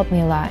she has helped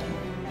me a lot.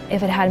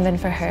 If it hadn't been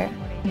for her,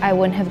 I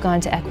wouldn't have gone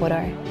to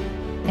Ecuador.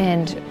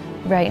 And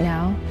right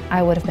now,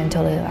 I would have been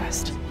totally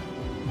lost.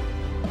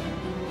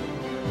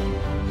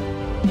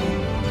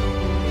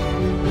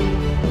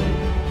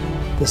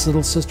 This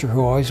little sister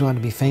who always wanted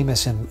to be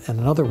famous in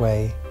another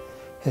way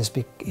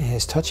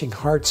is touching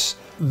hearts,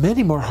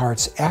 many more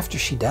hearts after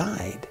she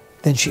died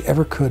than she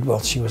ever could while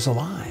she was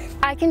alive.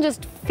 I can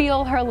just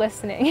feel her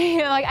listening.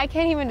 Like I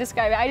can't even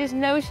describe it. I just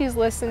know she's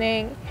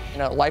listening.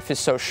 Life is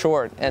so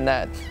short, and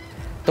that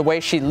the way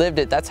she lived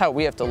it, that's how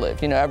we have to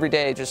live. Every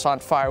day just on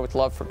fire with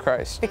love for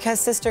Christ. Because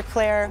Sister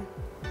Clare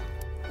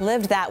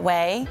lived that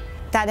way,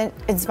 that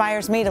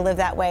inspires me to live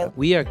that way.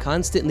 We are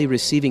constantly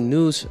receiving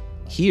news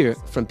here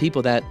from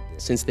people that,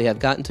 since they have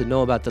gotten to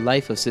know about the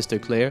life of Sister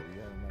Clare,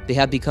 they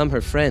have become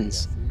her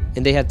friends,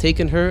 and they have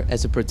taken her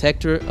as a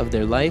protector of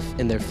their life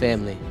and their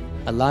family.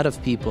 A lot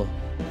of people.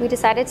 We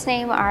decided to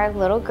name our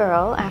little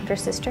girl after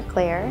Sister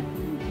Clare.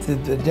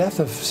 The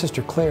death of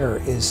Sister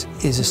Clare is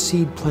a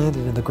seed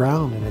planted in the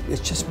ground, and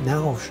it's just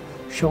now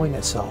showing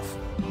itself.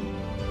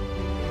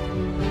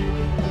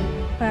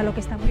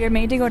 We are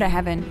made to go to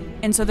heaven,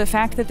 and so the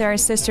fact that there are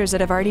sisters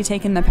that have already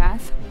taken the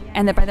path,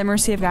 and that by the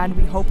mercy of God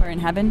we hope are in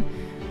heaven,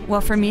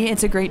 well, for me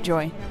it's a great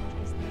joy.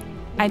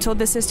 I told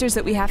the sisters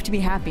that we have to be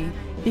happy,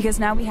 because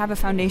now we have a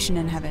foundation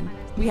in heaven.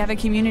 We have a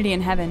community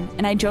in heaven,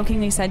 and I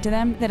jokingly said to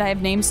them that I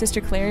have named Sister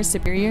Clare as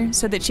Superior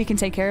so that she can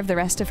take care of the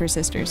rest of her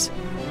sisters.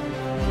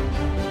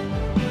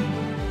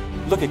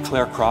 Look at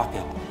Clare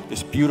Crockett,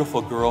 this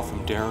beautiful girl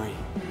from Derry,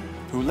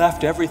 who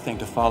left everything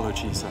to follow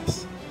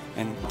Jesus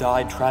and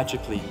died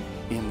tragically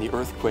in the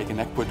earthquake in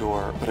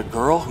Ecuador, but a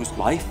girl whose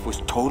life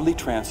was totally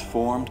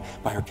transformed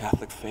by her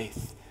Catholic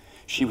faith.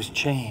 She was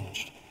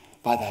changed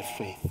by that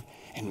faith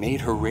and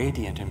made her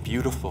radiant and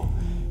beautiful,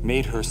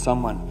 made her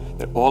someone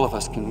that all of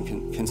us can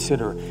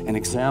consider an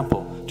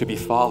example to be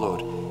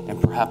followed and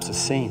perhaps a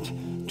saint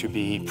to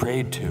be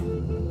prayed to.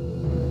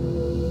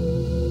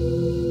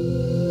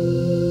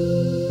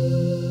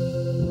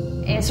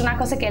 Es una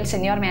cosa que el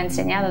Señor me ha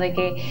enseñado, de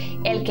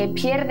que el que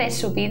pierde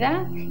su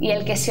vida y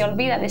el que se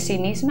olvida de sí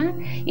misma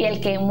y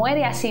el que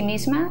muere a sí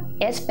misma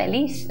es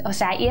feliz. O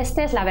sea, y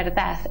esta es la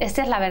verdad,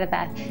 esta es la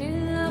verdad.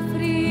 En la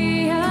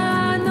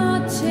fría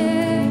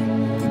noche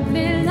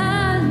del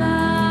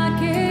alma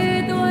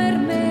que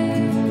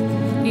duerme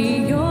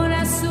y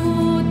llora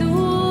su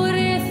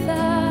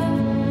dureza,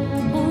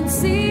 un